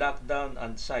we are locked down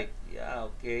on site. Yeah,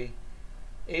 okay.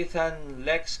 Ethan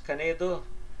Lex Canedo,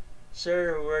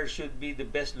 sir, where should be the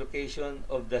best location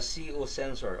of the CO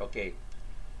sensor? Okay.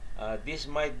 This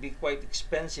might be quite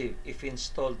expensive if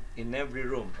installed in every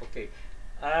room. Okay.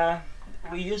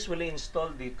 We usually install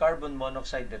the carbon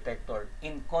monoxide detector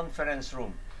in conference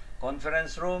room.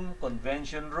 Conference room,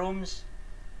 convention rooms,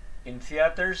 in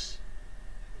theaters,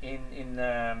 in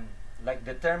like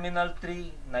the Terminal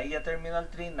 3, NAIA Terminal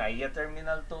 3, NAIA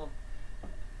Terminal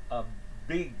 2,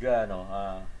 big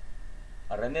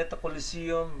Araneta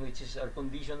Coliseum, which is air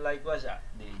conditioned likewise,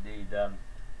 the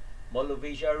Mall of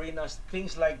Asia arenas,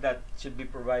 things like that should be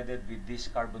provided with this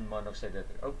carbon monoxide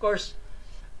detector. Of course,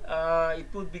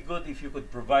 it would be good if you could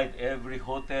provide every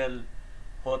hotel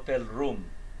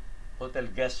room, hotel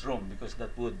guest room, because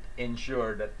that would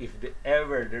ensure that if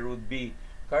ever there would be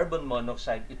carbon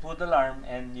monoxide, it would alarm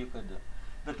and you could,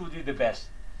 that would be the best.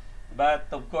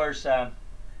 But of course,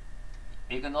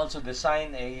 you can also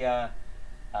design and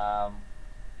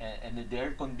the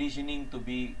air conditioning to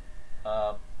be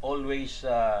always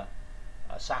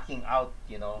sucking out,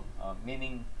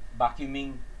 meaning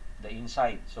vacuuming the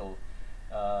inside. So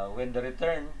when the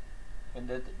return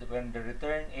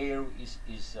air is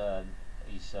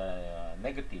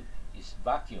negative, is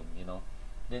vacuum,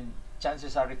 then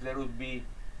chances are if there would be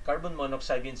carbon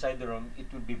monoxide inside the room,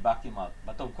 it will be vacuum out.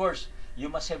 But of course, you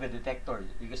must have a detector,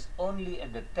 because only a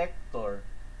detector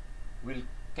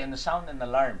can sound an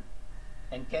alarm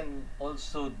and can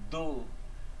also do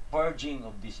purging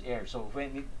of this air. So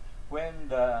when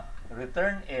the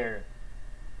return air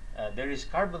there is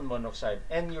carbon monoxide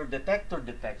and your detector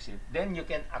detects it, then you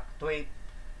can actuate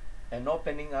an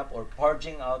opening up or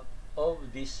purging out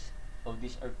of this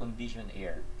air conditioned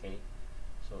air. Okay,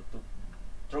 so to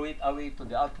throw it away to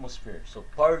the atmosphere. So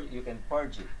you can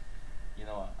purge it.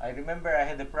 I remember I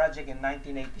had a project in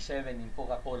 1987 in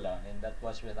Coca-Cola, and that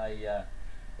was when I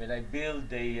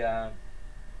built a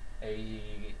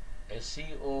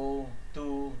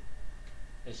CO2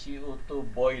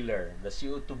 boiler. The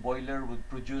CO2 boiler would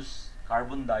produce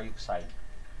carbon dioxide,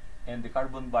 and the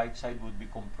carbon dioxide would be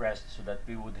compressed so that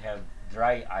we would have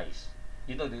dry ice.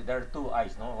 There are two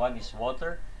ice, no? One is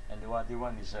water, and the other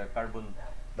one is carbon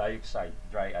dioxide,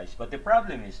 dry ice. But the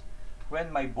problem is,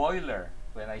 when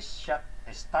I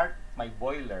start my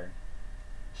boiler,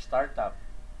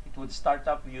 it would start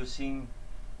up using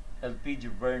LPG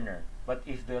burner. But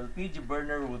if the LPG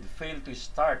burner would fail to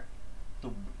start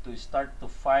to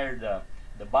fire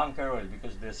the bunker oil,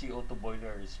 because the CO2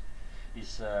 boiler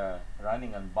is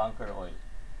running on bunker oil,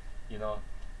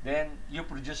 then you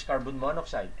produce carbon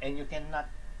monoxide, and you cannot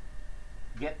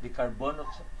get the carbon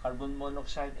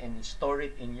monoxide and store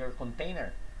it in your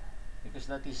container, because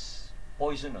that is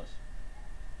poisonous.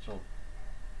 So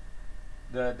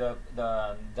the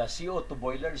CO2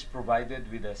 boiler is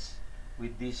provided with this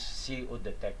CO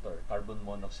detector, carbon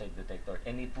monoxide detector,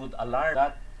 and it would alarm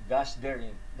that gas there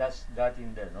in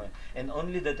there, no? And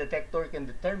only the detector can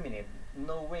determine it.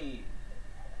 No way,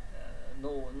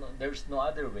 no, there's no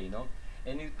other way, no?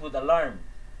 And it would alarm.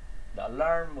 The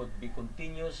alarm would be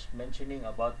continuous, mentioning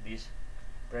about this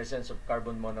presence of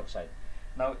carbon monoxide.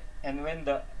 Now, and when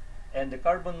the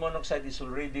carbon monoxide is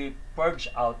already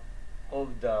purged out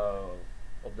of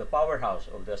the powerhouse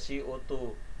of the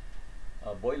CO2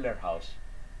 boiler house,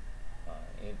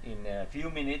 in a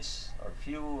few minutes,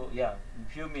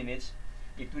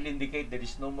 it will indicate there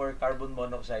is no more carbon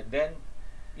monoxide. Then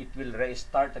it will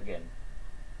restart again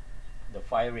the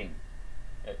firing.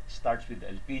 It starts with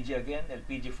LPG again,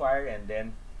 LPG fire, and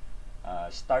then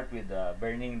start with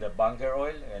burning the bunker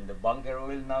oil, and the bunker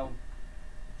oil now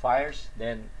fires.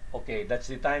 Then okay, that's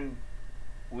the time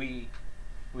we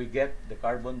get the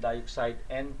carbon dioxide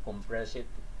and compress it,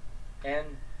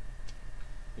 and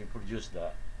we produce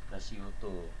the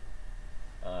CO2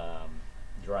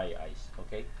 dry ice.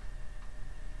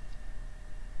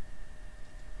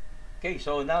 Okay,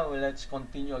 so now let's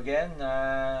continue again.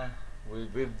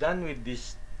 We've done with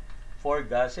these 4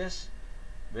 gases,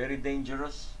 very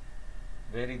dangerous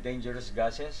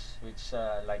gases, which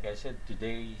like I said,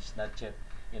 today is not yet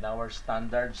in our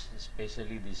standards,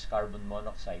 especially this carbon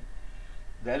monoxide.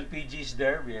 The LPG is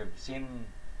there. We have seen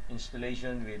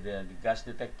installation with the gas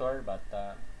detector, but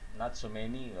not so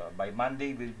many. By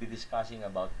Monday, we'll be discussing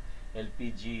about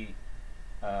LPG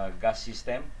gas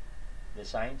system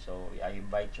design. So I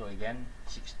invite you again,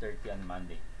 6:30 on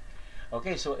Monday.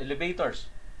 Okay, so elevators.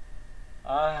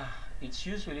 It's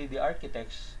usually the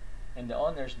architects and the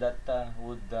owners that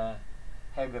would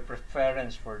have a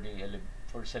preference for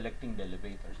for selecting the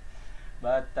elevators.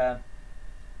 But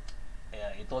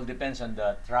it all depends on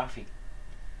the traffic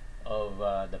of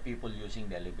the people using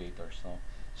the elevators. No?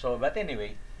 So, but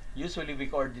anyway, usually we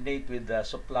coordinate with the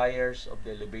suppliers of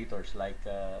the elevators like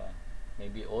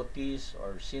maybe Otis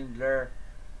or Schindler,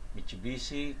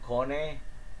 Mitsubishi, Kone,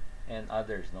 and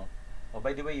others. No. Oh,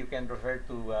 by the way, you can refer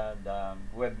to the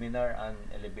webinar on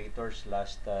elevators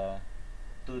last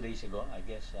 2 days ago, I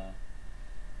guess.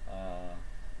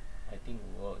 I think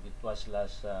it was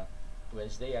last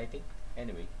Wednesday, I think.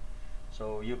 Anyway,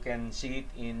 so you can see it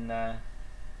in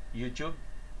YouTube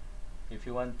if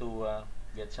you want to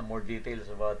get some more details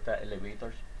about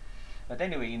elevators. But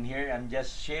anyway, in here, I'm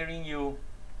just sharing you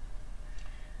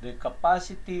the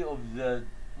capacity of the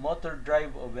motor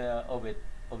drive of the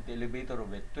elevator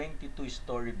of a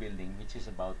 22-story building, which is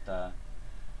about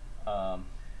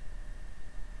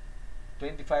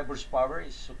 25 horsepower.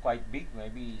 Is quite big.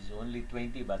 Maybe it's only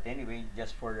 20, but anyway,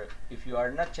 just for if you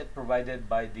are not yet provided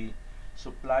by the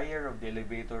supplier of the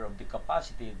elevator of the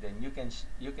capacity, then you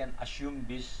can assume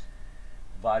this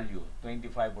value,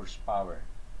 25 horsepower.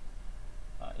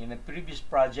 In a previous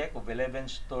project of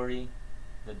 11-story,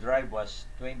 the drive was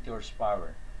 20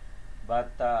 horsepower.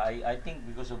 But I think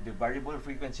because of the variable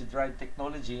frequency drive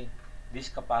technology, these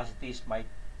capacities might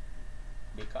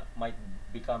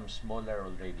become smaller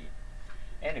already.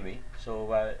 Anyway, so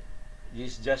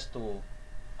this is just to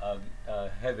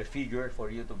have a figure for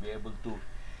you to be able to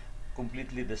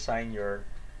completely design your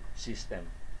system.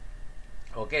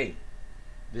 Okay,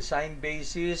 design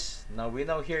basis. Now we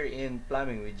know here in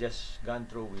plumbing, we just gone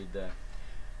through with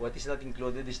what is not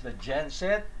included is the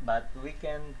genset, but we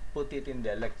can put it in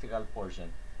the electrical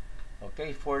portion.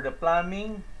 Okay, for the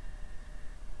plumbing,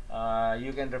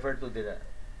 you can refer to the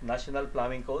National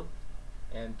Plumbing Code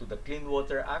and to the Clean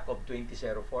Water Act of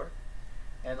 2004.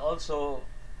 And also,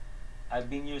 I've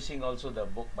been using also the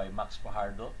book by Max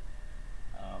Fajardo,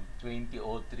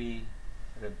 2003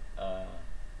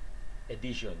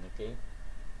 edition. Okay,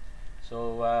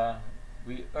 so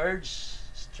we urge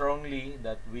strongly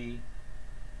that we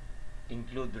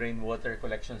include rainwater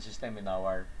collection system in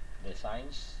our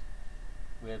designs.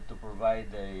 We have to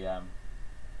provide a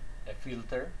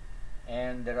filter,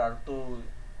 and there are two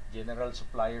general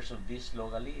suppliers of this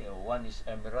locally. One is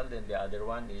Emerald and the other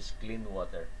one is Clean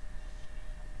Water.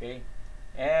 Okay,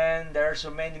 and there are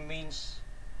so many means.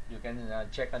 You can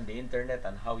check on the internet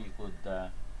on how you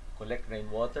could collect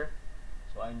rainwater.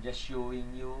 So I'm just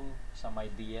showing you some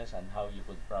ideas on how you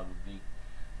could probably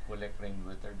collect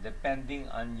rainwater depending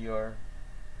on your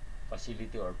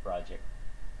facility or project.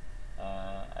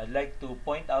 I'd like to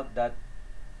point out that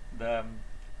the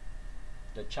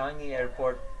Changi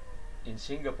Airport in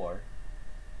Singapore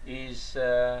is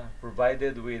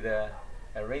provided with a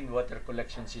rainwater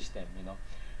collection system. You know,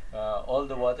 all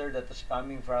the water that is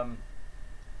coming from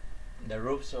the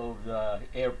roofs of the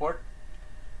airport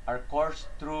are coursed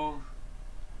through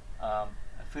a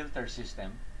filter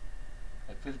system,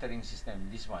 a filtering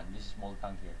system. This small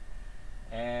tank here,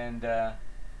 and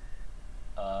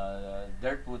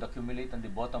dirt would accumulate on the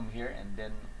bottom here, and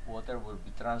then water will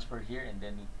be transferred here, and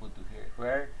then put to here,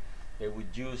 where they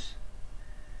would use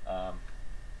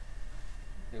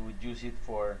it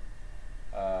for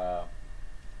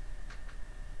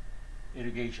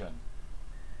irrigation,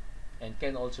 and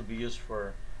can also be used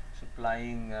for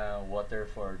supplying water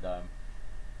for the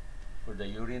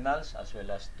urinals, as well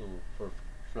as for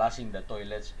flushing the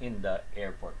toilets in the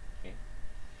airport. Okay,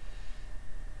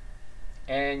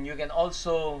 and you can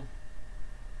also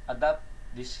adapt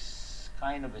this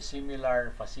kind of a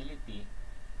similar facility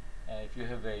if you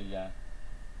have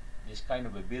this kind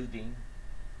of a building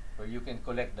where you can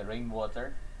collect the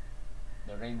rainwater.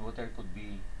 The rainwater could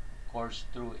be coursed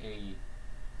through a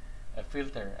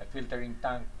filtering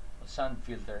tank, a sand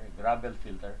filter, a gravel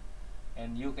filter,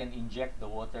 and you can inject the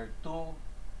water to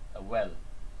a well.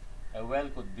 A well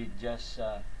could be just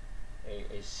a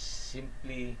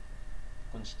simply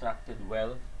constructed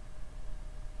well.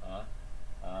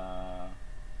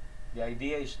 The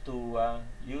idea is to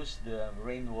use the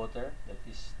rainwater that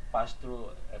is passed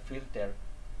through a filter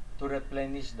to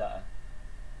replenish the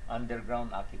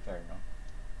underground aquifer.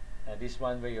 No? This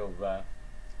one way of,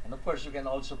 and of course you can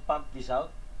also pump this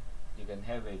out. You can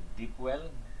have a deep well,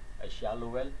 a shallow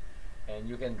well, and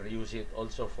you can reuse it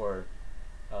also for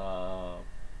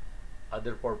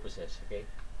other purposes. Okay.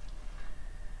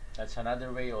 That's another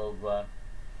way of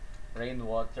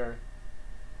rainwater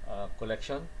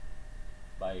collection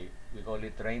we call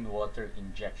it rainwater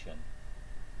injection.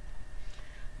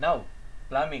 Now,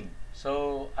 plumbing.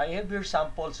 So I have here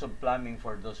samples of plumbing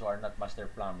for those who are not master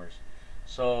plumbers.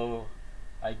 So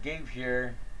I gave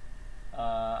here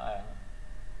a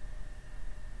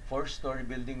 4-story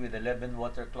building with 11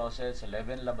 water closets,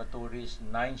 11 lavatories,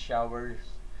 9 showers,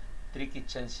 3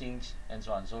 kitchen sinks, and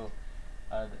so on. So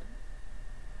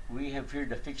we have here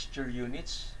the fixture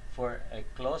units for a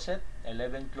closet,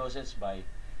 11 closets by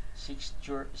 6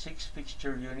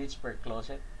 fixture units per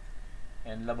closet,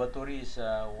 and lavatory is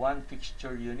 1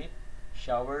 fixture unit,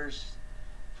 showers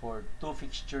for 2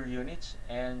 fixture units,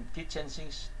 and kitchen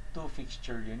sinks 2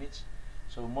 fixture units.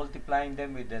 So multiplying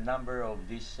them with the number of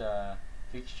these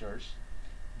fixtures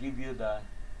give you the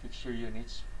fixture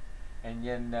units, and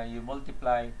then you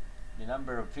multiply the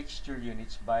number of fixture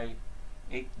units by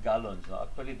 8 gallons. So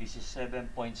actually this is 7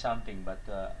 point something, but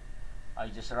I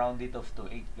just round it off to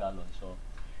 8 gallons. So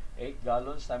 8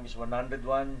 gallons times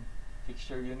 101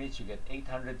 fixture units, you get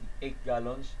 808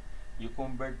 gallons. You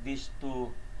convert this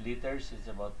to liters, it's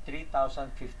about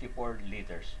 3,054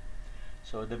 liters.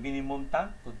 So the minimum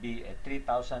tank would be a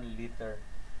 3,000 liter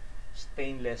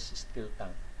stainless steel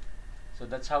tank. So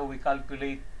that's how we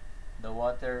calculate the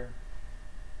water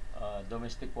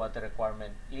domestic water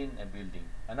requirement in a building.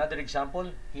 Another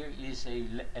example, here is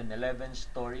an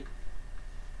 11-story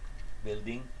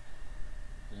building,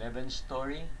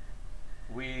 11-story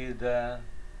with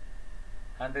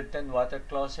 110 water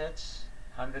closets,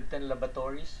 110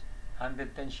 lavatories,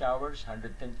 110 showers,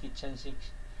 110 kitchen sinks.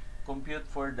 Compute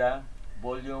for the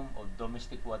volume of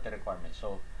domestic water requirement.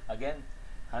 So again,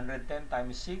 110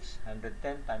 times 6,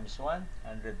 110 times 1,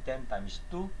 110 times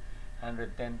 2,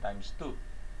 110 times 2.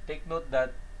 Take note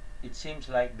that it seems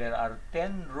like there are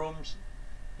 10 rooms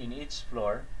in each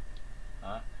floor,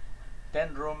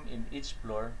 10 rooms in each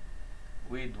floor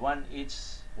with 1 each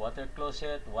water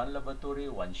closet, 1 lavatory,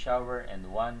 1 shower,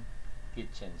 and 1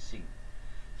 kitchen sink.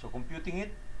 So computing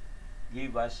it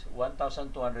give us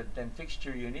 1,210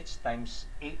 fixture units times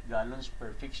 8 gallons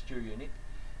per fixture unit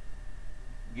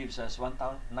gives us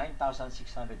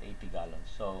 9,680 gallons.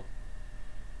 So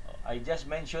I just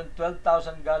mentioned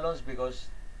 12,000 gallons because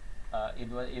in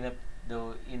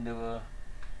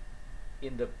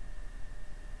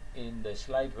the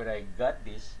slide where I got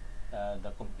this,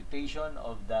 the computation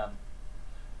of the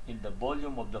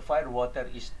volume of the fire water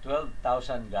is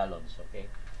 12,000 gallons. Okay,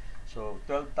 so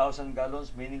 12,000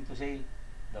 gallons, meaning to say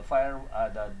the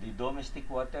domestic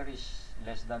water is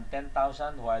less than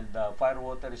 10,000 while the fire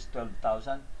water is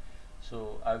 12,000.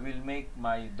 So I will make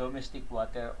my domestic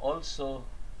water also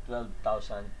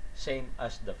 12,000, same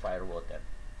as the fire water.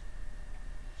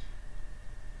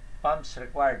 Pumps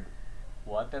required: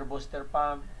 water booster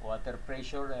pump, water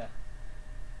pressure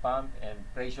pump, and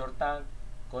pressure tank,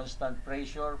 constant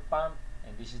pressure pump,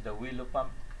 and this is the willow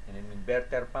pump, and an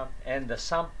inverter pump, and the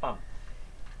sump pump.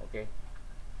 Okay,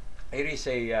 here is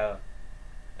a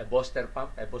booster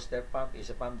pump. A booster pump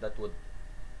is a pump that would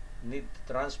need to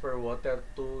transfer water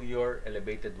to your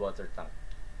elevated water tank.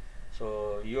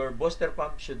 So your booster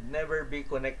pump should never be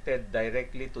connected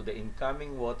directly to the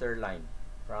incoming water line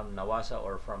from Nawasa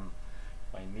or from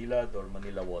Maynilad or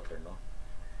Manila Water. No,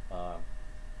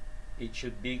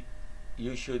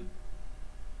 you should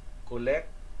collect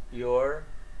your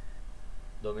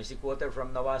domestic water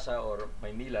from Nawasa or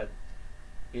Maynilad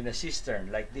in a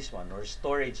cistern like this one, or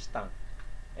storage tank,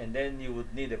 and then you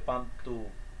would need a pump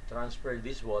to transfer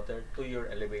this water to your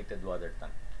elevated water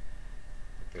tank.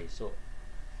 Okay, so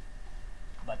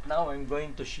but now I'm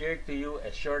going to share to you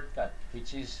a shortcut,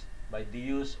 which is by the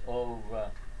use of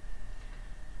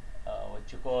what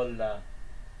you call let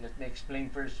me explain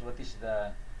first what is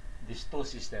these two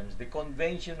systems. The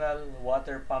conventional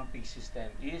water pumping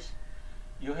system is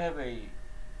you have a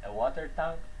water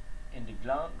tank in the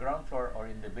ground floor or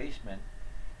in the basement,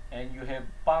 and you have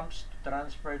pumps to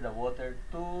transfer the water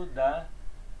to the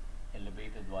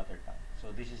elevated water tank.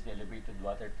 So this is the elevated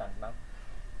water tank now.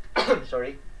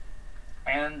 Sorry.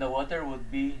 And the water would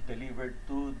be delivered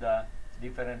to the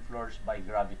different floors by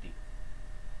gravity.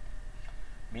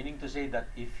 Meaning to say that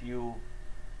if you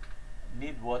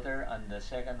need water on the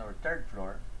second or third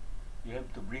floor, you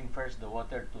have to bring first the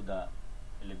water to the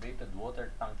elevated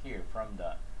water tank here from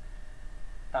the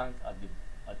tank at the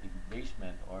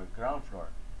basement or ground floor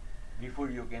before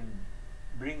you can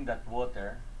bring that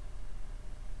water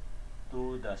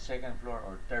to the second floor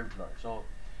or third floor. So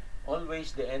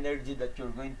always the energy that you're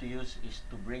going to use is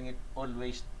to bring it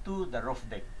always to the roof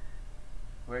deck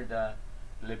where the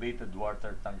elevated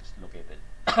water tank is located.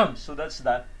 So that's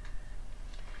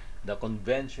the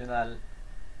conventional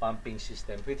pumping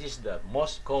system, which is the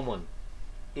most common.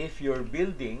 If your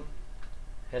building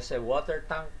has a water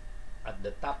tank at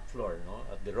the top floor, no,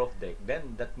 at the roof deck,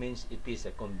 then that means it is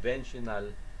a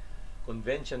conventionally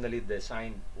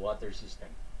designed water system.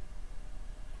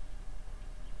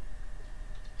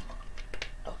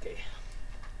 Okay.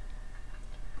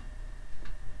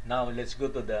 Now let's go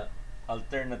to the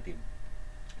alternative.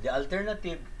 The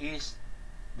alternative is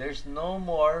there's no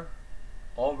more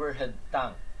overhead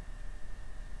tank.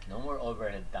 No more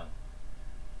overhead tank.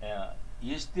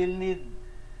 You still need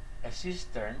a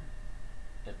cistern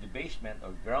at the basement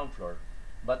or ground floor,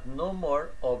 but no more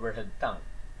overhead tank.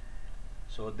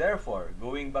 So therefore,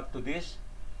 going back to this,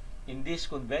 in this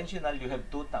conventional, you have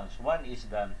two tanks. One is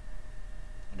the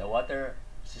water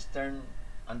cistern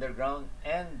underground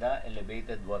and the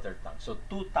elevated water tank. So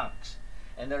two tanks.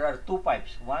 And there are two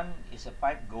pipes. One is a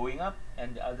pipe going up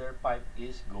and the other pipe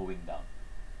is going down.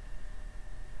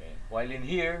 Okay. While in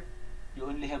here, you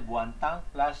only have one tank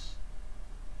plus,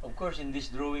 of course, in this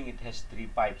drawing, it has three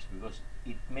pipes because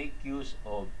it makes use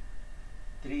of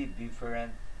three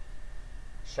different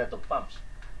set of pumps.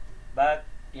 But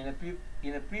in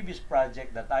a previous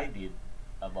project that I did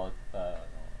about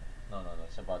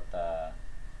it's about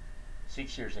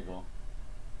 6 years ago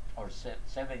or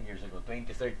 7 years ago,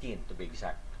 2013 to be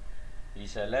exact.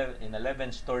 It's an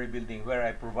 11-story building where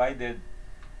I provided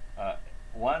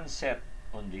one set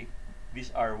only.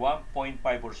 These are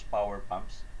 1.5 horsepower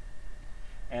pumps,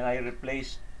 and I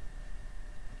replaced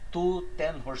two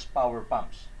 10 horsepower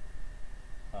pumps.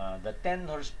 The 10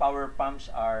 horsepower pumps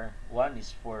are, one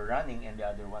is for running and the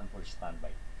other one for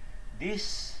standby.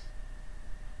 These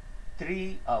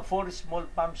four small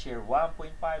pumps here,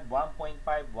 1.5,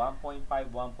 1.5, 1.5,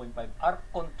 1.5, are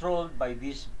controlled by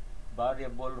this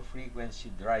variable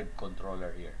frequency drive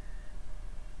controller here.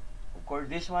 Of course,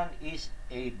 this one is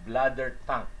a bladder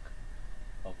tank.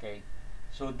 Okay,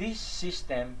 so this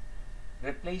system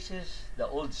replaces the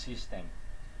old system.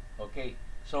 Okay,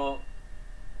 so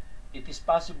it is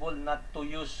possible not to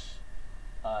use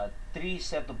three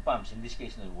set of pumps. In this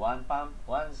case, no, one pump,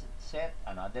 one set,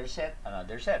 another set,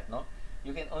 another set. No,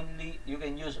 you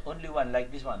can use only one,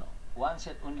 like this one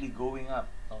set only going up.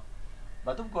 No,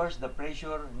 but of course the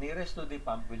pressure nearest to the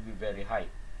pump will be very high.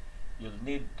 You'll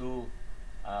need to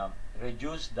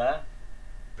reduce the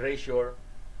pressure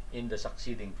in the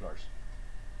succeeding floors,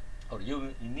 or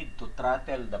you need to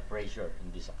throttle the pressure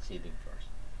in the succeeding floors.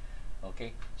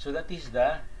 Okay, so that is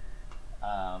the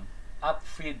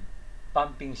upfeed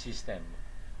pumping system,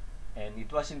 and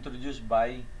it was introduced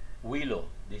by Willow.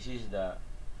 This is the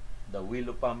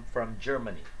Willow pump from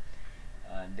Germany,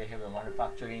 and they have a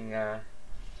manufacturing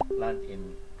plant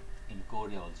in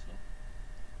Korea also.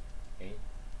 Okay,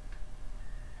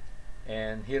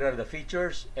 and here are the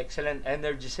features: excellent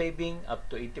energy saving, up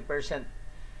to 80%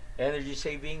 energy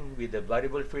saving with a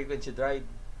variable frequency drive,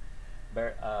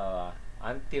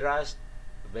 anti-rust,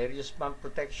 various pump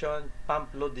protection,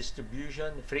 pump load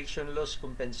distribution, friction loss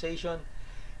compensation,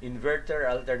 inverter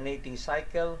alternating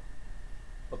cycle,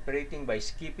 operating by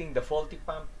skipping the faulty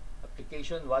pump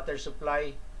application, water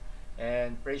supply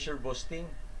and pressure boosting,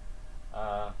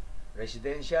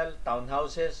 residential,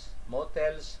 townhouses,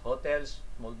 motels, hotels,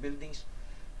 small buildings,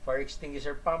 fire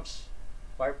extinguisher pumps,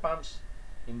 fire pumps,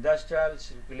 industrial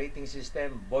circulating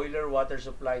system, boiler water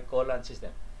supply, coolant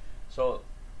system. So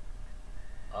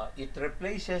it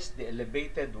replaces the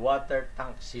elevated water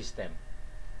tank system.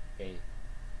 Okay.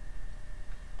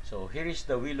 So here is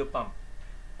the Willow pump.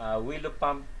 Willow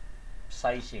pump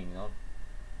sizing. No?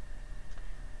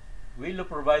 Willow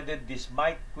provided this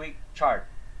mic quick chart.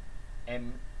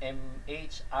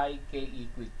 MHIKE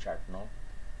quick chart. No.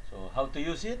 So how to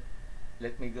use it?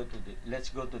 Let's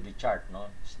go to the chart. No,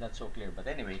 it's not so clear, but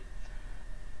anyway,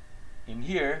 in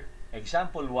here,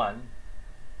 example 1.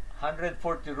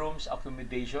 140 rooms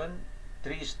accommodation,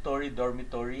 3-story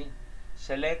dormitory.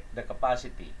 Select the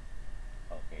capacity.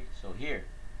 Okay, so here,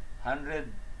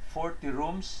 140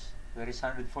 rooms. Where is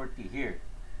 140? Here.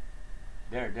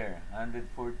 There.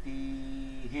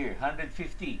 140 here.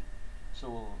 150.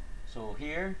 So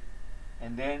here,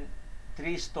 and then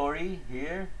 3-story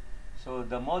here. So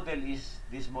the model is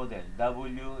this model,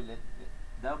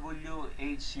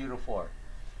 WH04.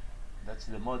 That's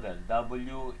the model,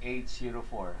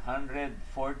 WH04,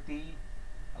 140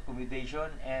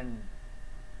 accommodation and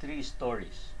 3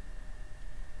 stories.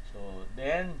 So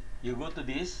then you go to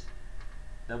this,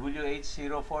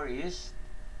 WH04 is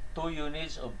 2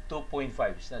 units of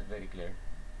 2.5. It's not very clear.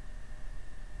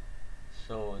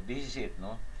 So this is it,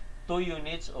 no? 2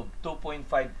 units of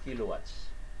 2.5 kilowatts.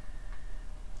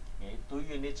 Okay, 2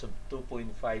 units of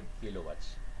 2.5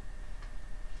 kilowatts.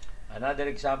 Another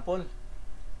example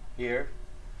here,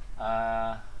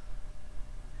 uh,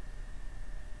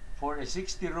 for a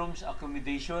 60 rooms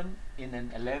accommodation in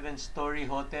an 11-story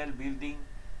hotel building,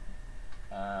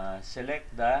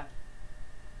 select the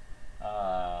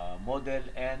model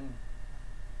and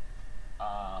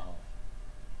uh,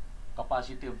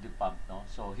 capacity of the pump. No?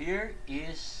 So here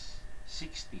is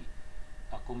 60.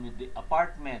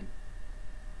 Apartment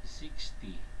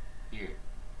 60 here.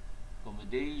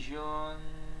 Accommodation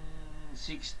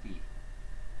 60.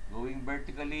 Going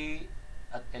vertically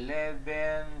at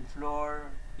 11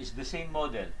 floor is the same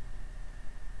model.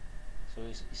 So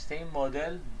it's same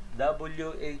model,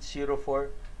 W804,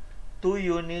 2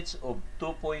 units of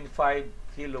 2.5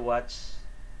 kilowatts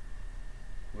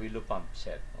willow pump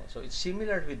set. So it's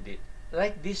similar with it,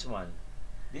 like this one.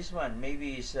 This one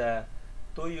maybe is 2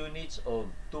 units of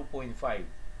 2.5.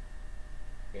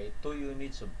 Okay, 2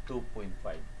 units of 2.5.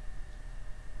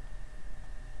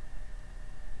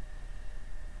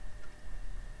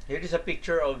 Here is a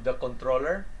picture of the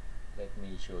controller. Let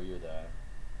me show you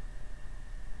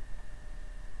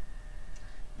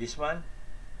this one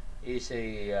is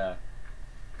a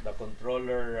the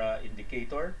controller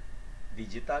indicator,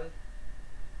 digital.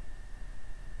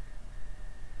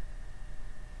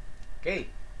 Okay,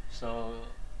 so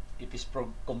it is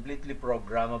completely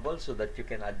programmable so that you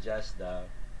can adjust the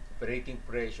operating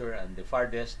pressure and the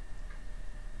farthest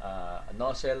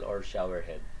nozzle or shower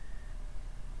head.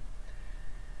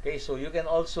 Okay, so you can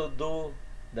also do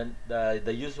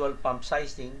the usual pump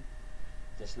sizing,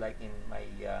 just like in my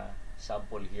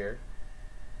sample here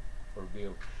for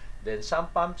view. Then some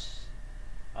pumps,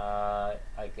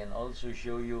 I can also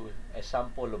show you a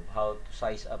sample of how to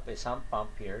size up a sump pump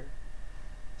here.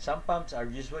 Some pumps are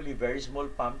usually very small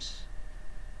pumps.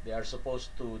 They are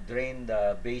supposed to drain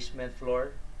the basement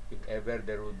floor if ever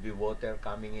there would be water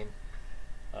coming in.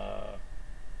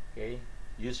 Okay,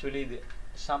 usually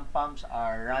some pumps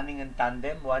are running in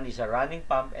tandem. One is a running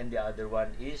pump and the other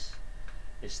one is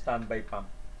a standby pump.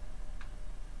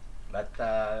 But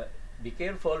be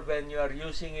careful when you are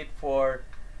using it for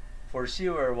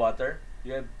sewer water.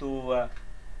 You have to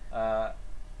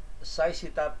size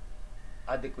it up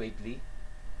adequately,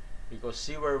 because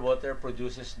sewer water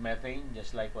produces methane,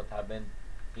 just like what happened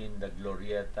in the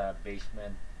Glorieta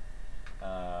basement,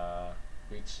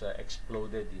 which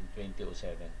exploded in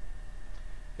 2007.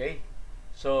 Okay,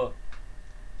 so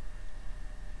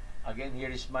again, here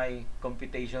is my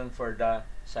computation for the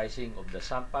sizing of the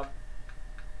sump pump.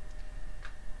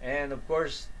 And of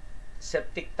course,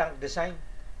 septic tank design.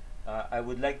 I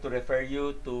would like to refer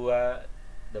you to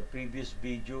the previous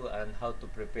video on how to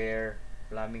prepare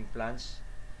plumbing plans.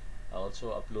 I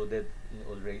also uploaded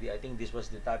already. I think this was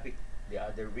the topic the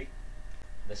other week.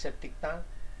 The septic tank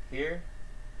here,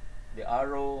 the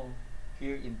arrow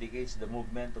here indicates the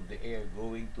movement of the air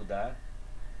going to the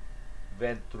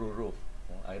vent through roof.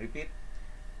 I repeat,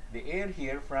 the air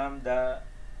here from the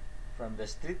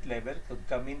street level could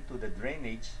come into the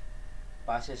drainage,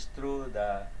 passes through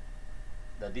the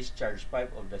discharge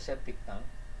pipe of the septic tank,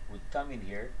 would come in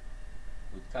here,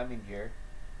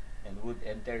 and would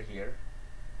enter here,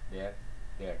 there.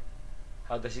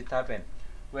 How does it happen?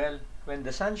 Well, when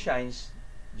the sun shines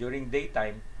during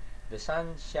daytime,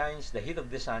 the heat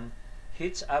of the sun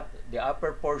heats up the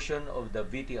upper portion of the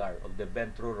VTR, of the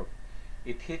vent through roof.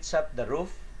 It heats up the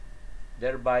roof,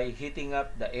 thereby heating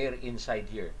up the air inside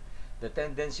here. The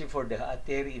tendency for the hot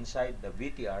air inside the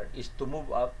VTR is to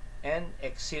move up and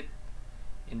exit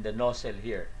in the nozzle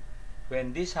here.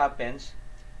 When this happens,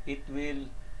 it will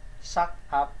suck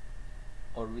up,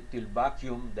 or it will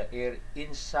vacuum the air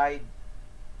inside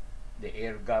the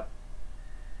air gap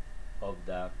of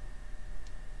the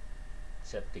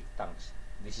septic tanks.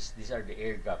 These are the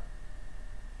air gap.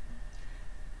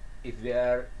 If we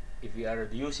are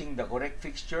using the correct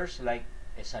fixtures, like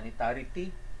a sanitary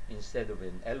T instead of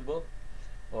an elbow,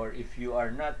 or if you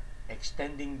are not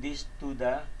extending this to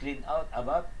the clean out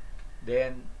above,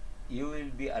 then you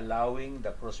will be allowing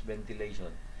the cross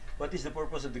ventilation. What is the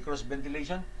purpose of the cross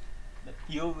ventilation? That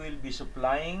you will be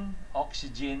supplying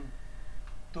oxygen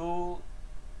to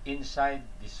inside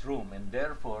this room, and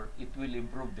therefore it will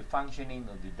improve the functioning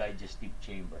of the digestive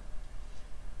chamber.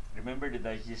 Remember, the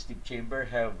digestive chamber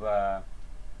have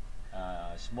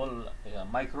small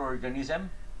microorganism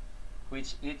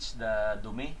which eats the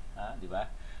dumi, di ba?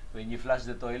 When you flush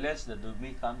the toilets, the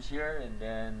dumi comes here, and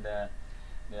then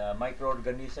the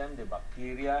microorganism, the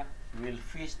bacteria, will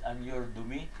feast on your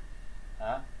dumi,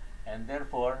 and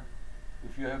therefore,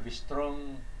 if you have a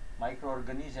strong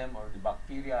microorganism, or the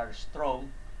bacteria are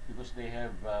strong because they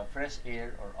have fresh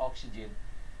air or oxygen,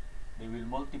 they will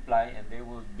multiply and they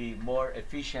will be more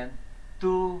efficient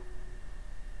to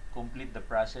complete the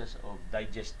process of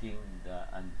digesting the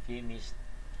unfinished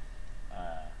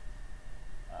uh,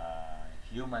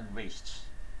 human wastes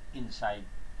inside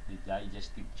the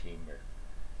digestive chamber.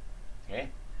 Okay?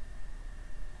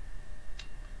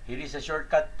 Here is a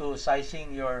shortcut to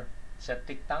sizing your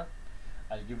septic tank.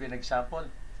 I'll give you an example.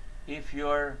 If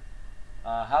your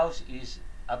house is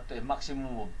up to a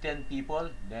maximum of 10 people,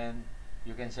 then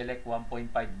you can select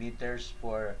 1.5 meters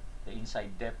for the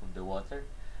inside depth of the water,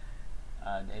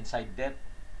 the inside depth,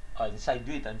 inside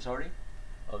width,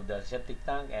 of the septic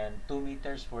tank, and 2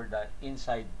 meters for the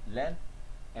inside length,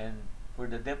 and for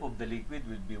the depth of the liquid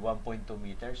will be 1.2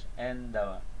 meters, and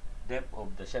the depth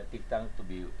of the septic tank to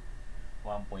be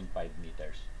 1.5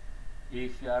 meters.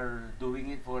 If you are doing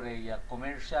it for a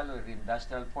commercial or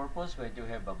industrial purpose, when you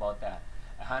have about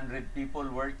 100 people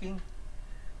working,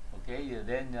 okay,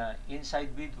 then inside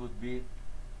width would be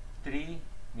 3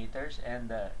 meters, and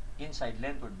the inside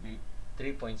length would be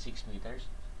 3.6 meters.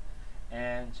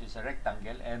 And so it's a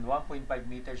rectangle, and 1.5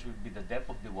 meters will be the depth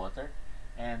of the water,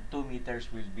 and 2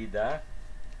 meters will be the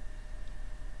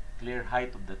clear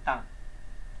height of the tank.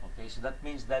 Okay, so that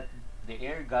means that the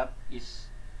air gap is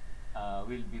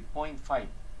will be 0.5.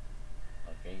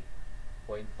 Okay,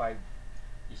 0.5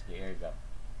 is the air gap.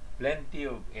 Plenty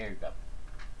of air gap,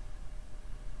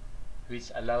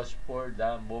 which allows for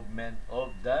the movement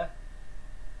of the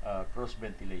cross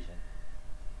ventilation.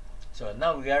 So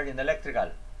now we are in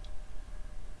electrical.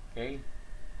 Okay,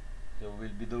 so we'll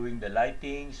be doing the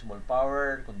lighting, small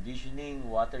power, conditioning,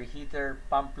 water heater,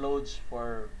 pump loads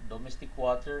for domestic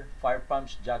water, fire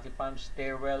pumps, jockey pumps,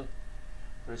 stairwell,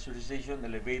 pressurization,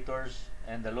 elevators,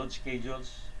 and the load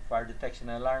schedules, fire detection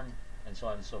alarm, and so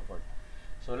on and so forth.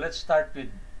 So let's start with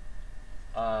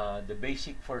the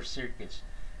basic for circuits.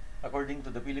 According to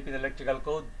the Philippine Electrical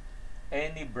Code,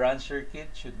 any branch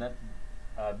circuit should not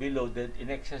be loaded in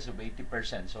excess of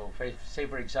 80%. So say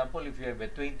for example, if you have a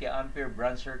 20 ampere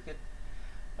branch circuit,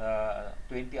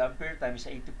 20 ampere times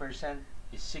 80%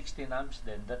 is 16 amps,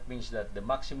 then that means that the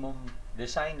maximum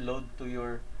design load to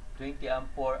your 20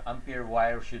 ampere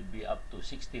wire should be up to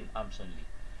 16 amps only.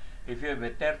 If you have a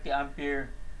 30 ampere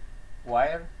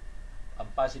wire,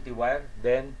 positive wire,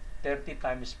 then 30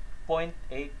 times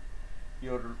 0.8,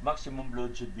 your maximum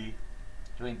load should be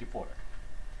 24.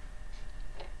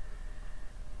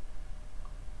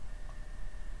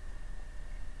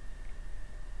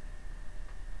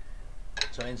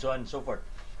 So and so on and so forth.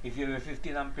 If you have a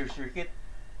 15 ampere circuit,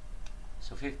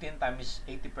 so 15 times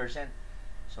 80%,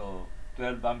 so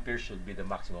 12 amperes should be the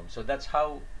maximum. So that's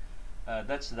how,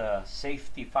 that's the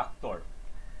safety factor,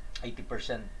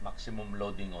 80% maximum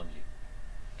loading only.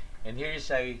 And here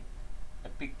is a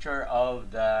picture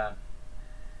of the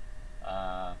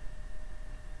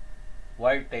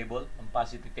wire table,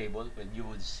 ampacity table, when you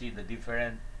would see the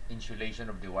different insulation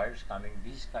of the wires coming.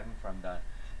 This is coming from the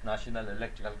National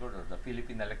Electrical Code or the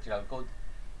Philippine Electrical Code.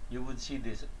 You would see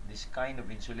this kind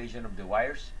of insulation of the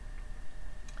wires.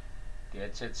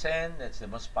 THZ10, that's the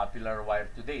most popular wire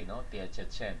today, no?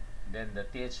 THZ10. Then the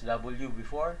THW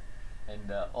before, and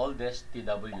the oldest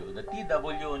TW. The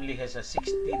TW only has a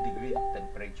 60-degree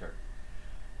temperature,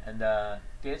 and the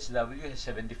THW has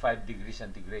 75 degrees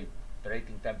centigrade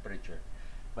operating temperature.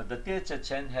 But the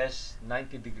THZ10 has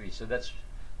 90 degrees, so that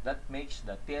makes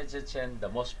the THZ10 the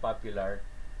most popular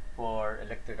for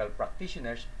electrical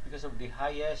practitioners because of the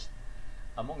highest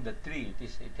among the three.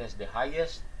 It has the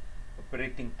highest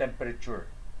operating temperature.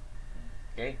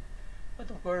 Okay, but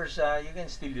of course you can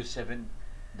still use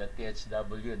the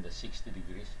THW and the 60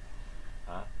 degrees.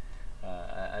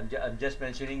 I'm just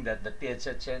mentioning that the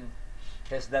THZ10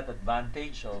 has that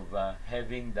advantage of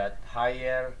having that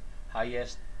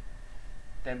highest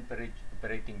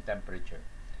operating temperature.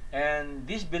 And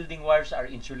these building wires are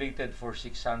insulated for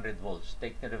 600 volts.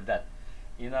 Take note of that.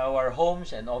 In our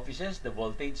homes and offices, the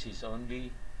voltage is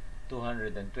only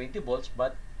 220 volts,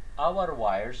 but our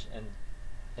wires and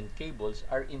cables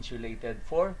are insulated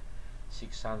for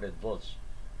 600 volts.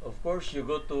 Of course, you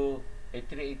go to a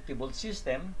 380 volt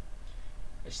system,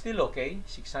 it's still okay.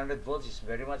 600 volts is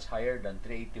very much higher than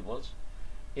 380 volts.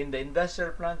 In the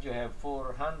industrial plant, you have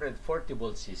 440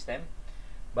 volt system,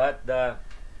 but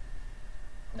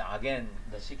now again,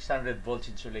 the 600 volts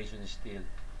insulation is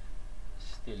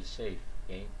still safe.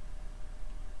 Okay.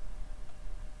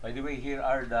 By the way, here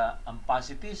are the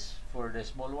ampacities for the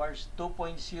small wires.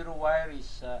 2.0 wire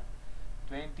is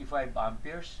 25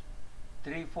 amperes.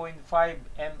 3.5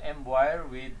 mm wire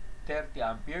with 30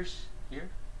 amperes here,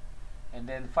 and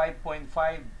then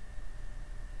 5.5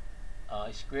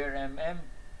 square mm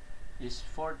is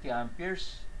 40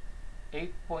 amperes.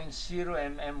 8.0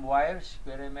 mm wire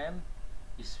square mm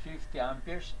is 50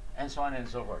 amperes, and so on and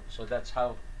so forth. So that's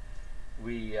how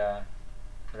we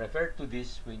refer to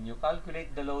this. When you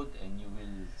calculate the load and you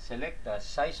will select the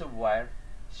size of wire,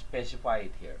 specify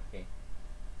it here. Okay.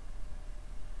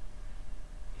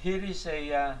 Here is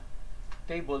a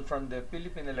table from the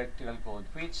Philippine Electrical Code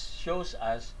which shows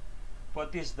us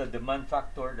what is the demand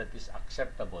factor that is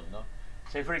acceptable. No?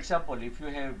 Say for example, if you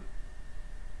have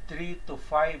 3 to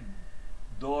 5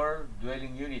 door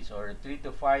dwelling units or 3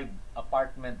 to 5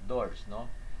 apartment doors, no?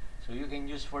 So you can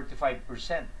use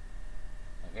 45%.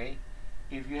 Okay?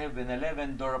 If you have an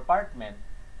 11 door apartment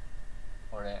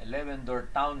or an 11 door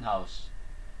townhouse,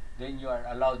 then you are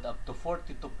allowed up to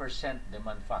 42%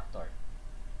 demand factor.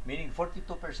 Meaning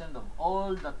 42% of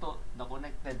all the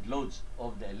connected loads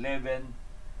of the 11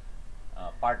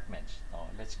 apartments. No,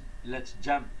 let's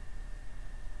jump.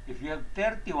 If you have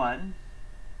 31,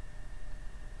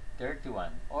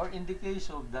 or in the case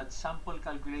of that sample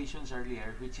calculations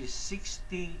earlier, which is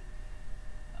 60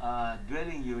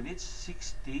 dwelling units,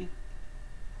 60,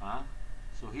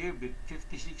 so here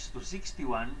 56 to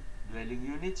 61 dwelling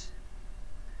units,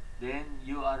 then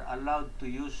you are allowed to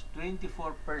use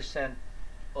 24%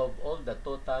 of all the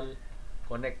total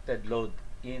connected load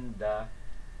in the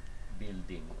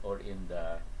building or in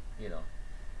the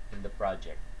in the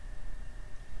project.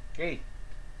 Okay,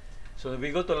 so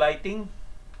we go to lighting.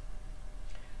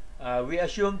 We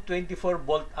assume 24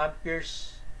 volt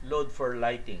amperes load for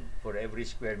lighting for every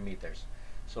square meters.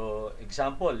 So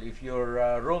example, if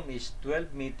your room is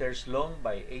 12 meters long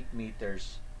by 8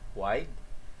 meters wide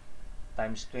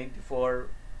times 24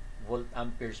 volt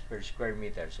amperes per square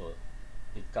meter, so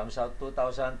it comes out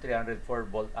 2,304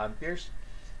 volt amperes.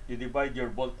 You divide your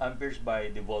volt amperes by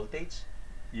the voltage,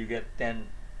 you get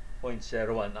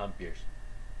 10.01 amperes.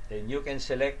 Then you can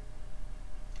select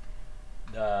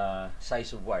the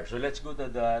size of wire. So let's go to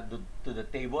the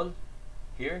table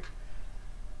here.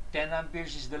 10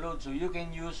 amperes is the load, so you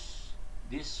can use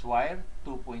this wire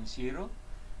 2.0.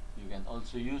 You can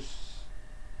also use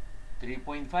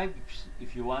 3.5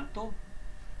 if you want to.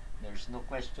 There's no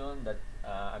question that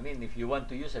I mean, if you want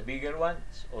to use a bigger one,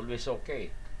 it's always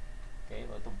okay. Okay,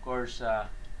 but of course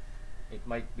it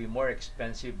might be more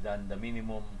expensive than the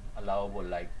minimum allowable,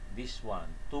 like this one,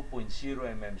 2.0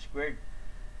 mm squared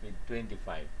with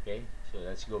 25. Okay, so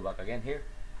let's go back again here.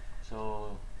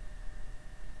 So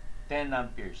 10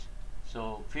 amperes,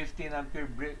 so 15 ampere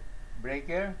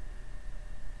breaker,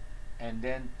 and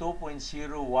then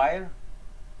 2.0 wire.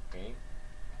 Okay,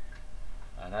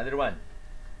 another one.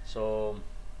 So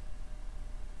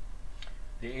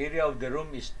the area of the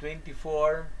room is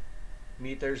 24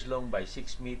 meters long by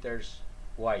 6 meters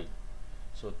wide.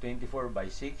 So 24 by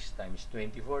 6 times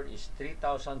 24 is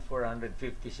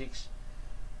 3,456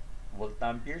 volt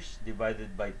amperes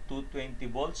divided by 220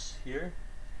 volts here,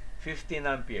 15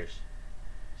 amperes.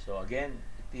 So again,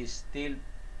 it is still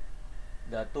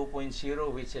the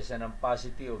 2.0, which is an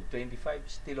ampacity of 25,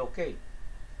 still okay.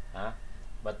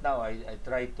 But now I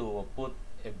try to put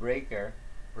a breaker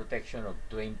protection of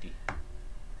 20.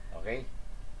 Okay,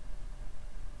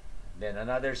 then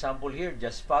another sample here.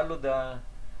 Just follow the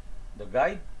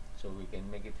guide so we can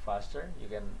make it faster. You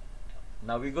can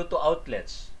now we go to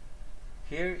outlets.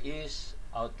 Here is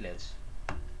outlets.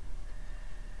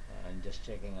 I'm just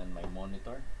checking on my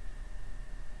monitor.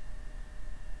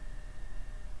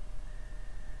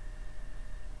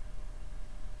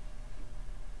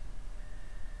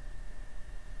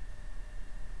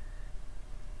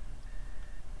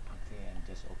 Okay, I'm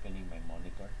just opening my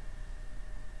monitor.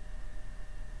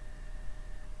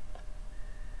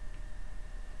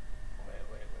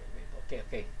 Wait.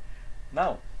 Okay.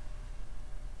 Now,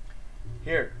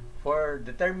 here, for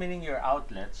determining your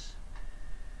outlets,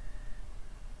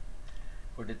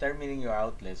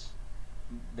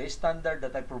 the standard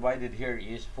that I provided here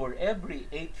is for every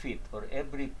 8 feet or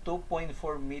every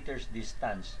 2.4 meters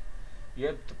distance, you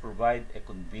have to provide a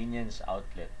convenience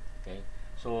outlet. Okay,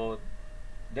 so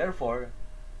therefore,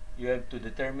 you have to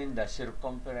determine the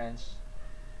circumference,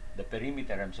 the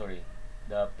perimeter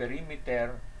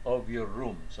of your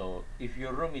room. So if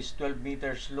your room is 12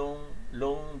 meters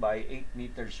long by 8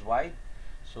 meters wide,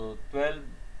 so 12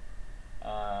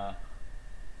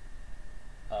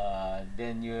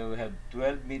 then you have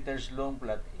 12 meters long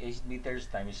plus 8 meters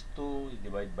times 2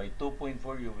 divided by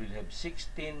 2.4, you will have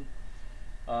 16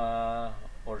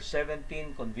 or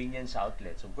 17 convenience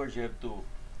outlets. Of course, you have to,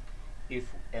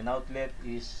 if an outlet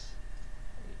is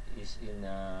in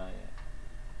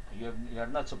you are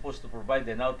not supposed to provide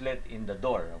an outlet in the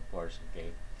door, of course,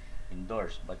 okay,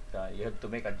 indoors, but you have to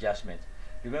make adjustments.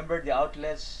 Remember, the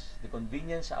outlets, the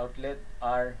convenience outlet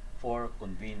are for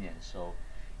convenience, so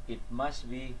it must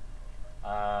be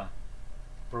uh,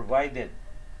 provided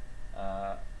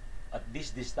uh, at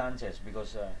these distances,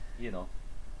 because you know,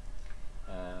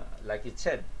 like it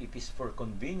said, it is for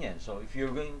convenience. So if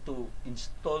you're going to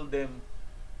install them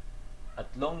at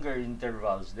longer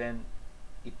intervals, then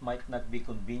it might not be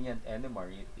convenient anymore.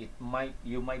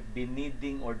 You might be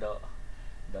needing, or the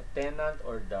tenant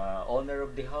or the owner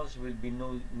of the house will be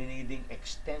needing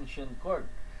extension cord,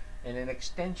 and an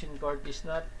extension cord is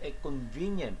not a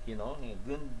convenient, a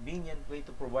convenient way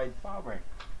to provide power.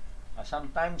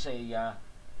 Sometimes the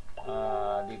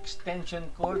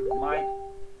extension cord might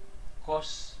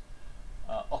cause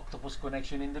octopus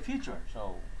connection in the future.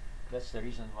 So that's the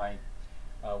reason why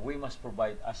we must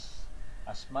provide as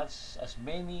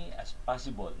many as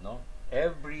possible. No,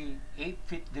 every 8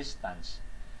 feet distance,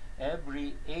 you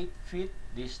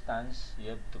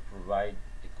have to provide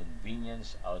a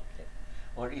convenience outlet.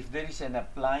 Or if there is an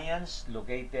appliance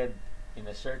located in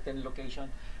a certain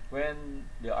location, when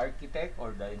the architect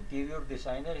or the interior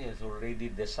designer has already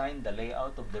designed the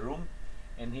layout of the room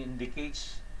and he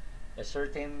indicates a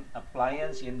certain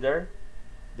appliance in there,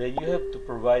 then you have to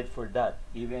provide for that,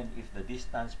 even if the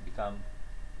distance become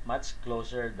much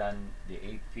closer than the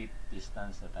 8 feet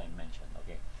distance that I mentioned.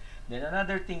 Okay. Then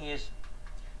another thing is,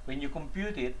 when you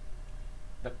compute it,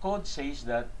 the code says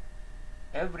that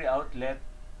every outlet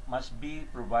must be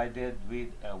provided with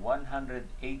a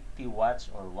 180 watts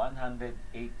or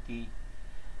 180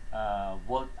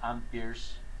 volt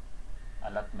amperes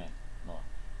allotment. No,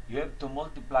 you have to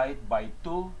multiply it by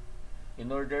 2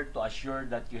 in order to assure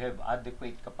that you have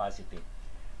adequate capacity.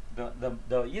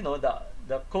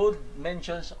 The code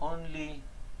mentions only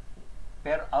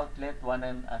per outlet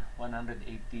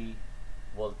 180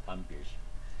 volt amperes,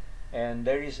 and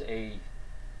there is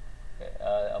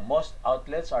most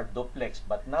outlets are duplex,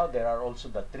 but now there are also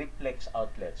the triplex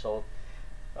outlets. So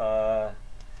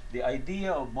the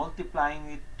idea of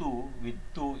multiplying it with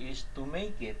 2 is to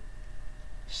make it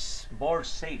more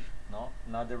safe. No,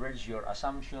 in other words, your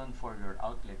assumption for your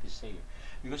outlet is safe,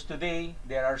 because today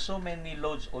there are so many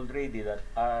loads already that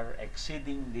are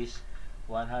exceeding this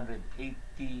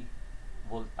 180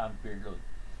 volt ampere load.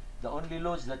 The only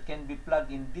loads that can be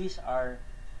plugged in these are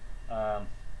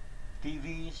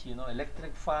TVs,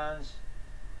 electric fans,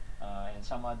 and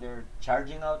some other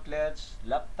charging outlets,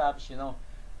 laptops,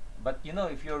 But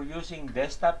if you're using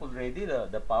desktop already,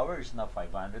 the power is now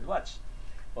 500 watts.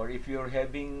 Or if you're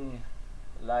having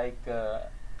like a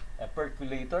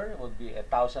percolator, it would be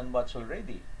 1,000 watts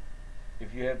already.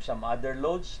 If you have some other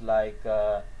loads like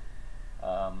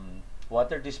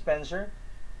water dispenser,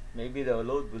 maybe the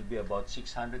load will be about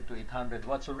 600 to 800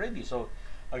 watts already. So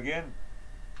again,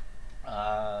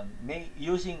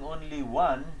 using only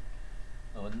one,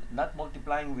 not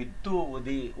multiplying with 2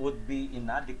 would be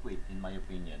inadequate, in my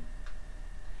opinion.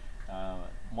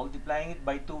 Multiplying it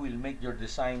by 2 will make your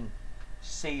design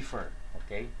safer.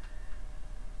 Okay.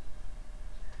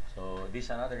 So this is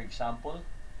another example.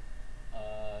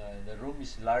 The room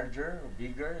is larger,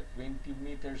 bigger, 20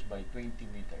 meters by 20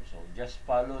 meters. So just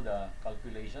follow the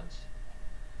calculations.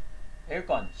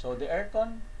 Aircon. So the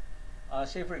aircon,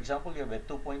 say for example, you have a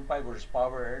 2.5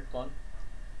 horsepower aircon.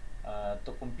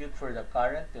 To compute for the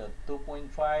current,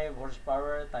 2.5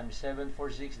 horsepower times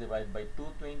 746 divided by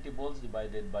 220 volts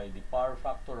divided by the power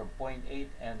factor of 0.8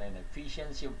 and an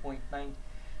efficiency of 0.9,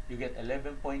 you get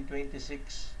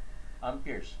 11.26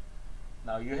 amperes.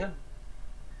 Now you have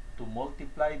to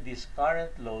multiply this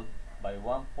current load by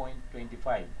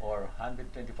 1.25 or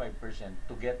 125%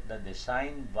 to get the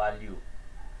design value.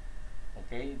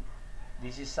 Okay,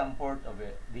 this is some part of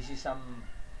it. This is some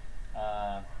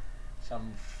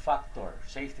factor,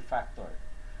 safety factor.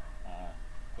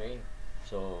 Okay,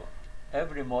 so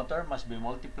every motor must be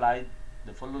multiplied.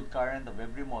 The full load current of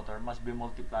every motor must be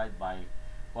multiplied by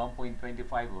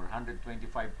 1.25 or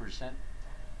 125%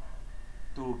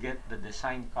 to get the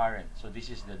design current. So this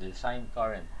is the design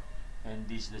current, and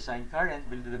this design current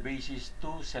will be the basis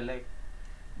to select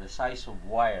the size of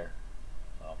wire.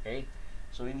 Okay,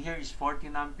 so in here is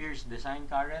 14 amperes design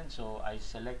current, so I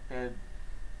selected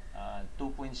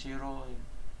 2.0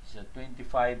 is a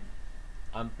 25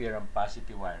 ampere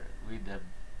ampacity wire with a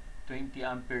 20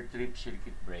 ampere trip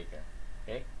circuit breaker.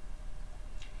 Okay,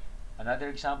 another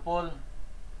example,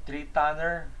 3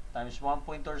 tonner times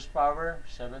 1.2 horsepower,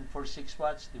 746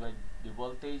 watts divided the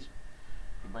voltage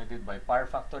divided by power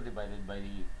factor divided by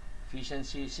the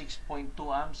efficiency, 6.2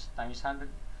 amps times 100,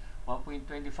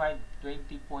 1.25,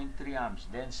 20.3 amps.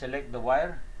 Then select the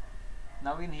wire.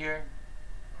 Now in here,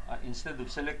 instead of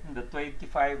selecting the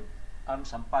 25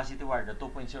 amps ampacity wire, the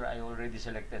 2.0, I already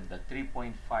selected the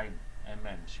 3.5 mm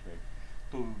squared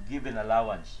to give an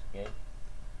allowance. Okay,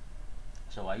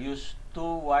 So I use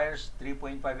two wires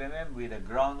 3.5 mm with a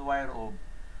ground wire of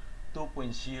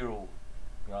 2.0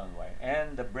 ground wire,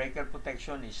 and the breaker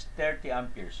protection is 30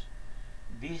 amperes.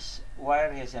 This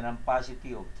wire has an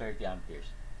ampacity of 30 amperes.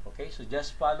 Okay, so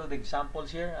just follow the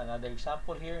examples here. Another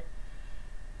example here.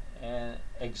 And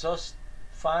exhaust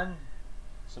fan,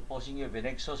 supposing you have an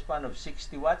exhaust fan of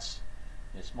 60 watts,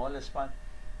 the smallest fan,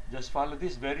 just follow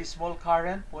this very small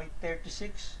current,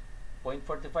 0.36,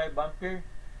 0.45 ampere.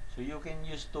 So you can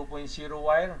use 2.0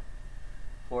 wire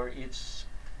for its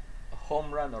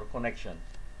home run or connection.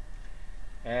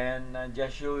 And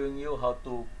just showing you how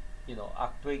to,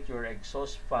 actuate your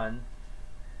exhaust fan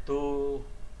to,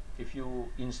 if you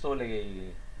install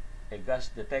a gas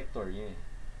detector,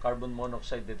 carbon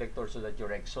monoxide detector, so that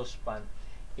your exhaust fan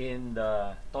in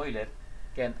the toilet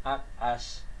can act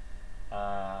as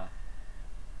a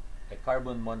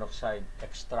carbon monoxide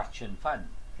extraction fan.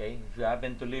 Okay, if you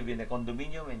happen to live in a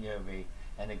condominium and you have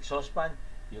an exhaust fan,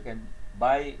 you can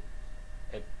buy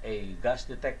a gas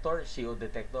detector, CO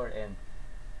detector, and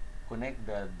connect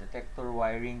the detector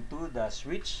wiring to the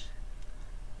switch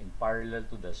in parallel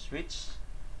to the switch.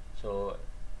 So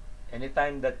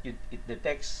anytime that it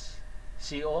detects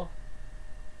CO,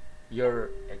 your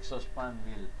exhaust fan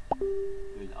will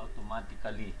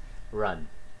automatically run.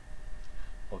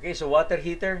 Okay, so water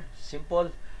heater,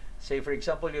 simple. Say for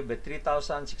example, you have a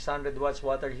 3,600 watts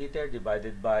water heater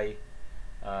divided by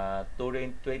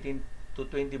 220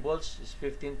 volts is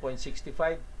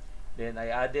 15.65. Then I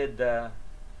added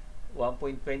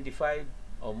 1.25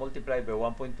 or multiply by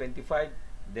 1.25.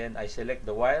 Then I select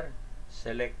the wire,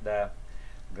 select the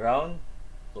ground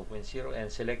 2.0,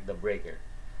 and select the breaker.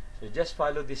 So just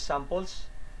follow these samples,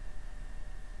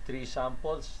 3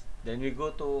 samples. Then we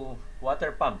go to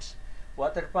water pumps.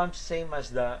 Water pumps, same as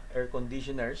the air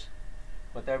conditioners.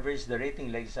 Whatever is the rating,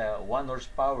 like 1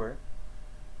 horsepower.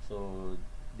 So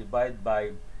divide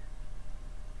by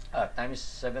times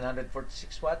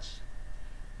 746 watts,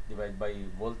 divide by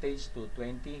voltage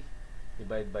 220,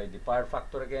 divide by the power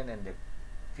factor again, and the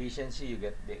efficiency, you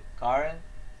get the current,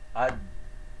 add,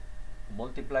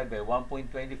 multiply by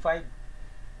 1.25.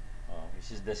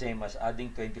 This is the same as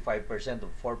adding 25% of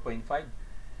 4.5,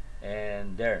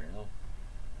 and there,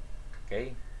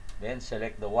 okay. Then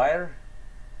select the wire,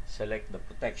 select the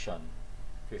protection,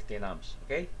 15 amps.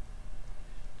 Okay,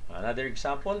 another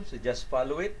example, so just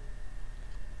follow it.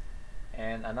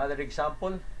 And another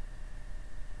example,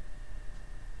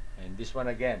 and this one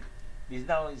again. This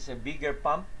now is a bigger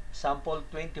pump, sample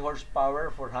 20 horsepower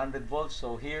for 100 volts.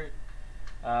 So here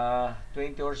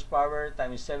 20 horsepower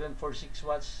times 746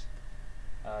 watts,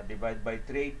 divided by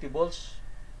 380 volts.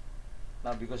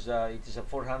 Now because it is a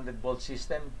 400 volt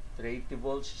system, 380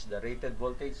 volts is the rated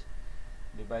voltage,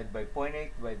 divide by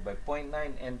 0.8, divide by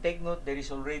 0.9. And take note, there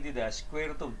is already the square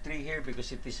root of 3 here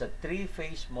because it is a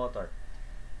 3-phase motor.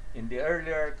 In the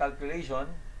earlier calculation,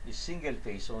 is single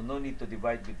phase, so no need to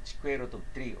divide with square root of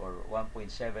 3 or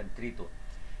 1.732.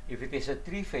 If it is a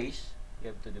 3-phase, you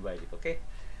have to divide it. Okay,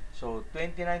 so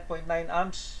 29.9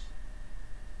 amps,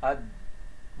 add,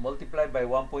 multiply by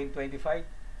 1.25,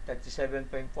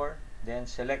 37.4. Then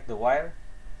select the wire.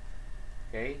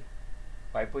 Okay,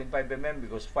 5.5 mm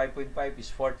because 5.5 is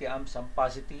 40 amps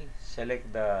ampacity.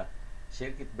 Select the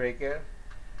circuit breaker,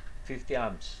 50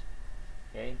 amps.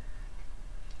 Okay,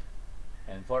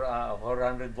 and for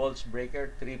 400 volts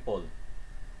breaker, 3-pole.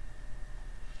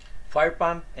 Fire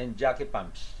pump and jockey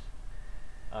pumps.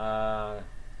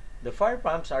 The fire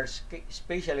pumps are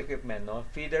special equipment.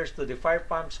 Feeders to the fire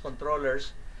pumps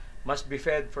controllers must be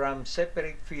fed from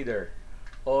separate feeder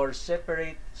or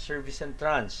separate service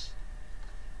entrance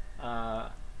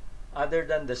other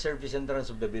than the service entrance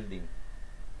of the building.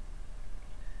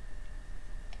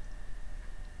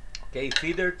 Okay,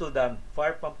 feeder to the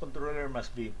fire pump controller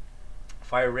must be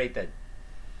fire rated,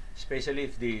 especially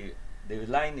if the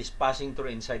line is passing through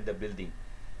inside the building.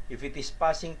 If it is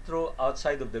passing through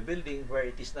outside of the building where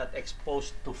it is not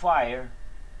exposed to fire,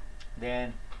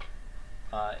 then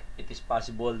it is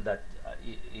possible that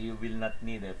you will not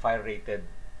need a fire rated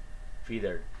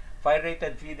feeder. Fire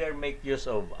rated feeder make use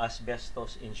of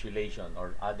asbestos insulation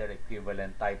or other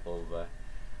equivalent type of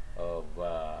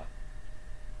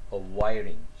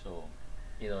wiring. So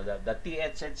the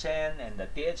THHN and the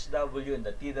THW and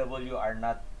the TW are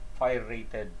not fire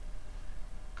rated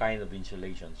kind of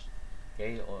insulations.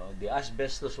 Okay, the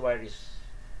asbestos wire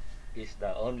is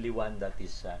the only one that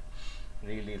is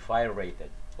really fire rated.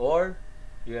 Or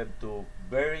you have to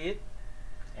bury it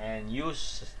and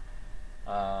use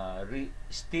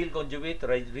steel conduit,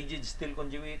 rigid steel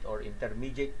conduit, or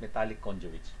intermediate metallic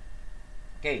conduits.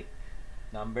 Okay,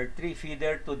 number 3,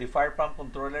 feeder to the fire pump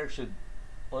controller should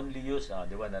only use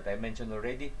the one that I mentioned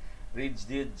already,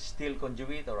 rigid steel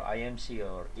conduit or IMC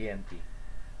or ENT.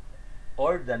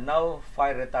 Or the now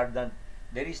fire retardant,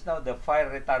 there is now the fire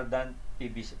retardant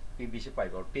PVC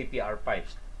pipe or PPR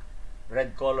pipes,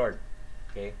 red colored.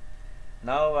 Okay.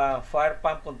 Now, fire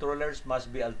pump controllers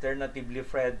must be alternatively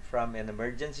fed from an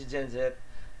emergency genset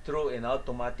through an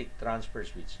automatic transfer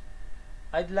switch.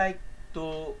 I'd like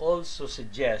to also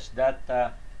suggest that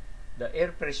the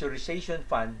air pressurization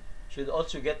fan should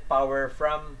also get power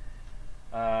from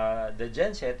the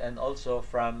genset and also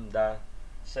from the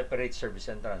separate service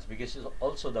entrance, because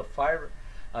also the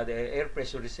air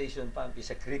pressurization pump is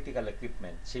a critical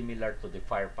equipment similar to the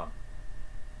fire pump.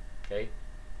 Okay.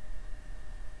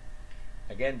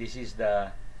 Again, this is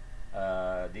the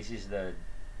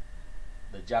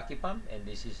jockey pump, and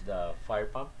this is the fire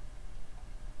pump.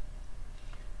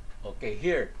 Okay,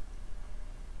 here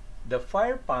the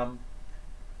fire pump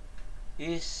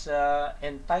is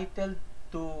entitled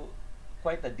to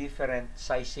quite a different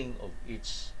sizing of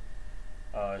each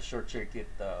short circuit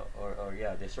the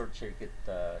short circuit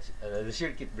the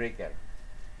circuit breaker,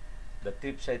 the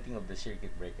trip setting of the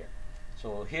circuit breaker.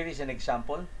 So here is an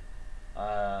example.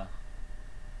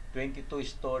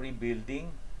 22-story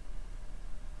building.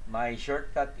 My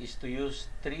shortcut is to use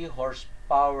 3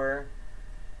 horsepower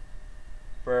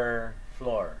per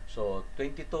floor. So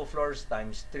 22 floors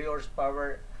times 3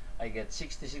 horsepower, I get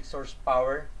 66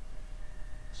 horsepower.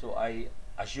 So I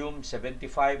assume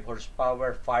 75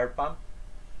 horsepower fire pump.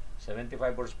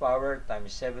 75 horsepower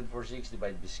times 746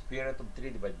 divided by square root of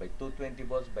 3 divided by 220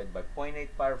 volts divided by 0.8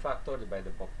 power factor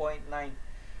divided by 0.9,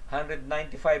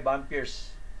 195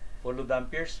 amperes, full load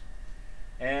amperes.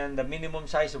 And the minimum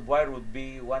size of wire would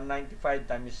be 195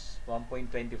 times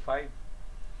 1.25.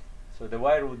 So the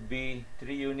wire would be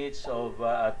 3 units of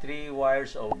 3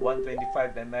 wires of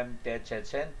 125 mm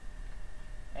THSN,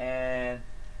 and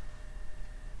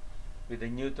with a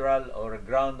neutral or a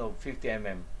ground of 50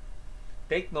 mm.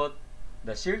 Take note,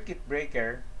 the circuit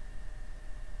breaker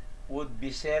would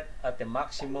be set at a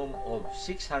maximum of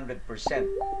 600%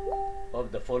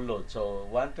 of the full load. So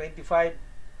 125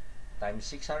 times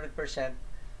 600%,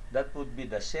 that would be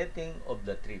the setting of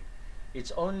the trip.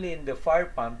 It's only in the fire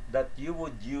pump that you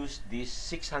would use this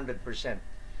 600%.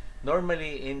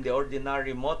 Normally in the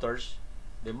ordinary motors,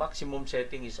 the maximum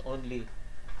setting is only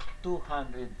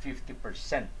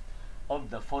 250% of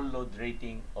the full load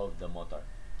rating of the motor.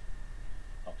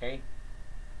 Okay?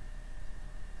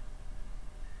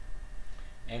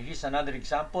 And here's another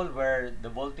example where the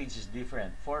voltage is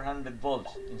different. 400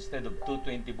 volts instead of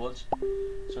 220 volts.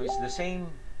 So it's the same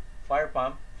fire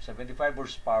pump, 75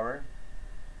 horsepower,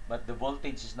 but the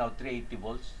voltage is now 380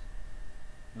 volts.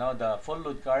 Now the full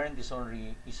load current is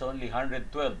only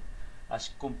 112 as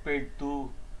compared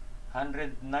to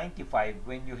 195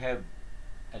 when you have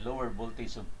a lower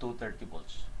voltage of 230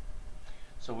 volts.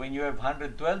 So when you have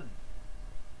 112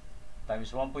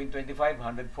 times 1.25,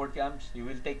 140 amps, you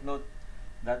will take note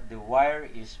that the wire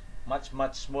is much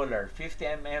smaller, 50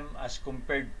 mm as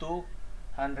compared to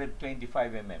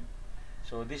 125 mm.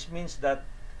 So this means that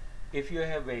if you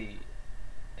have a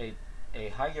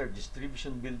higher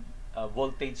distribution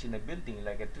voltage in a building,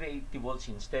 like a 380 volts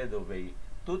instead of a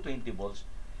 220 volts,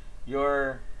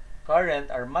 your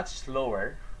current are much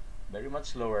slower, very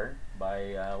much slower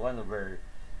by 1 over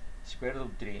square root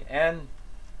of 3, and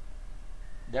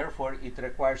therefore it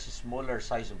requires a smaller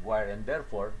size of wire, and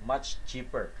therefore much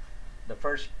cheaper. The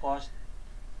first cost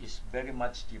is very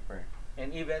much cheaper,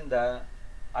 and even the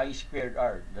I squared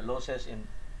R, the losses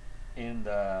in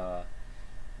the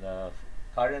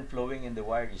current flowing in the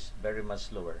wire is very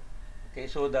much lower. Okay,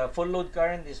 so the full load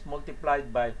current is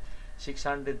multiplied by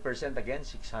 600%, again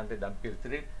 600 ampere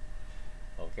trip.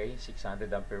 Okay,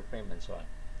 600 ampere frame and so on.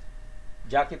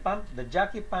 Jockey pump, the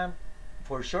jockey pump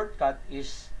for shortcut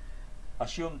is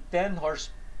assume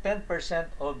 10%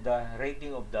 of the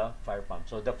rating of the fire pump.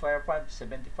 So the fire pump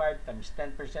 75 times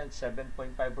 10%,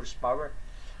 7.5 horsepower.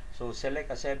 So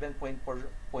select a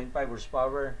 7.5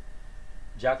 horsepower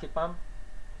jockey pump,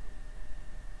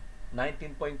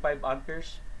 19.5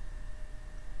 amperes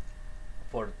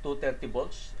for 230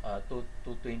 volts,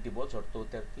 220 volts or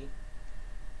 230.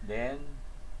 Then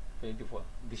 24.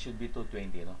 This should be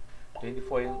 220, no?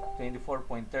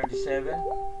 24.37,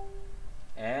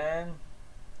 and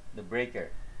the breaker.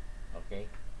 Okay.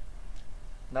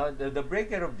 Now the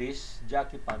breaker of this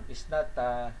jockey pump is not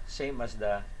same as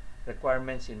the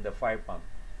requirements in the fire pump.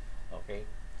 Okay.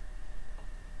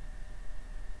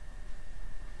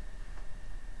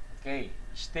 Okay,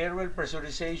 stairwell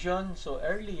pressurization. So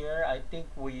earlier I think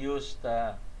we used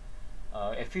a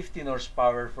 15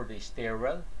 horsepower for the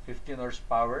stairwell, 15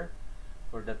 horsepower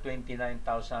for the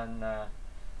 29,000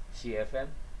 CFM.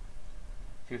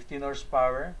 15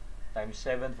 horsepower times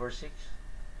 746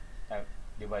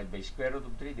 divide by square root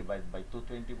of 3 divided by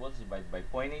 220 volts divided by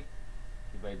 0.8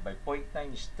 divided by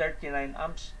 0.9 is 39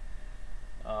 amps.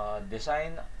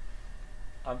 Design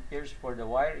amperes for the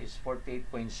wire is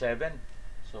 48.7,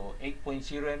 so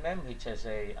 8.0 mm, which has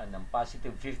a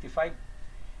positive 55,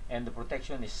 and the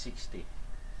protection is 60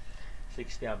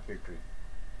 ampere tree.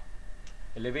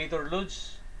 Elevator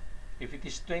loads, if it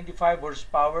is 25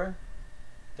 horsepower,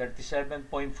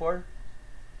 37.4,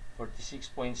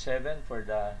 46.7 for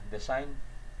the design,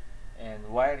 and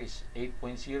wire is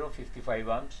 8.0, 55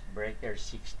 amps, breaker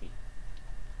 60.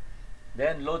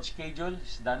 Then load schedule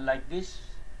is done like this.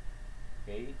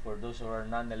 Okay, for those who are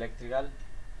non-electrical.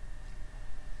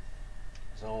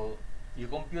 So you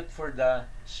compute for the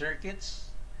circuit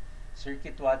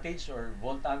wattage or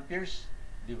volt amperes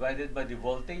divided by the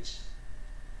voltage.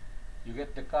 You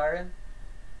get the current,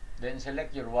 then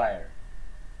select your wire.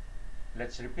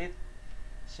 Let's repeat.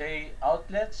 Say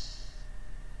outlets,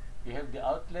 you have the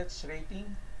outlets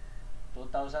rating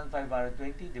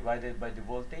 2520 divided by the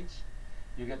voltage.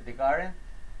 You get the current.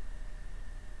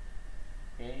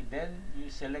 Okay, then you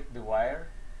select the wire,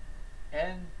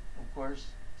 and of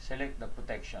course select the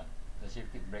protection, the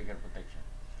circuit breaker protection.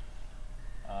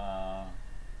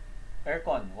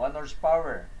 Aircon, 1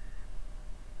 horsepower.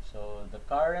 So the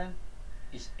current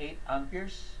is 8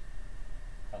 amperes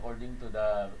according to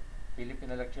the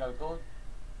Philippine Electrical Code.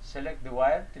 Select the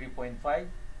wire, 3.5.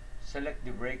 Select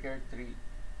the breaker, 30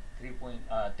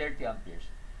 amperes.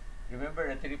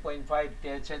 Remember, the 3.5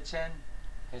 THZN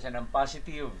has an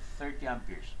ampacity of 30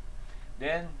 amperes.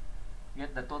 Then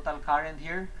get the total current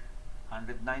here,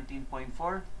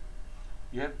 119.4.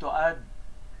 You have to add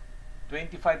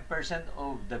 25%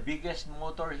 of the biggest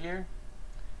motor here.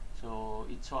 So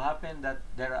it so happened that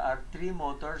there are 3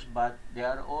 motors, but they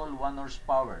are all 1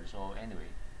 horsepower. So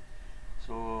anyway,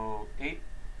 so 8,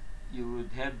 you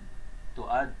would have to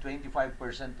add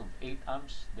 25% of 8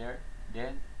 amps there.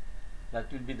 Then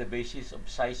that will be the basis of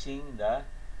sizing the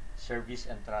service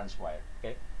and trans wire.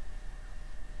 Okay,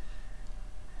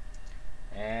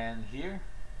 and here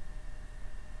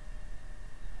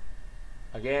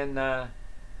again, there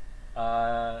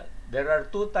are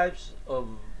 2 types of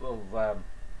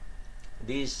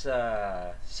this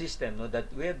system. No,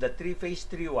 that we have the 3-phase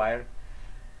 3-wire,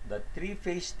 the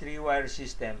 3-phase 3-wire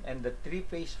system, and the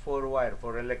 3-phase 4-wire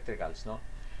for electricals. No,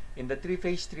 in the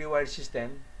 3-phase 3-wire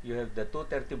system, you have the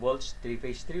 230 volts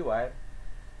 3-phase 3-wire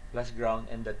plus ground,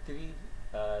 and the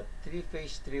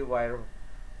 3-phase 3-wire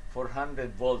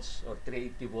 400 volts or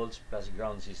 380 volts plus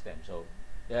ground system. So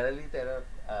they are a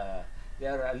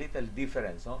little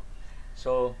different. No,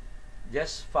 so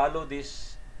just follow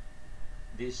these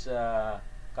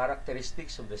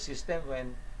characteristics of the system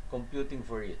when computing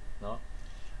for it. No,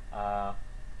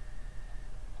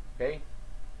 okay,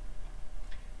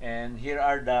 and here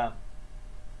are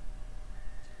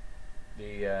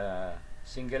the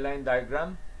single line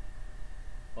diagram,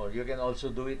 or you can also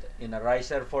do it in a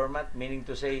riser format, meaning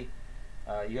to say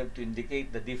you have to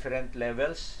indicate the different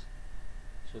levels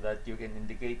so that you can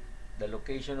indicate the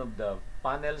location of the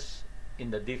panels in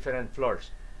the different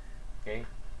floors. Okay,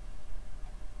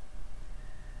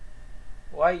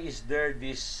 why is there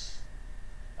this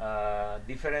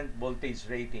different voltage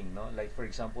rating? No, like for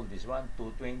example this one,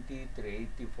 220,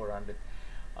 380, 400.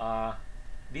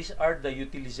 These are the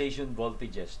utilization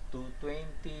voltages,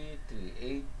 220,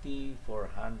 380,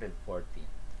 440.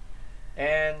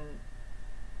 And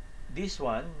this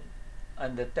one,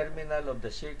 and the terminal of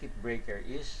the circuit breaker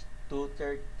is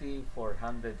 230,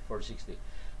 400, 460.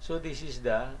 So this is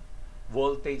the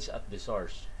voltage at the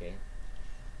source. Okay,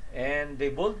 and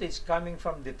the voltage coming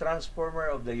from the transformer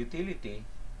of the utility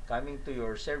coming to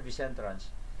your service entrance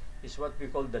is what we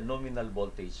call the nominal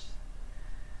voltage.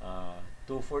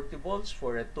 240 volts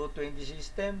for a 220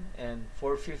 system, and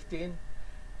 415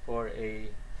 for a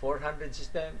 400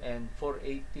 system, and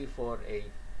 480 for a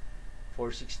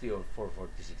 460 or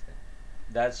 440 system.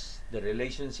 That's the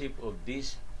relationship of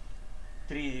these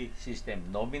 3 systems: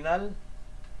 nominal,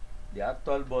 the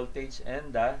actual voltage,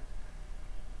 and the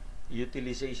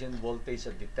utilization voltage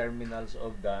at the terminals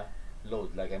of the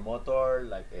load, like a motor,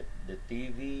 like the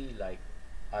TV, like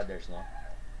others. No.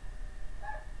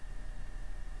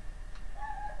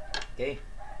 Okay,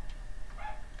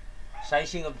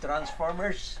 sizing of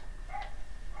transformers.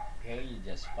 Okay, you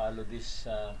just follow this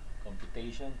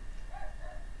computation,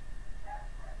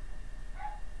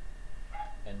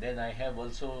 and then I have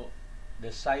also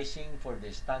the sizing for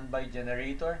the standby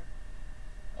generator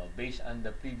based on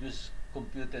the previous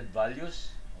computed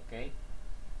values. Okay,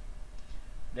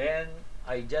 Then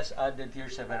I just added here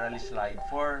several slides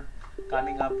for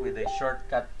coming up with a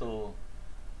shortcut to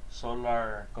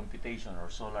solar computation or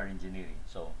solar engineering.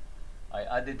 So I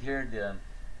added here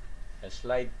a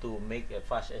slide to make a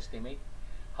fast estimate,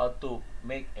 how to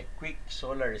make a quick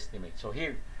solar estimate. So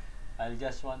here I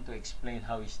just want to explain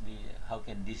how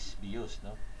can this be used,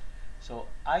 no? So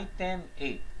item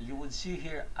 8, you would see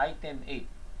here item 8.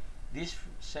 This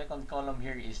second column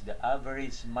here is the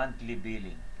average monthly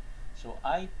billing. So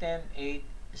item 8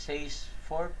 says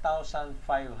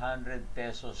 4,500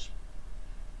 pesos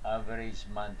average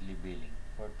monthly billing,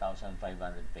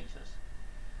 4,500 pesos.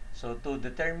 So to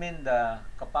determine the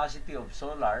capacity of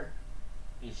solar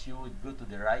is you would go to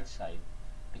the right side.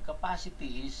 The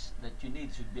capacity is that you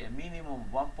need should be a minimum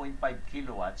of 1.5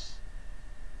 kilowatts,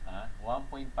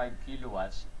 1.5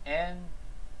 kilowatts, and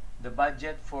the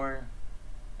budget for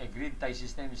a grid tie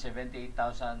system is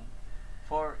 78,000.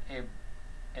 For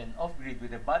an off-grid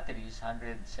with a battery is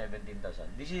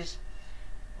 117,000. This is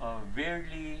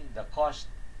barely the cost,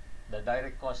 the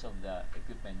direct cost of the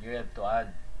equipment. You have to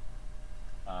add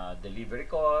delivery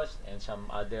cost and some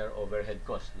other overhead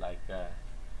costs like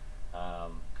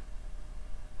um,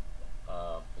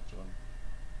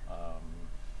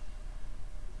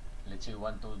 let's say you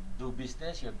want to do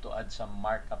business, you have to add some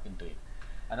markup into it.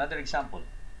 Another example,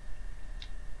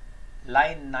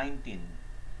 line 19,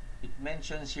 it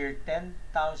mentions here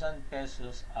 10,000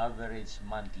 pesos average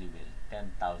monthly bill,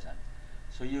 10,000.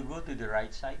 So you go to the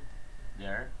right side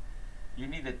there, you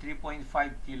need a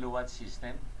 3.5 kilowatt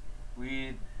system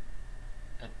with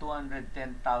a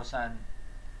 210,000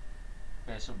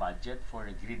 peso budget for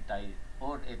a grid tie,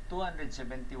 or a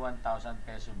 271,000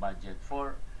 peso budget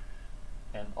for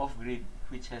an off-grid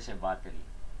which has a battery.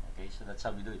 Okay, so that's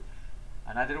how we do it.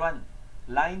 Another one,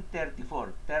 line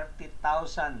 34,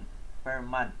 30,000 per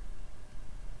month.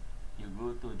 You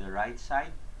go to the right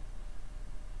side,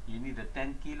 you need a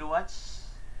 10 kilowatts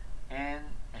and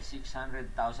a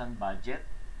 600,000 budget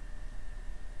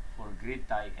for grid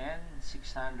tie and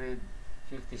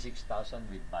 656,000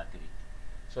 with battery.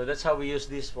 So that's how we use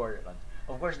this for.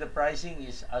 Of course, the pricing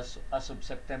is as of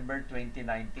September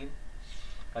 2019.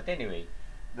 But anyway,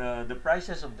 the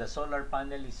prices of the solar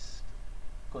panel is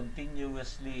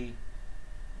continuously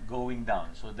going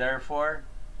down. So therefore,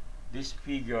 these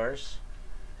figures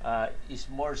is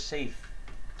more safe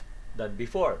than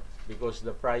before because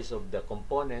the price of the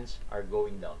components are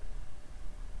going down.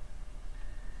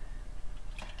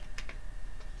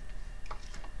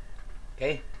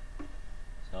 Okay,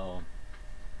 so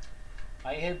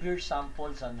I have here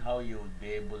samples on how you would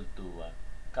be able to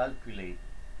calculate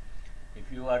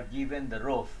if you are given the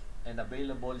roof and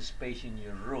available space in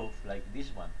your roof like this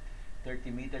one,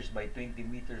 30 meters by 20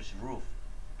 meters roof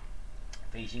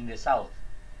facing the south,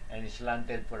 and it's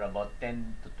slanted for about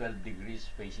 10 to 12 degrees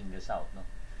facing the south, no?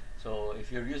 So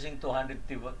if you're using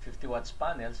 250 watts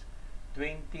panels,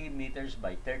 20 meters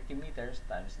by 30 meters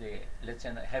times let's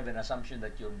have an assumption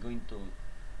that you're going to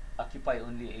occupy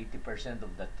only 80%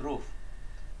 of that roof.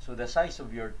 So the size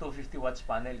of your 250 watts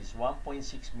panel is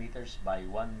 1.6 meters by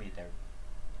 1 meter.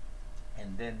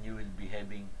 And then you will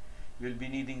be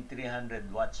needing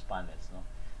 300 watts panels, no?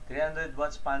 300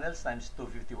 watts panels times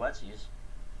 250 watts is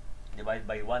divided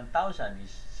by 1,000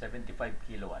 is 75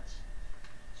 kilowatts.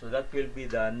 So that will be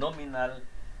the nominal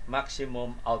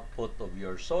maximum output of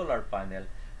your solar panel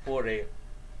for a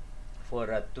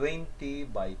 20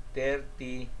 by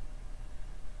 30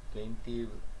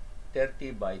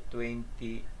 by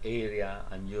 20 area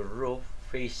on your roof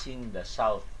facing the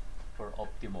south for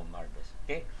optimum harvest.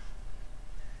 Okay.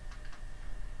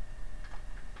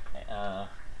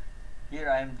 Here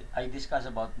I discuss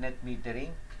about net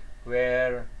metering,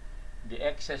 where the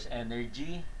excess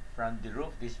energy from the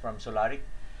roof, this from Solaric,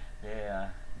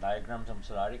 the diagram from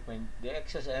Solaric, when the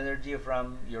excess energy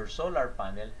from your solar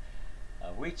panel,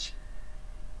 which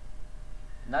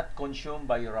not consumed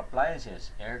by your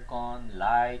appliances, aircon,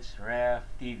 lights, ref,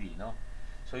 TV, no?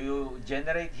 So you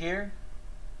generate here,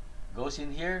 goes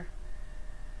in here,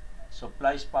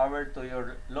 supplies power to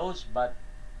your loads, but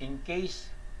in case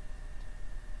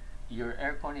your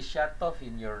aircon is shut off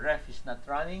and your ref is not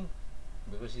running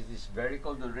because it is very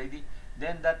cold already,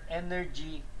 then that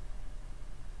energy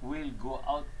will go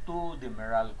out to the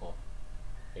Meralco.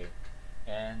 Okay,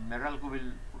 and Meralco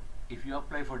will, if you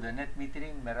apply for the net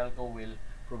metering, Meralco will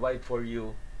provide for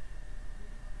you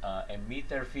a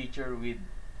meter feature with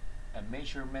a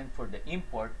measurement for the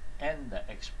import and the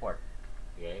export.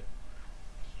 Okay.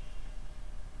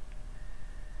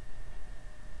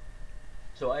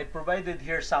 So I provided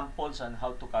here samples on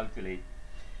how to calculate.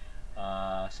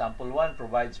 Sample 1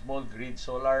 provides small grid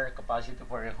solar capacity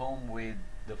for a home with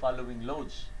the following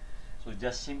loads. So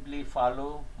just simply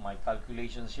follow my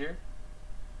calculations here.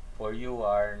 For you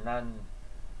are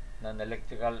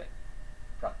non-electrical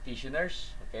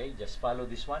practitioners, okay, just follow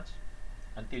these ones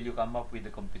until you come up with the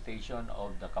computation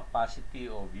of the capacity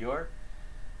of your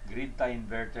grid tie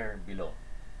inverter below.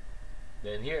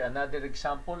 Then here another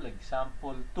example,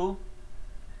 example 2,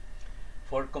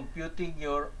 for computing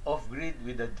your off-grid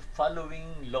with the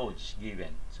following loads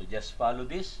given. So just follow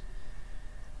this.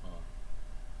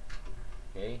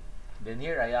 Okay. Then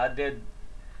here I added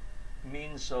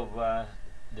means of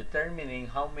determining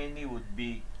how many would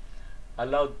be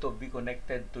allowed to be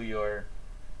connected to your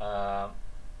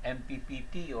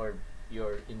MPPT or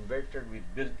your inverter with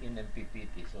built-in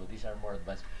MPPT. So these are more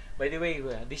advanced. By the way,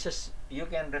 this is, you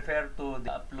can refer to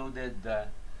the uploaded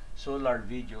solar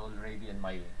video already in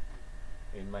my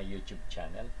YouTube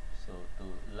channel. So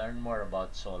to learn more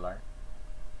about solar.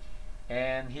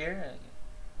 And here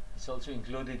it's also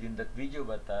included in that video,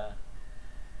 but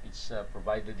it's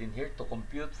provided in here to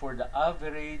compute for the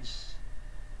average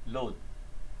load.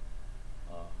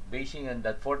 Basing on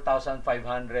that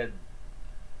 4,500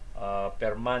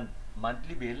 per month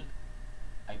monthly bill,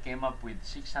 I came up with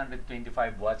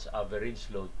 625 watts average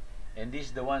load, and this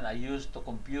is the one I used to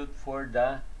compute for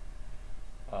the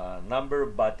number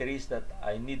of batteries that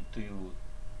I need to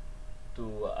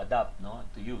adapt,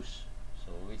 to use.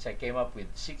 So which I came up with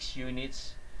 6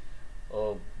 units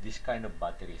of this kind of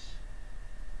batteries.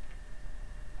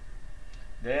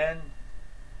 Then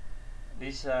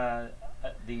this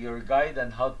your guide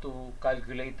on how to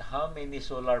calculate how many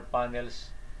solar panels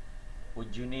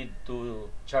would you need to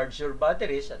charge your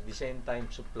batteries, at the same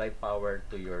time supply power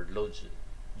to your loads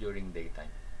during daytime.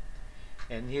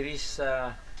 And here is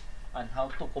on how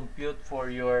to compute for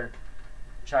your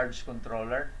charge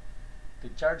controller. The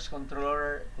charge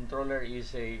controller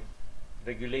is a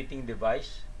regulating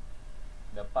device.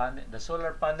 The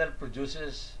solar panel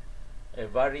produces a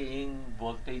varying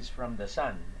voltage from the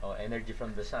sun, or energy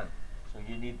from the sun. So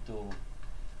you need to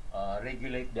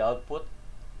regulate the output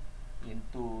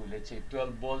into, let's say,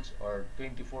 12 volts or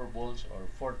 24 volts or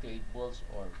 48 volts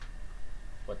or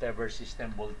whatever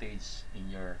system voltage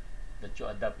that you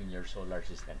adapt in your solar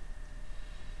system.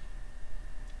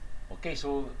 Okay,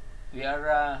 so we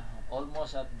are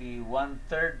almost at the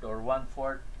 1/3 or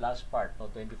 1/4 last part, no,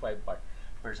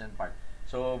 25% part.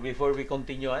 So before we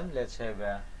continue on, let's have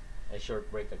a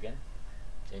short break again.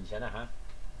 Sensya na, ha?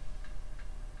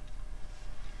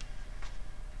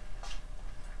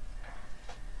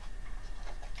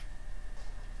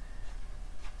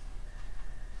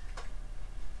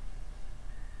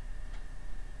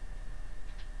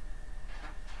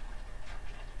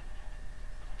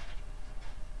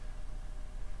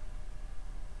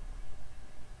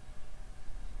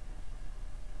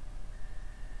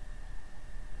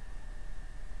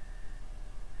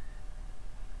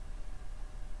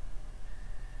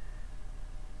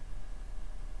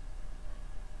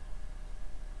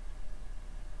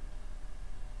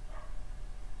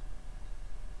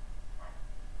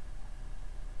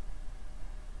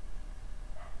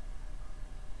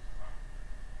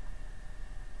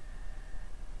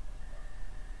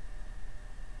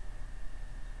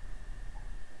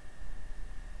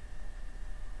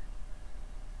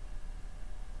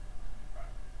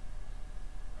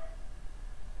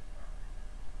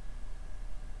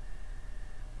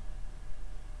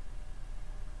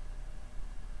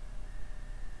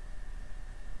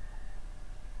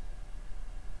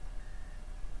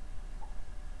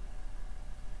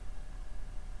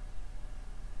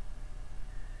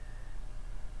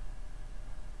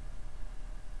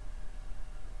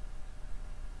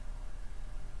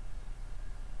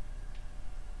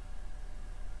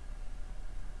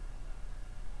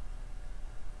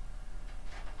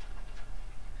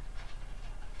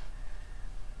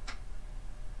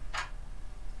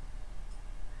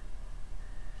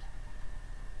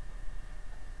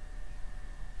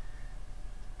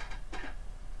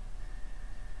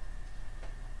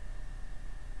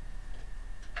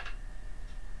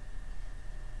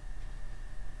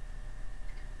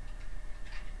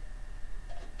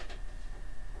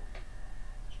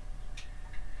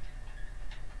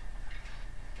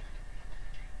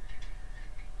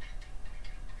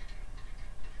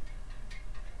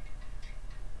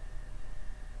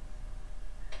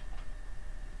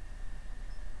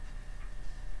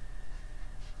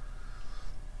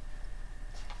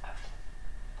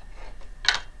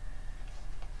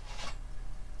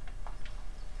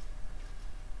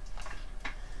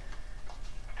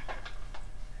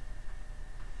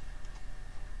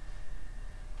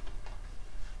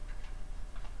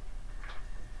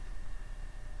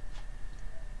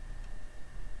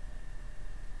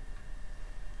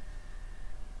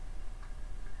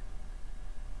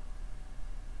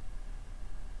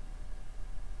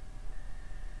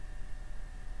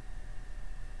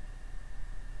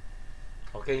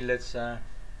 Okay, let's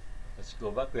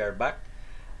go back. We are back.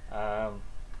 Um,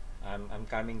 I'm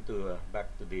coming to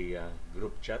back to the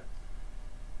group chat.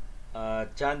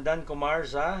 Chandan Kumar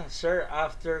sir,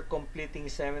 after completing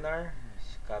seminar,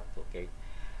 Scott, okay.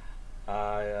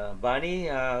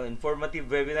 Bani, informative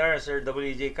webinar, Sir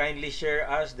WJ, kindly share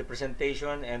us the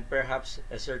presentation and perhaps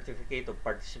a certificate of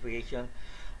participation.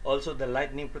 Also, the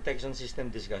lightning protection system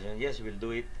discussion. Yes, we'll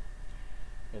do it.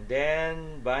 And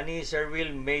then, Bani, Sir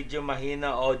Will, medyo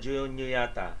mahina audio nyo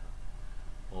yata.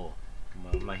 Oh,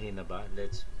 mahina ba?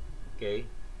 Okay.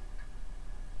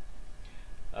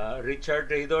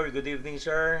 Richard Raydor, good evening,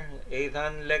 sir.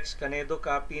 Ethan Lex Canedo,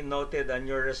 copy noted on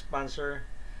your response, sir.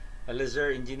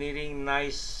 Alizar Engineering,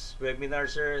 nice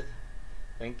webinar, sir.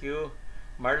 Thank you.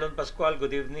 Marlon Pascual,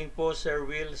 good evening po, Sir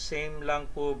Will. Same lang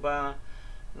po ba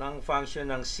ng function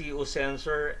ng CO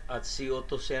sensor at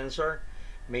CO2 sensor?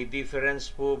 May difference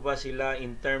po ba sila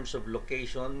in terms of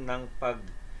location ng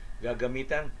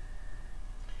paggagamitan?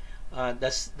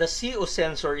 The CO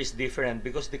sensor is different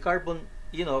because the carbon,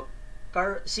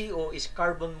 CO is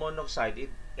carbon monoxide,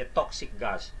 a toxic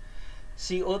gas.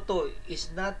 CO2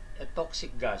 is not a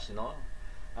toxic gas,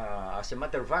 as a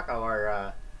matter of fact,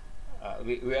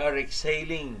 we are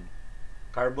exhaling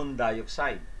carbon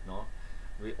dioxide,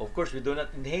 of course we do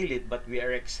not inhale it, but we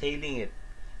are exhaling it,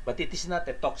 but it is not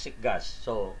a toxic gas,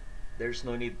 so there's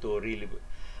no need to really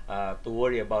to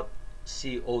worry about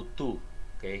CO2,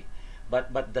 okay?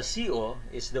 But the CO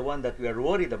is the one that we are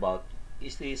worried about.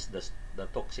 Is the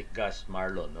toxic gas,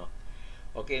 Marlon, no?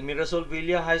 Okay, Mirasol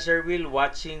Villa, hi Sir Will,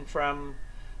 watching from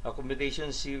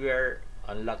accommodation C, we are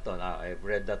unlocked on. I've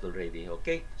read that already.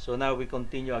 Okay, so now we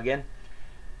continue again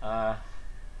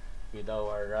with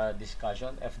our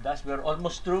discussion. FDAS, we are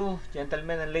almost through,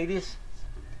 gentlemen and ladies.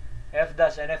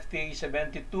 FDAS, NFTA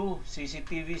 72,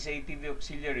 CCTVs, ATV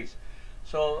auxiliaries.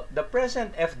 So the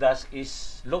present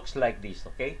FDAS looks like this,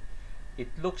 okay? It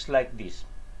looks like this.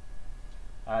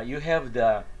 You have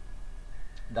the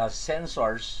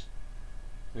sensors.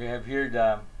 We have here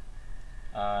the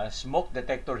smoke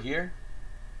detector here.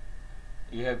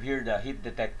 You have here the heat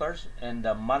detectors and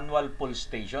the manual pull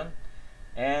station.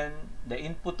 And the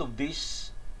input of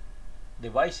these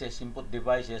input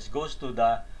devices, goes to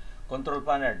the control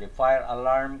panel, the fire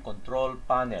alarm control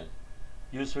panel.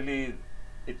 Usually,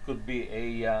 it could be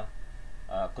a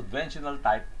conventional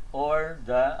type or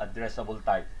the addressable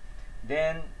type.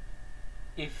 Then,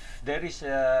 if there is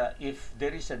a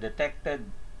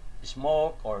detected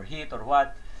smoke or heat or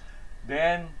what,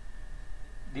 then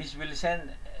this will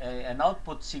send an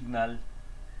output signal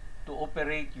to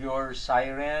operate your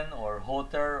siren or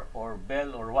hoter or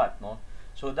bell or what, no?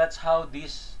 So that's how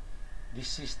this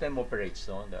system operates,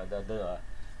 no?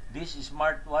 This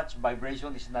smartwatch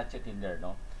vibration is not yet in there,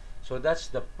 no? So that's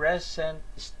the present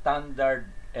standard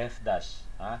FDAS.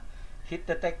 Heat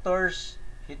detectors,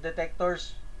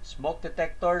 smoke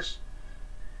detectors,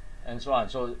 and so on.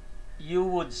 So you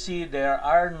would see there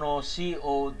are no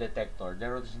CO detector.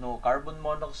 There is no carbon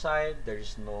monoxide. There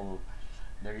is no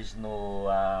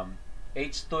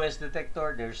H2S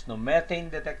detector. There is no methane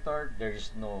detector. There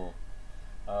is no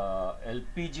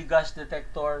LPG gas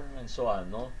detector, and so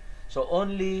on. No, so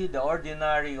only the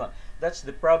ordinary one. That's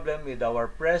the problem with our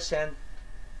present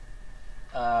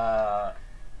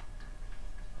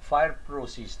FirePro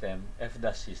system,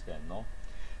 FDAS system. No.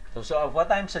 So what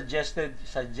I'm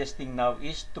suggesting now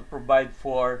is to provide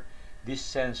for these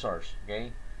sensors.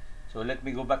 Okay, so let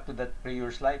me go back to that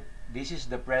previous slide. This is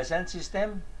the present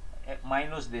system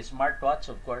minus the smartwatch,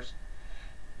 of course.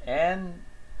 And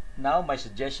now my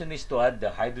suggestion is to add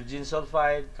the hydrogen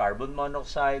sulfide, carbon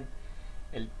monoxide,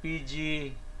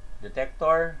 LPG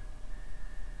detector,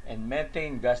 and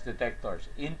methane gas detectors.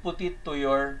 Input it to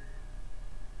your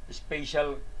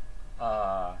spatial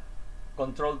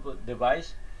control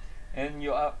device, and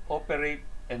you operate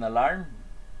an alarm,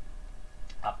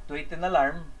 actuate an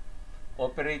alarm,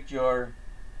 operate your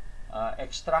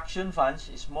extraction fans,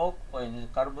 smoke or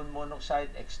carbon monoxide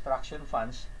extraction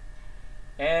fans,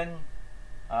 and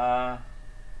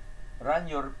run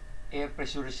your air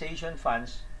pressurization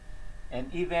fans,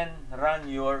 and even run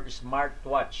your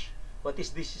smartwatch. What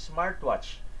is this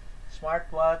smartwatch?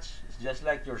 Smartwatch is just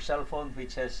like your cell phone,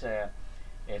 which has a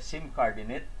SIM card in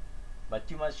it, but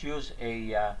you must use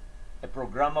a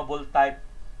programmable type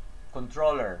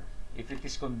controller. If it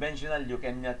is conventional, you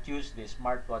cannot use the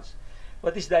smartwatch.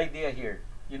 What is the idea here?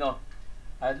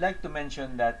 I'd like to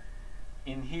mention that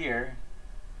in here,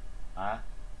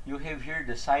 you have here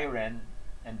the siren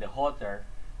and the hoter.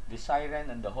 The siren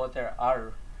and the hoter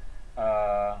are,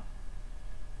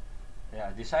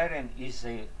 the siren is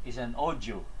an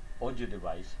audio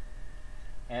device,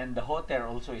 and the hotter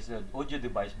also is the audio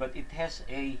device, but it has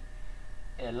a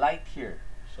light here,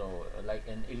 so like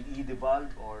an LED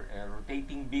bulb or a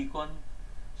rotating beacon.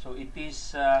 So it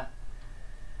is our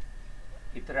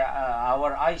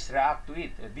eyes react to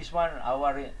it. This one,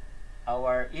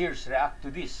 our ears react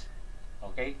to this.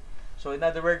 Okay, so in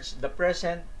other words, the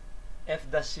present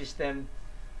FDAS system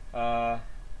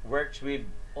works with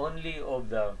only of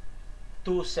the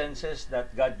two senses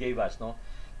that God gave us, no?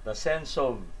 The sense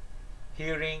of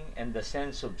hearing and the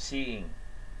sense of seeing.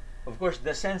 Of course,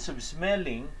 the sense of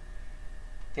smelling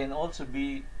can also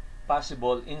be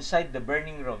possible inside the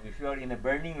burning room. If you are in a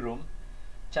burning room,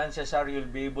 chances are you'll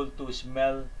be able to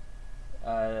smell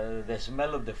the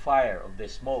smell of the fire, of the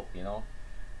smoke, you know.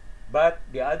 But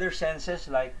the other senses,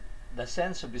 like the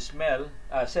sense of smell,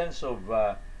 sense of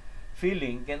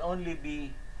feeling, can only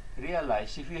be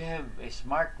realized if you have a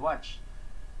smartwatch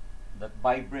that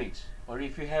vibrates, or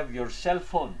if you have your cell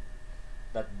phone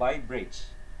that vibrates.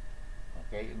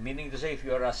 Okay, meaning to say, if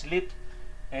you are asleep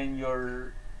and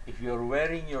if you're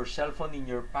wearing your cell phone in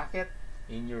your pocket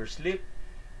in your sleep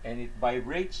and it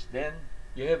vibrates, then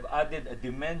you have added a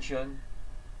dimension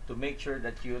to make sure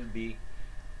that you'll be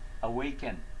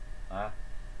awakened.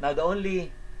 Now, the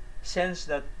only sense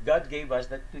that God gave us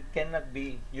that it cannot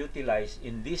be utilized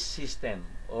in this system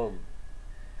of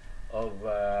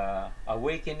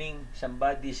awakening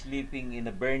somebody sleeping in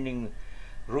a burning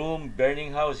room,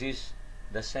 burning house, is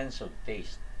the sense of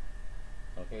taste.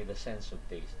 Okay, the sense of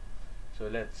taste. So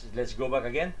let's go back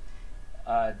again.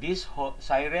 This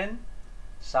siren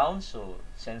sounds, so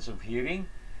sense of hearing.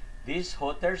 This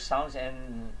hotter sounds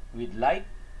and with light,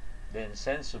 then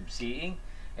sense of seeing.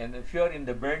 And if you're in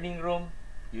the burning room,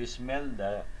 you smell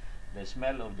the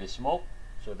smell of the smoke,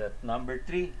 so that number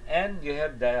 3. And you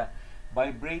have the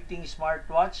vibrating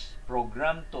smartwatch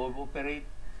programmed to operate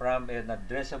from an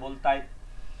addressable type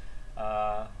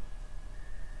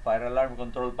fire alarm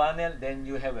control panel. Then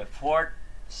you have a 4th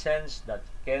sense that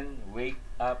can wake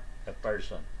up a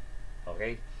person.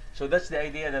 Okay, so that's the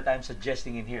idea that I'm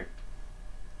suggesting in here.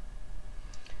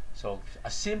 So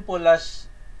as simple as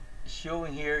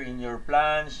showing here in your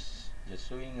plans, just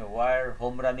showing a wire,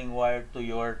 home running wire to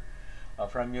your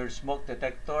from your smoke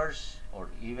detectors or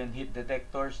even heat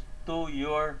detectors to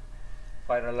your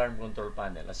fire alarm control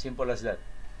panel. As simple as that.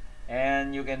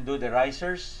 And you can do the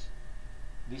risers.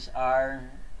 These are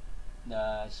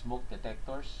the smoke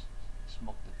detectors,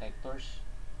 smoke detectors,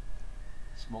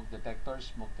 smoke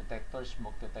detectors, smoke detectors,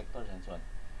 smoke detectors, and so on.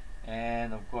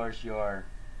 And of course your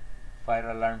fire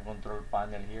alarm control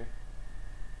panel here.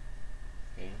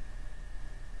 Okay.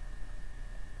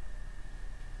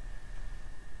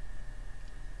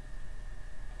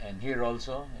 And here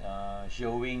also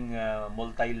showing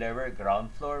multi-level,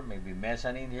 ground floor, maybe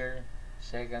mezzanine here,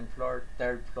 2nd floor,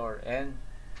 3rd floor, and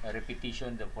a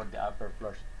repetition for the upper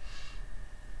floors.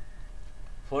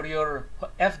 For your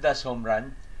FDAS home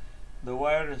run, the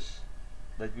wires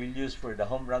that we'll use for the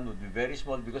home run would be very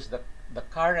small, because the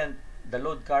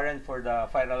load current for the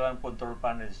fire alarm control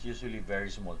panel is usually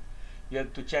very small. You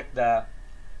have to check the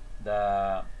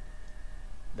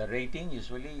rating.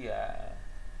 Usually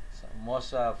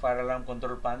most fire alarm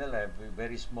control panel have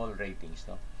very small ratings,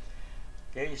 no?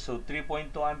 Okay, so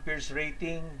 3.2 amperes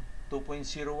rating,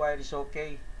 2.0 wire is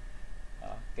okay.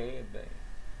 Okay,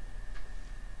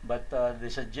 but the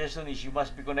suggestion is you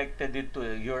must be connected it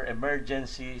to your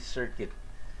emergency circuit.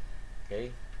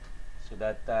 Okay, so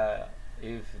that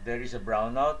if there is a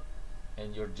brownout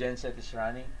and your genset is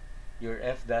running, your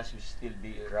FDAS will still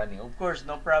be running. Of course,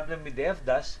 no problem with the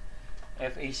FDAS,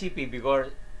 FACP,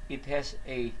 because it has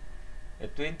a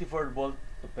 24-volt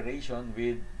operation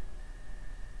with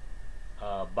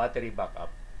battery backup,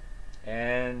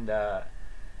 and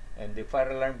the fire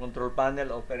alarm control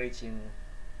panel operates in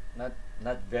not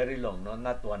very long, no,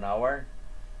 not 1 hour,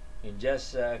 in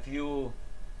just a few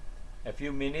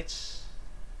minutes,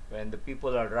 when the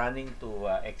people are running to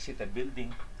exit a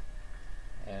building,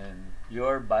 and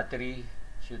your battery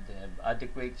should have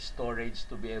adequate storage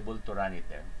to be able to run it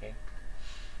there. Okay.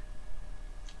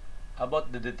 How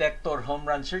about the detector home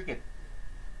run circuit?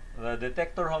 The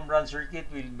detector home run circuit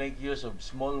will make use of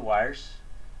small wires,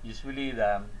 usually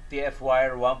the TF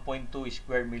wire 1.2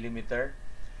 square millimeter.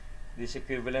 This is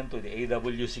equivalent to the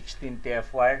AW16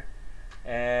 TF wire.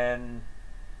 And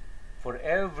for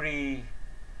every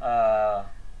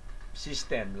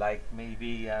system, like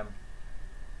maybe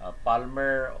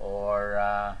Palmer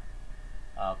or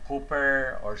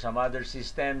Cooper or some other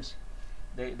systems,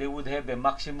 they would have a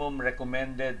maximum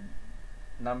recommended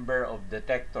number of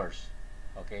detectors.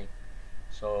 Okay,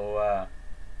 so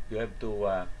you have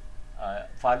to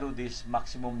follow this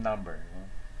maximum number.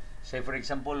 Say for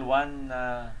example,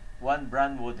 one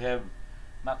brand would have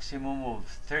maximum of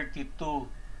 32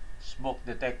 smoke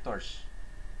detectors.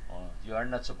 You are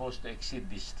not supposed to exceed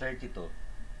this 32.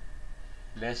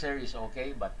 Lesser is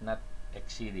okay, but not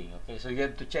exceeding. Okay, so you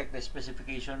have to check the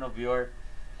specification of your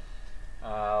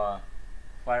uh,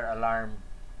 fire alarm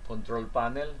control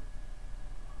panel.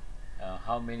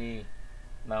 How many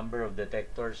number of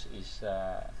detectors is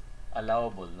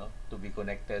allowable, no, to be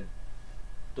connected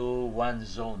to one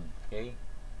zone. Okay.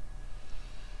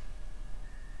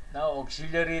 Now,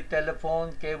 auxiliary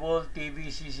telephone, cable, TV,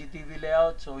 CCTV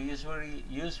layout. So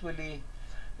usually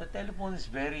the telephone is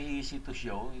very easy to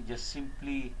show. Just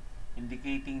simply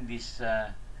indicating this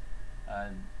uh,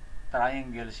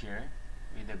 triangles here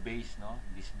with the base, no.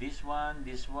 This one,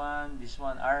 this one, this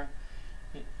one are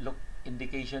look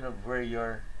indication of where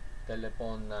your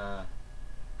telephone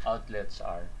outlets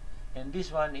are, and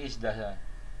this one is the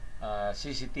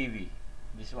CCTV.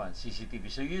 This one CCTV.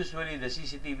 So usually the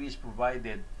CCTV is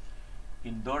provided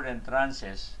in door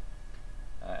entrances,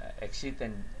 exit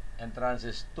and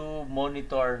entrances to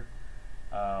monitor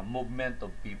movement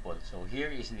of people. So here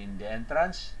is in the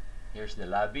entrance. Here's the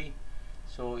lobby.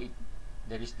 So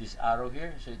there is this arrow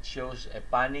here. So it shows a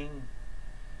panning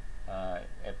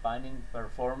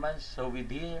performance. So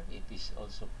with here it is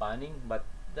also panning, but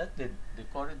that the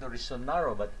corridor is so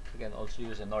narrow, but you can also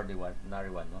use a narrow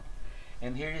one, no?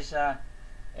 And here is a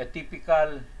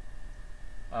typical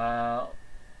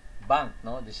bank,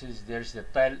 no. There's the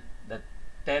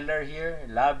teller here,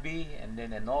 lobby, and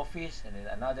then an office, and then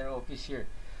another office here.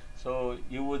 So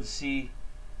you would see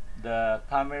the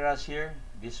cameras here.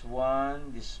 This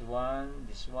one, this one,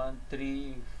 this one,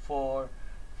 3, 4,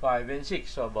 5, and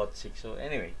 6. So about 6. So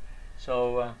anyway,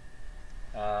 so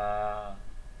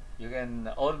you can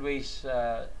always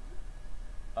add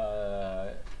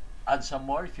some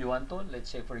more if you want to. Let's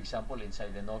say for example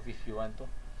inside an office if you want to.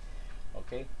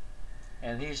 Okay.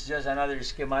 And here's just another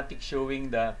schematic showing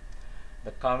the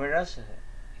cameras.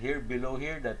 Here below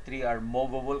here, the 3 are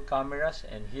movable cameras,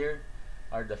 and here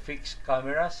are the fixed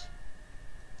cameras.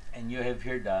 And you have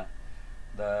here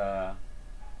the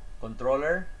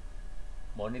controller,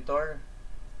 monitor,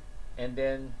 and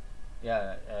then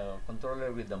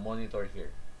controller with the monitor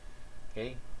here.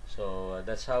 Okay, so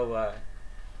that's how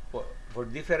for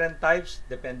different types,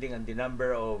 depending on the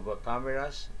number of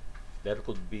cameras, there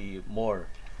could be more,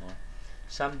 no?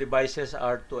 Some devices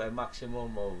are to a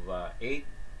maximum of 8.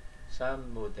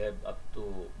 Some would have up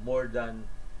to more than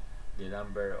the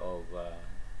number of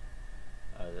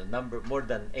more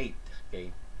than 8.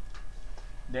 Okay.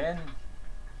 Then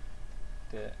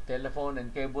the telephone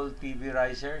and cable TV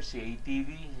riser,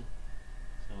 CATV.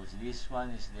 So this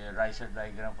one is the riser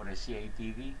diagram for a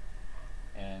CATV,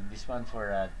 and this one for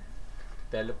a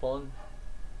telephone,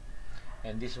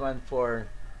 and this one for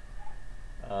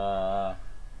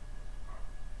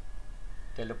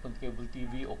telephone, cable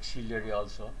TV, auxiliary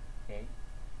also. Okay,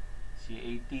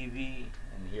 CATV,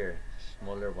 and here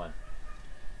smaller one.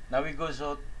 Now we go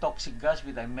to toxic gas,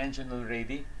 which I mentioned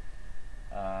already.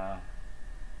 I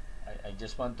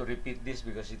just want to repeat this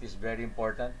because it is very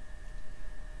important.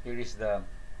 Here is the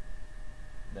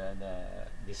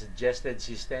suggested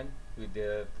system with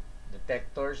the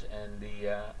detectors and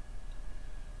the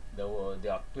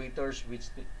actuators, which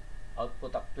the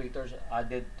output actuators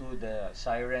added to the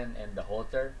siren and the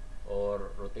halter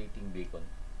or rotating beacon.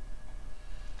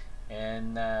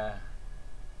 And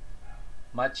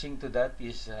matching to that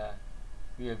is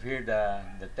we have here the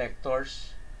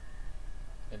detectors,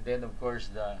 and then of course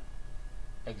the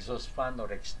exhaust fan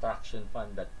or extraction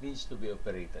fan that needs to be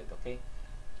operated. Okay,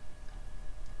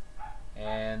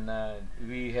 and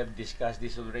we have discussed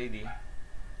this already,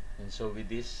 and so with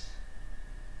this,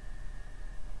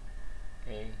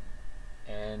 okay,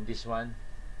 and this one,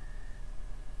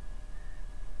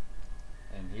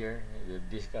 and here we have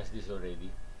discussed this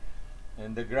already.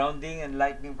 And the grounding and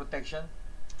lightning protection,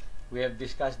 we have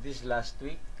discussed this last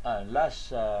week.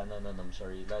 Last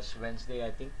Wednesday,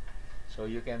 I think. So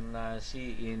you can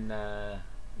see in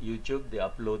YouTube the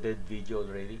uploaded video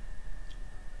already.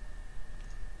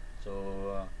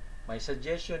 So my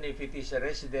suggestion, if it is a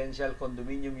residential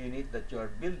condominium unit that you are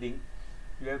building,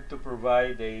 you have to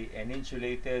provide an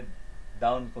insulated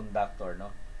down conductor,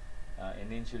 no?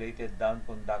 An insulated down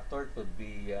conductor could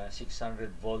be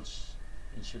 600 volts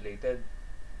insulated,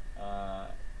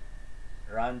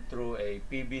 run through a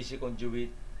PVC conduit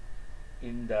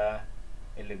in the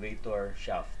elevator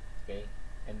shaft. Okay,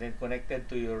 and then connected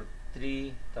to your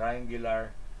 3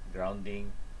 triangular ground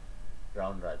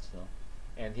rods, no?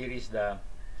 And here is the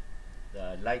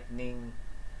lightning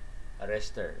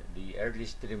arrestor, the early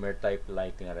streamer type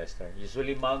lighting arrestor,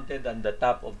 usually mounted on the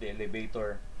top of the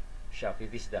elevator shaft.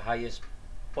 It is the highest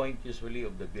point usually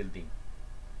of the building.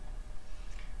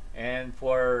 And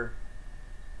for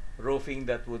roofing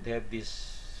that would have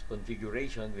this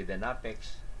configuration with an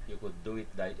apex, you could do it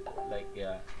like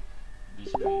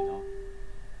this way, no?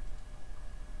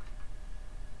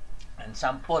 And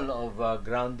sample of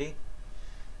grounding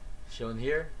shown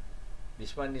here.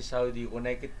 This one is how you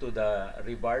connect it to the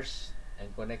rebars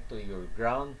and connect to your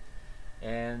ground.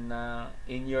 And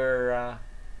in your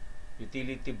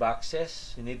utility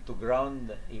boxes, you need to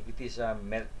ground if it is a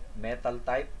metal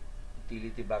type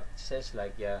utility boxes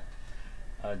like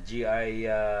GI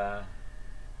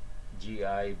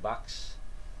box.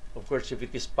 Of course, if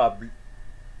it is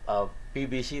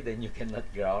PVC, then you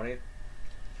cannot ground it.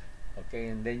 Okay,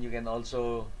 and then you can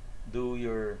also do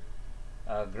your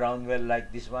ground well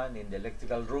like this one in the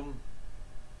electrical room.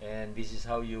 And this is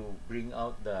how you bring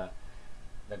out the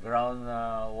ground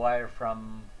wire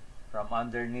from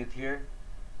underneath here.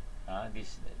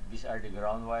 These are the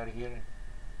ground wire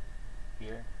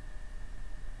here,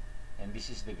 and this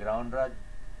is the ground rod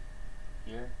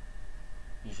here,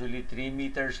 usually 3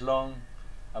 meters long,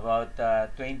 about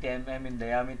 20 mm in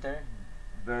diameter,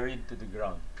 buried to the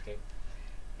ground. Okay,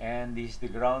 and this is the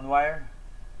ground wire.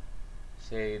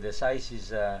 Say the size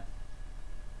is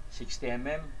 60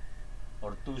 mm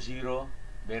or 20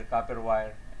 bare copper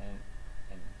wire,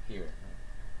 and here.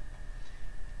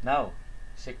 Now,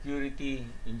 security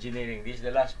engineering. This is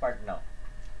the last part now.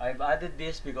 I've added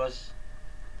this because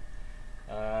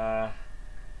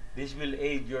this will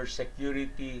aid your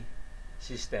security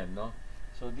system, no?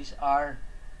 So these are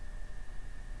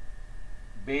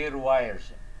bare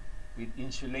wires with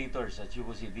insulators. As you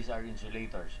can see, these are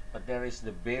insulators, but there is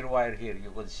the bare wire here.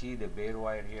 You can see the bare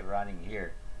wire here running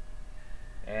here,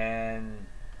 and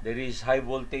there is high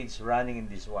voltage running in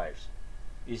these wires.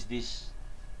 Is this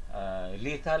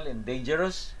lethal and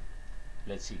dangerous?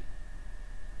 Let's see.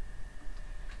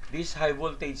 This high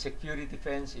voltage security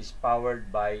fence is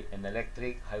powered by an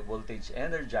electric high voltage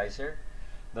energizer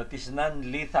that is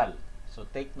non-lethal. So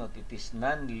take note, it is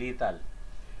non-lethal,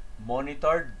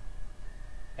 monitored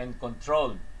and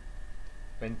controlled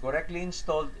when correctly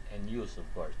installed and used,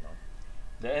 of course. No?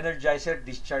 The energizer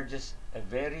discharges a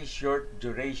very short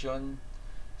duration,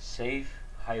 safe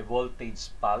high voltage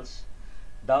pulse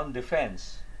down the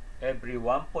fence every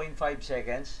 1.5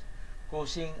 seconds,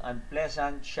 causing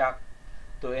unpleasant shock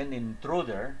to an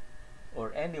intruder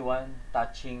or anyone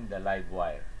touching the live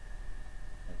wire.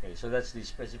 Okay, so that's the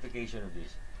specification of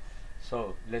this.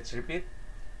 So let's repeat.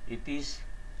 It is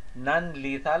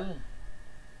non-lethal,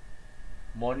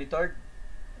 monitored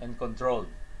and controlled.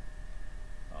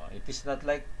 It is not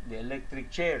like the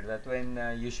electric chair that when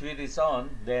you switch it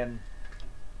on, then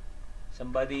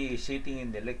somebody sitting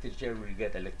in the electric chair will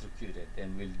get electrocuted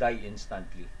and will die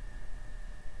instantly.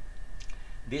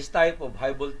 This type of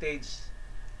high voltage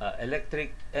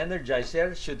electric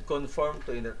energizer should conform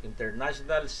to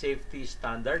international safety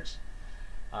standards,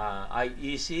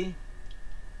 IEC,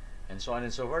 and so on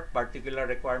and so forth, particular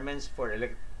requirements for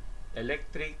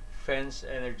electric fence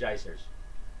energizers,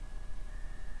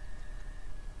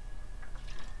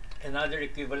 and other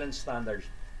equivalent standards.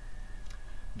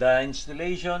 The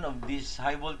installation of this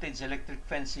high voltage electric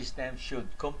fence system should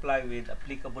comply with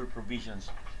applicable provisions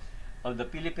of the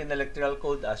Philippine Electrical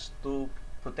Code as to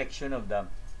protection of the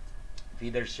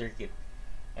feeder circuit,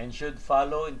 and should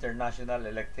follow international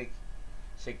electric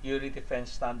security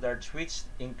fence standards, which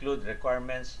include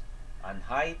requirements on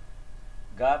height,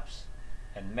 gaps,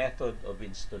 and method of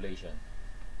installation.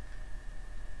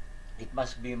 It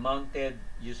must be mounted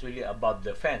usually above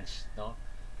the fence, no?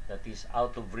 That is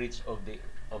out of reach of the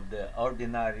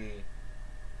ordinary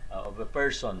of a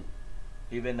person.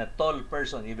 Even a tall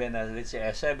person, even let's say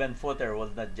a 7-footer,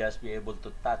 will not just be able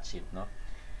to touch it, no?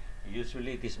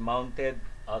 Usually it is mounted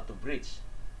out of reach.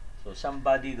 So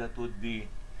somebody that would be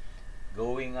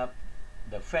going up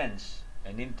the fence,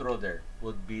 an intruder,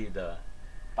 would be the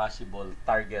possible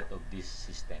target of this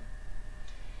system.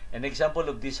 An example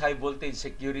of this high voltage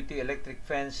security electric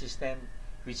fence system,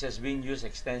 which has been used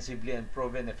extensively and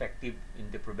proven effective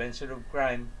in the prevention of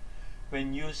crime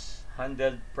when used,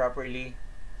 handled properly,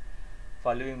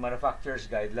 following manufacturer's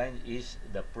guidelines, is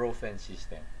the ProFence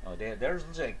system. Now, there's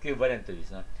also equivalent to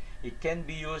this. No? It can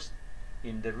be used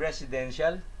in the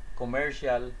residential,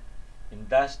 commercial,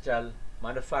 industrial,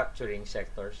 manufacturing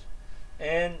sectors,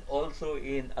 and also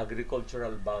in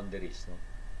agricultural boundaries. No?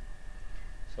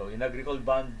 So in agricultural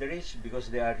boundaries, because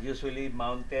they are usually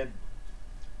mounted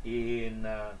in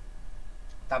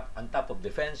on top of the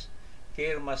fence,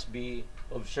 care must be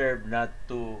observed not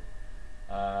to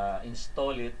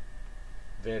install it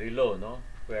very low, no,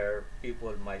 where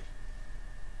people might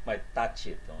touch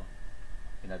it, no,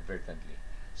 inadvertently.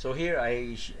 So here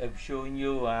I have shown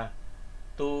you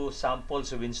two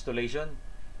samples of installation.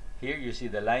 Here you see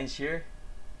the lines here,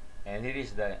 and here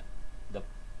is the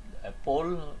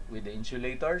pole with the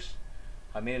insulators.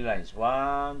 How many lines?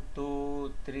 1,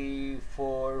 2, 3,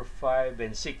 4, 5,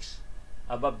 and 6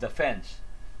 above the fence.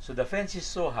 So the fence is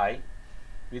so high.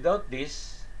 Without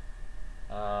this,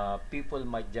 people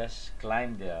might just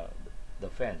climb the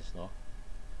fence, no?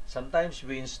 Sometimes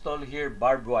we install here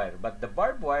barbed wire, but the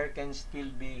barbed wire can still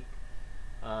be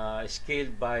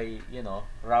scaled by, you know,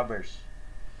 rubbers.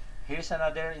 Here's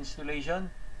another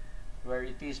installation where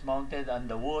it is mounted on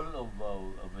the wall of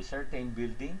a certain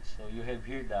building. So you have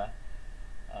here the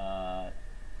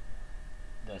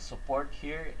support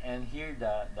here, and here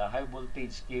the high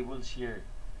voltage cables here.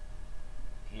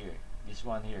 This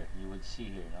one here, you would see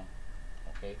here, no?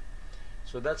 Okay,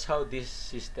 so that's how this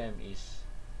system is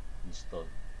installed.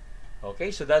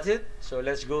 Okay, so that's it. So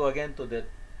let's go again to the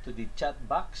chat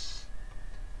box.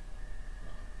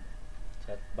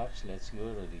 Let's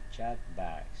go to the chat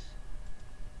box.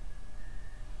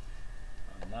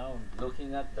 Now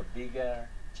looking at the bigger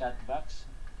chat box,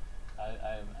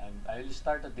 I will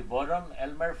start at the bottom.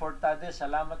 Elmer Fortade,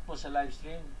 salamat po sa live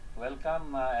stream.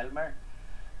 Welcome, Elmer.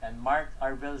 And Mark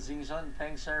Arbel Zingson,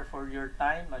 thanks sir for your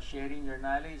time, sharing your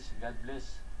knowledge. God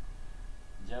bless.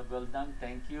 Job well done.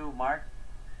 Thank you, Mark.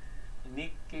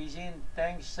 Nick Kazin,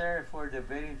 thanks sir for the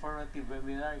very informative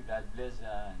webinar. God bless.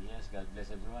 Yes, God bless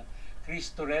everyone.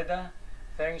 Chris Toreda,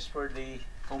 thanks for the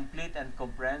complete and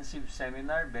comprehensive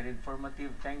seminar. Very informative.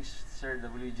 Thanks Sir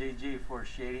WJJ for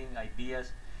sharing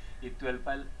ideas. It will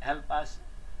help us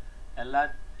a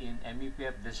lot in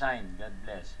MEPF design. God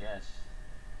bless. Yes.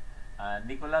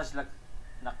 Nicholas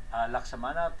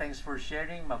Laksamana, thanks for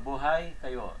sharing. Mabuhay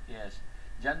kayo. Yes.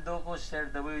 Jan Doko, Sir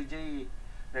WJ,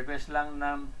 request lang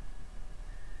ng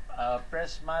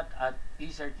press mat at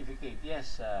e-certificate.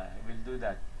 Yes, we'll do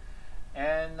that.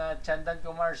 And Chandan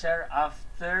Kumar, sir,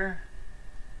 after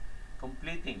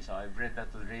completing, so I've read that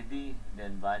already,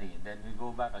 then Vani. Then we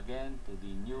go back again to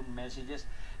the new messages.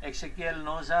 Ezekiel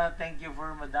Noza, thank you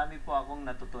for madami po akong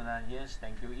natutunan. Yes,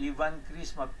 thank you. Ivan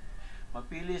Chris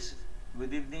Mapilis,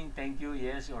 good evening, thank you.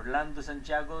 Yes, Orlando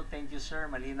Santiago, thank you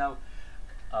sir, malinaw.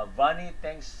 Vani,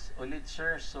 thanks ulit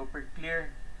sir, super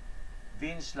clear.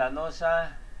 Vince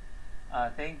Lanosa,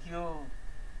 thank you.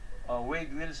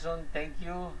 Wade Wilson, thank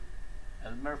you.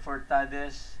 Elmer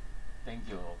Fortades, thank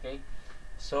you. Okay,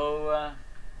 so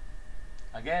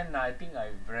again, I think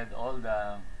I've read all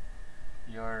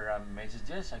your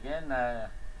messages. Again,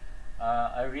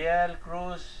 Ariel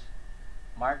Cruz,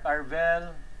 Mark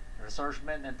Arvel,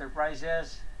 Resourcement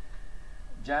Enterprises,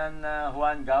 John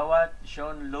Juan Gawat,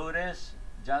 Sean Lores,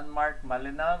 John Mark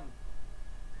Malinav,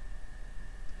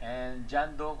 and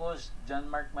John Docos, John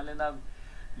Mark Malinav,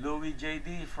 Louis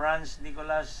JD, Franz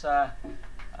Nicolas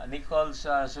Nichols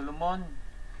Solomon,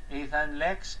 Ethan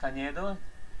Lex Canedo,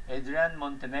 Adrian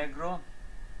Montenegro,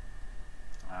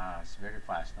 it's very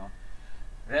fast, no?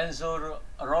 Renzo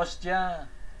Rostia,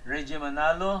 Reggie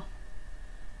Manalo,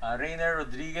 Rainer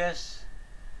Rodriguez,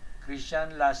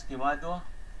 Christian Lastimado,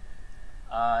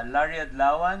 Larry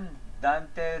Adlawan,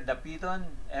 Dante Dapiton,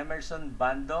 Emerson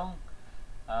Bandong,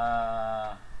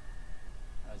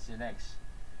 what's the next?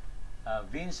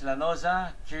 Vince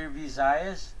Lanoza, Kirby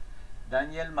Zayas,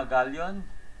 Daniel Magalion,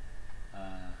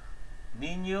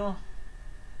 Nino,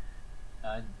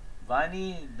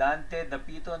 Vani, Dante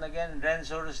Dapiton again,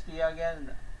 Renzo Rustia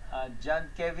again, John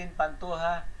Kevin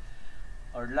Pantoja,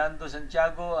 Orlando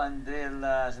Santiago, Andrel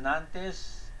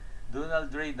Nantes,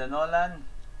 Donald Ray Danolan,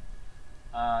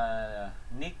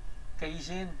 Nick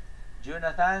Kaisin,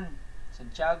 Jonathan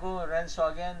Santiago, Renzo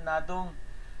again, Nadong,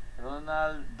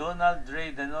 Donald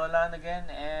Ray Danolan again,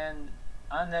 and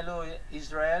Anelo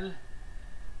Israel,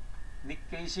 Nick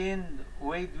Kaisin,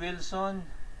 Wade Wilson,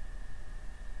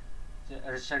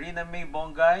 Sharina May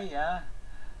Bongay, yeah,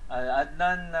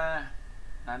 Adnan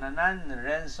Nananan,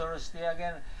 Renzo Rustia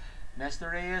again, Nestor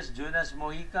Reyes, Jonas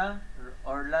Mojica,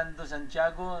 Orlando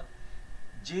Santiago,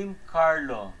 Jim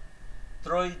Carlo,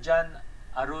 Troy Jan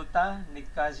Aruta,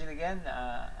 Nick Kaisin again,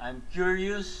 I'm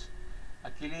Curious,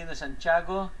 Aquilino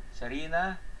Santiago,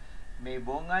 Sarina May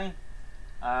Bongay,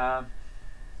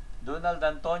 Donald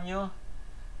Antonio,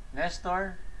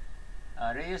 Nestor,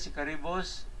 Reyes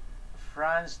Icaribos,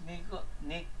 Franz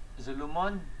Nick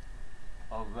Zulumon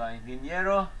of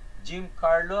Ingeniero, Jim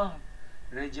Carlo,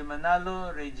 Reggie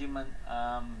Manalo,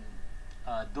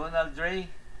 Donald Ray,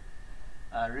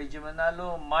 Reggie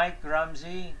Manalo, Mike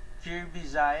Ramsey, Kirby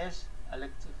Zayas,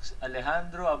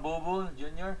 Alejandro Abobo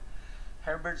Jr.,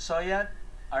 Herbert Soyat,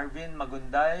 Arvin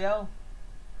Magundayaw,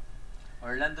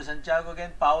 Orlando Santiago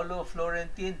again, Paulo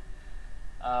Florentin,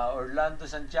 Orlando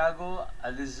Santiago,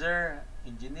 Alizer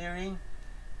Engineering,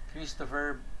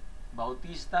 Christopher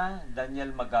Bautista,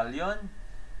 Daniel Magallon,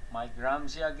 Mike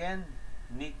Ramsey again,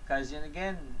 Nick Kazin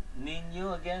again,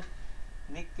 Nino again,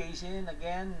 Nick Kazin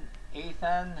again,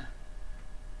 Ethan,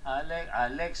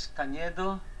 Alex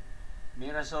Canedo,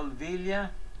 Mirasol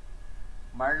Villa,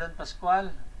 Marlon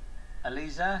Pascual,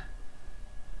 Aliza,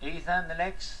 Ethan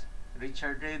Alex,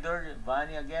 Richard Rador,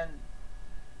 Vani again,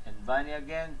 and Vani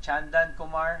again, Chandan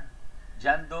Kumar,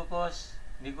 Jan Ducos,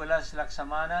 Nicolas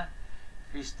Laksamana,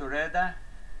 Chris Tureda,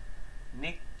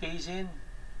 Nick Kazin,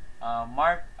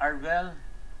 Mark Arvel,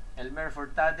 Elmer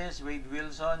Fortades, Wade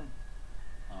Wilson.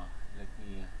 Let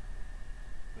me,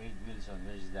 Wade Wilson,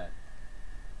 where is that?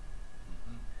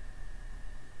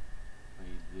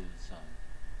 Wade Wilson.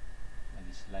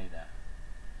 Nag-slide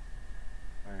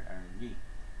Where are we?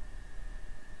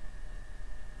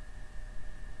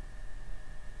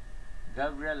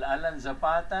 Gabriel Alan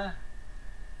Zapata,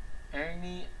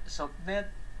 Ernie Sopnet,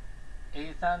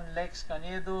 Ethan Lex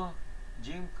Canedo,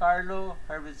 Jim Carlo,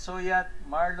 Herbert Soyat,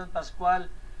 Marlon Pascual,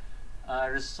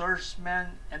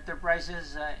 Resourceman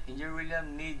Enterprises, Engineer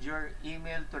William, need your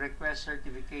email to request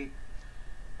certificate.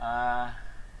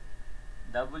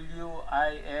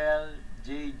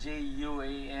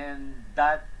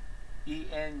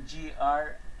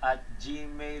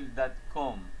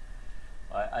 wiljuan.engr@gmail.com.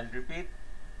 I'll repeat,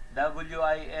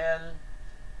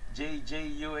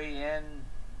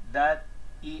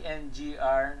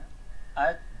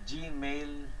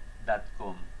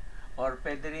 wiljuan.engr@gmail.com, or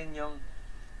pwede rin yung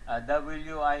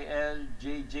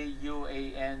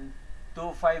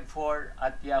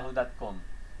wiljuan254@yahoo.com.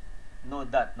 No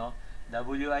dot, no?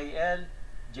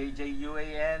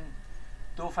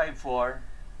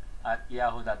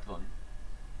 wiljuan254@yahoo.com.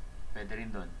 Pwede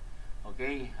rin doon.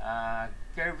 Okay?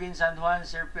 Kervin San Juan,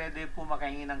 sir, pwede po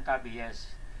makahingi ng copy.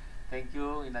 Yes. Thank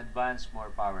you in advance. More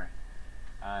power.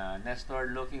 Nestor,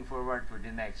 looking forward for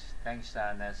the next. Thanks,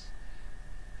 Nes.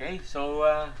 Okay, so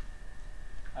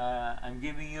I'm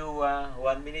giving you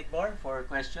 1 minute more for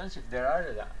questions if there are.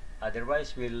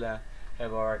 Otherwise, we'll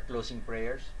have our closing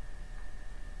prayers.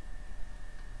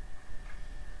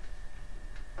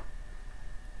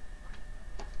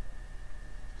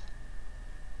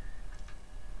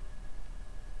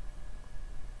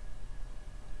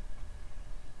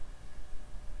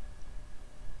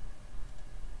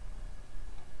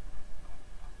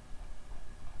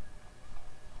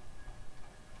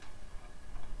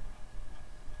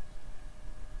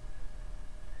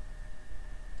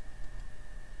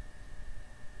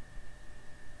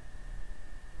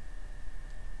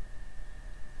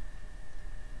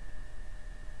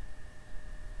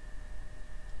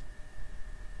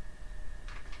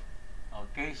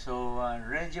 Okay, so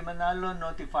Reggie Manalo,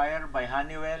 notifier by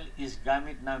Honeywell is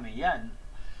gamit namin. Yan.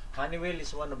 Honeywell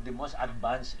is one of the most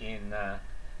advanced in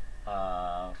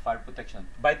fire protection.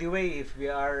 By the way, if we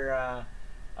are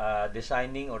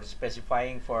designing or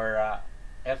specifying for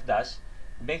FDAS,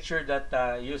 make sure that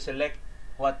you select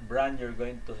what brand you're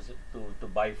going to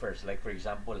buy first. Like for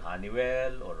example,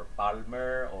 Honeywell or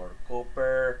Palmer or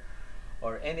Cooper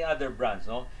or any other brands,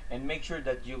 no? And make sure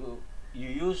that you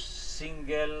use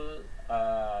single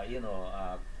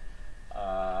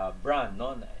brand,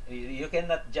 no? You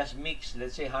cannot just mix,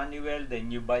 let's say Honeywell,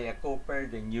 then you buy a Cooper,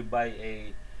 then you buy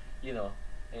a,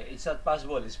 it's not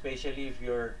possible, especially if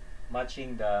you're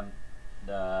matching the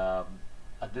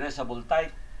addressable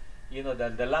type.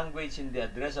 The language in the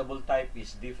addressable type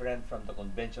is different from the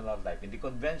conventional type. In the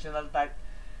conventional type,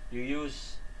 you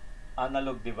use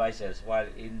analog devices, while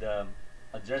in the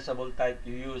addressable type,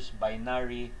 you use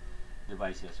binary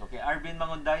devices. Okay, Arvin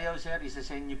Mangundayaw, sir,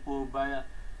 isa-send niyo po ba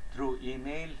through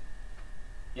email?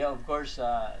 Yeah, of course,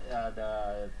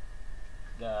 the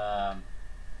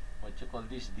what you call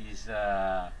this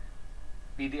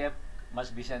PDF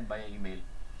must be sent by email.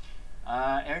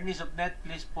 Ernie Subnet,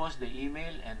 please post the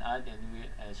email and add, and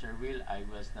Sir Will, I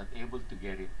was not able to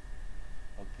get it.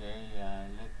 Okay,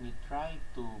 let me try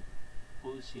to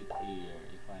push it here.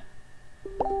 If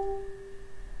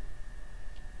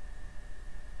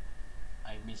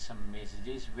I missed some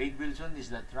messages. Wade Wilson, is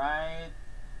that right?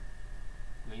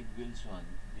 Wade Wilson,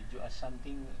 did you ask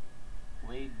something?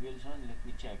 Wade Wilson, let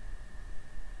me check.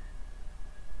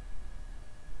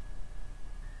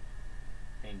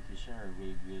 Thank you, sir.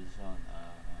 Wade Wilson.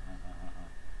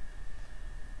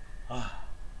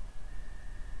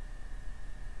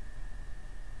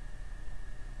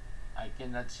 I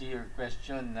cannot see your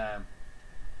question,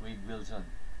 Wade Wilson.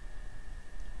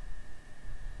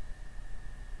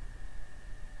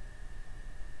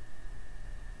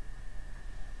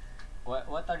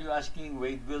 What are you asking,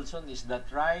 Wade Wilson? Is that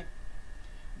right?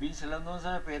 Vince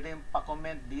Lanosa, pwede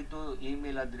pa-comment dito,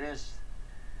 email address.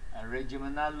 Reggie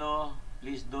Manalo,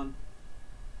 please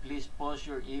post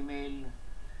your email.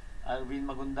 Alvin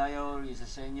Magundayo, isa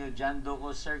sa inyo. John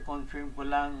Doco, sir, confirm ko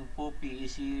lang po,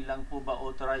 PEC lang po ba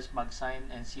authorized mag-sign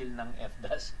and seal ng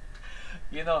FDAS?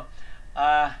 You know,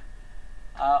 our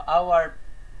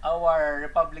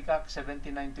Republic Act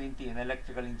 7920 in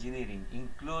electrical engineering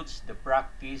includes the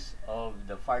practice of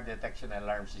the fire detection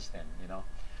alarm system, you know.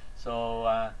 So,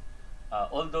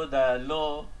 although the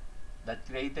law that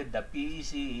created the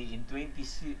PECE in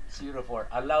 2004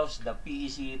 allows the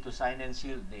PECE to sign and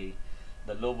seal the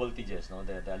low voltages, no,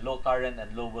 the low current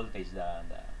and low voltage, the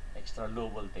extra low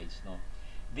voltage, no.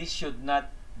 This should not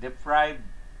deprive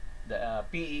the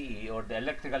PEE or the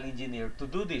electrical engineer to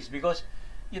do this, because,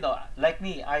 you know, like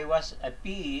me, I was a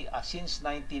PE since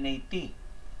 1980,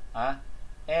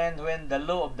 and when the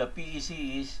law of the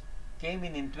PECs came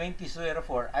in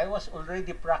 2004, I was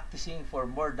already practicing for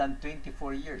more than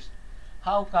 24 years.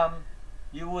 How come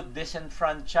you would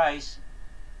disenfranchise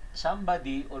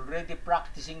somebody already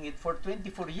practicing it for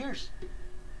 24 years?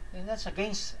 And that's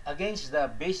against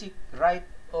the basic right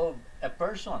of a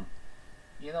person.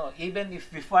 You know, even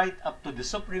if we fight up to the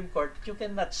Supreme Court, you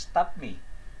cannot stop me.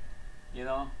 You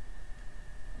know.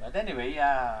 But anyway, you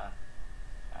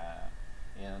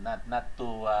know, not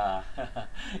to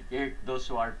irk those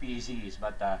who are PECs,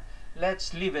 but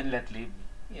let's live and let live.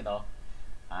 You know,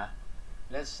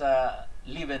 let's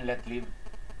live and let live.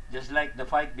 Just like the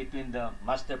fight between the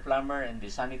master plumber and the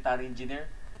sanitary engineer,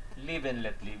 live and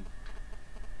let live.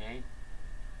 Okay.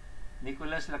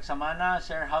 Nicholas Laksamana,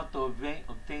 sir, how to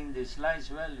obtain the slides?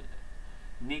 Well,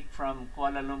 Nick from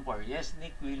Kuala Lumpur. Yes,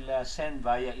 Nick will send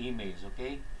via emails,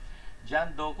 okay?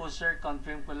 John Doco, sir,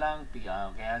 confirm ko lang.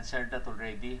 Okay, answered that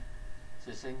already.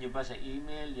 Send nyo ba sa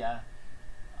email? Yeah.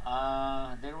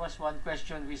 There was one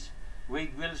question with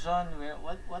Wade Wilson.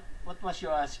 What was you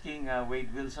asking,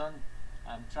 Wade Wilson?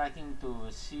 I'm trying to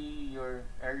see your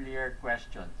earlier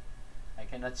question. I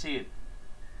cannot see it.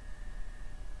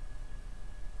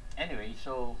 Anyway,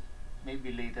 so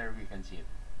maybe later we can see it.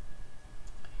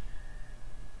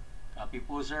 Copy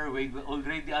po, sir. Wade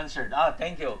already answered.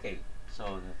 Thank you. Okay.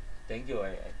 So, thank you.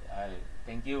 I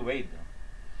thank you, Wade.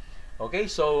 Okay,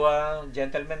 so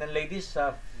gentlemen and ladies,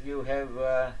 if you have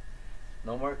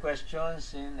no more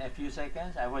questions in a few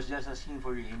seconds, I was just asking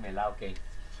for your email. Okay.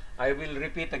 I will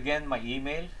repeat again my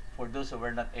email for those who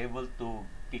were not able to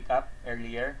pick up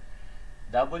earlier.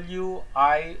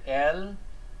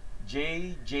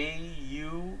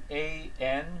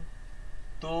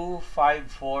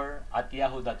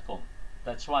 WILJJUAN254@yahoo.com.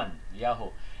 That's one,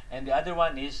 Yahoo. And the other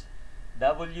one is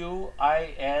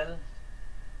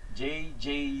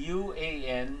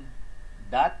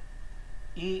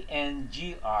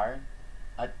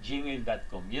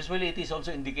WILJJUAN.ENGR@gmail.com. Usually it is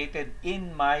also indicated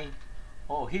in my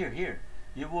here.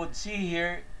 You would see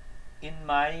here in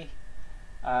my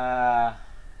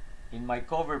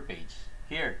cover page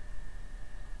here.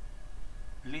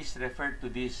 Please refer to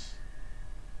this.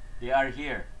 They are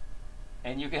here,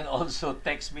 and you can also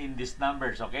text me in these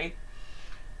numbers. Okay.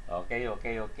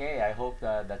 I hope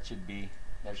there should be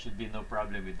no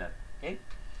problem with that. Okay.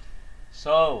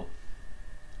 So.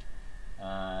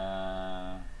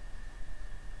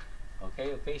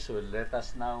 Okay. So let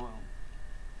us now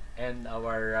end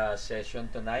our session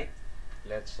tonight.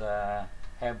 Let's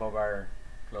have our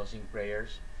closing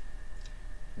prayers.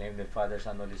 Name the Father,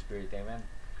 Son, Holy Spirit. Amen.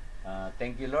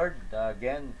 Thank you, Lord,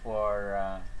 again for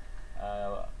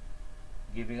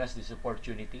giving us this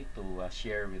opportunity to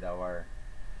share with our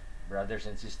brothers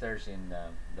and sisters in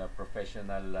the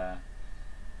professional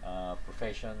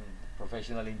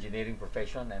engineering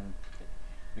profession, and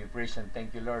we praise and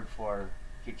thank you, Lord, for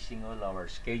fixing all our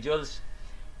schedules.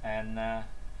 And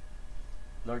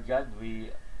Lord God,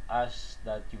 we ask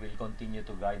that you will continue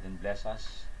to guide and bless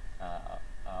us,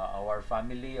 our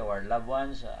family, our loved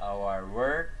ones, our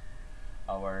work,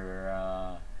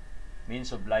 our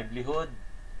means of livelihood,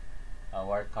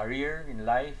 our career in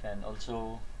life, and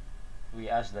also we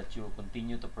ask that you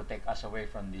continue to protect us away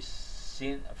from this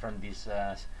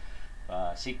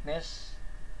sickness,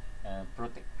 and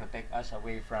protect us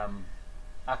away from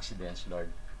accidents,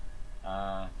 Lord.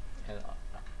 And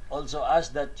also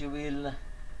ask that you will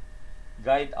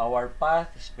guide our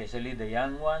path, especially the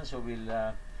young ones who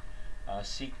will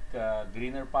seek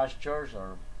greener pastures,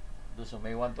 or those who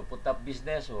may want to put up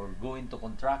business or go into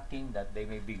contracting, that they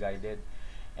may be guided,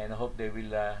 and I hope they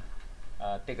will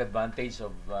take advantage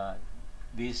of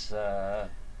these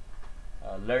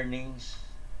learnings,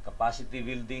 capacity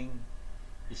building,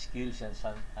 skills and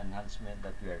enhancement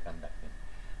that we are conducting.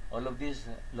 All of this,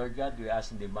 Lord God, we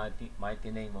ask in the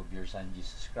mighty name of your Son,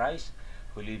 Jesus Christ,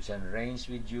 who lives and reigns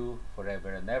with you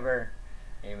forever and ever.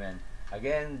 Amen.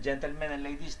 Again, gentlemen and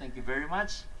ladies, thank you very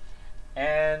much.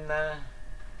 And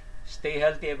stay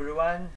healthy, everyone.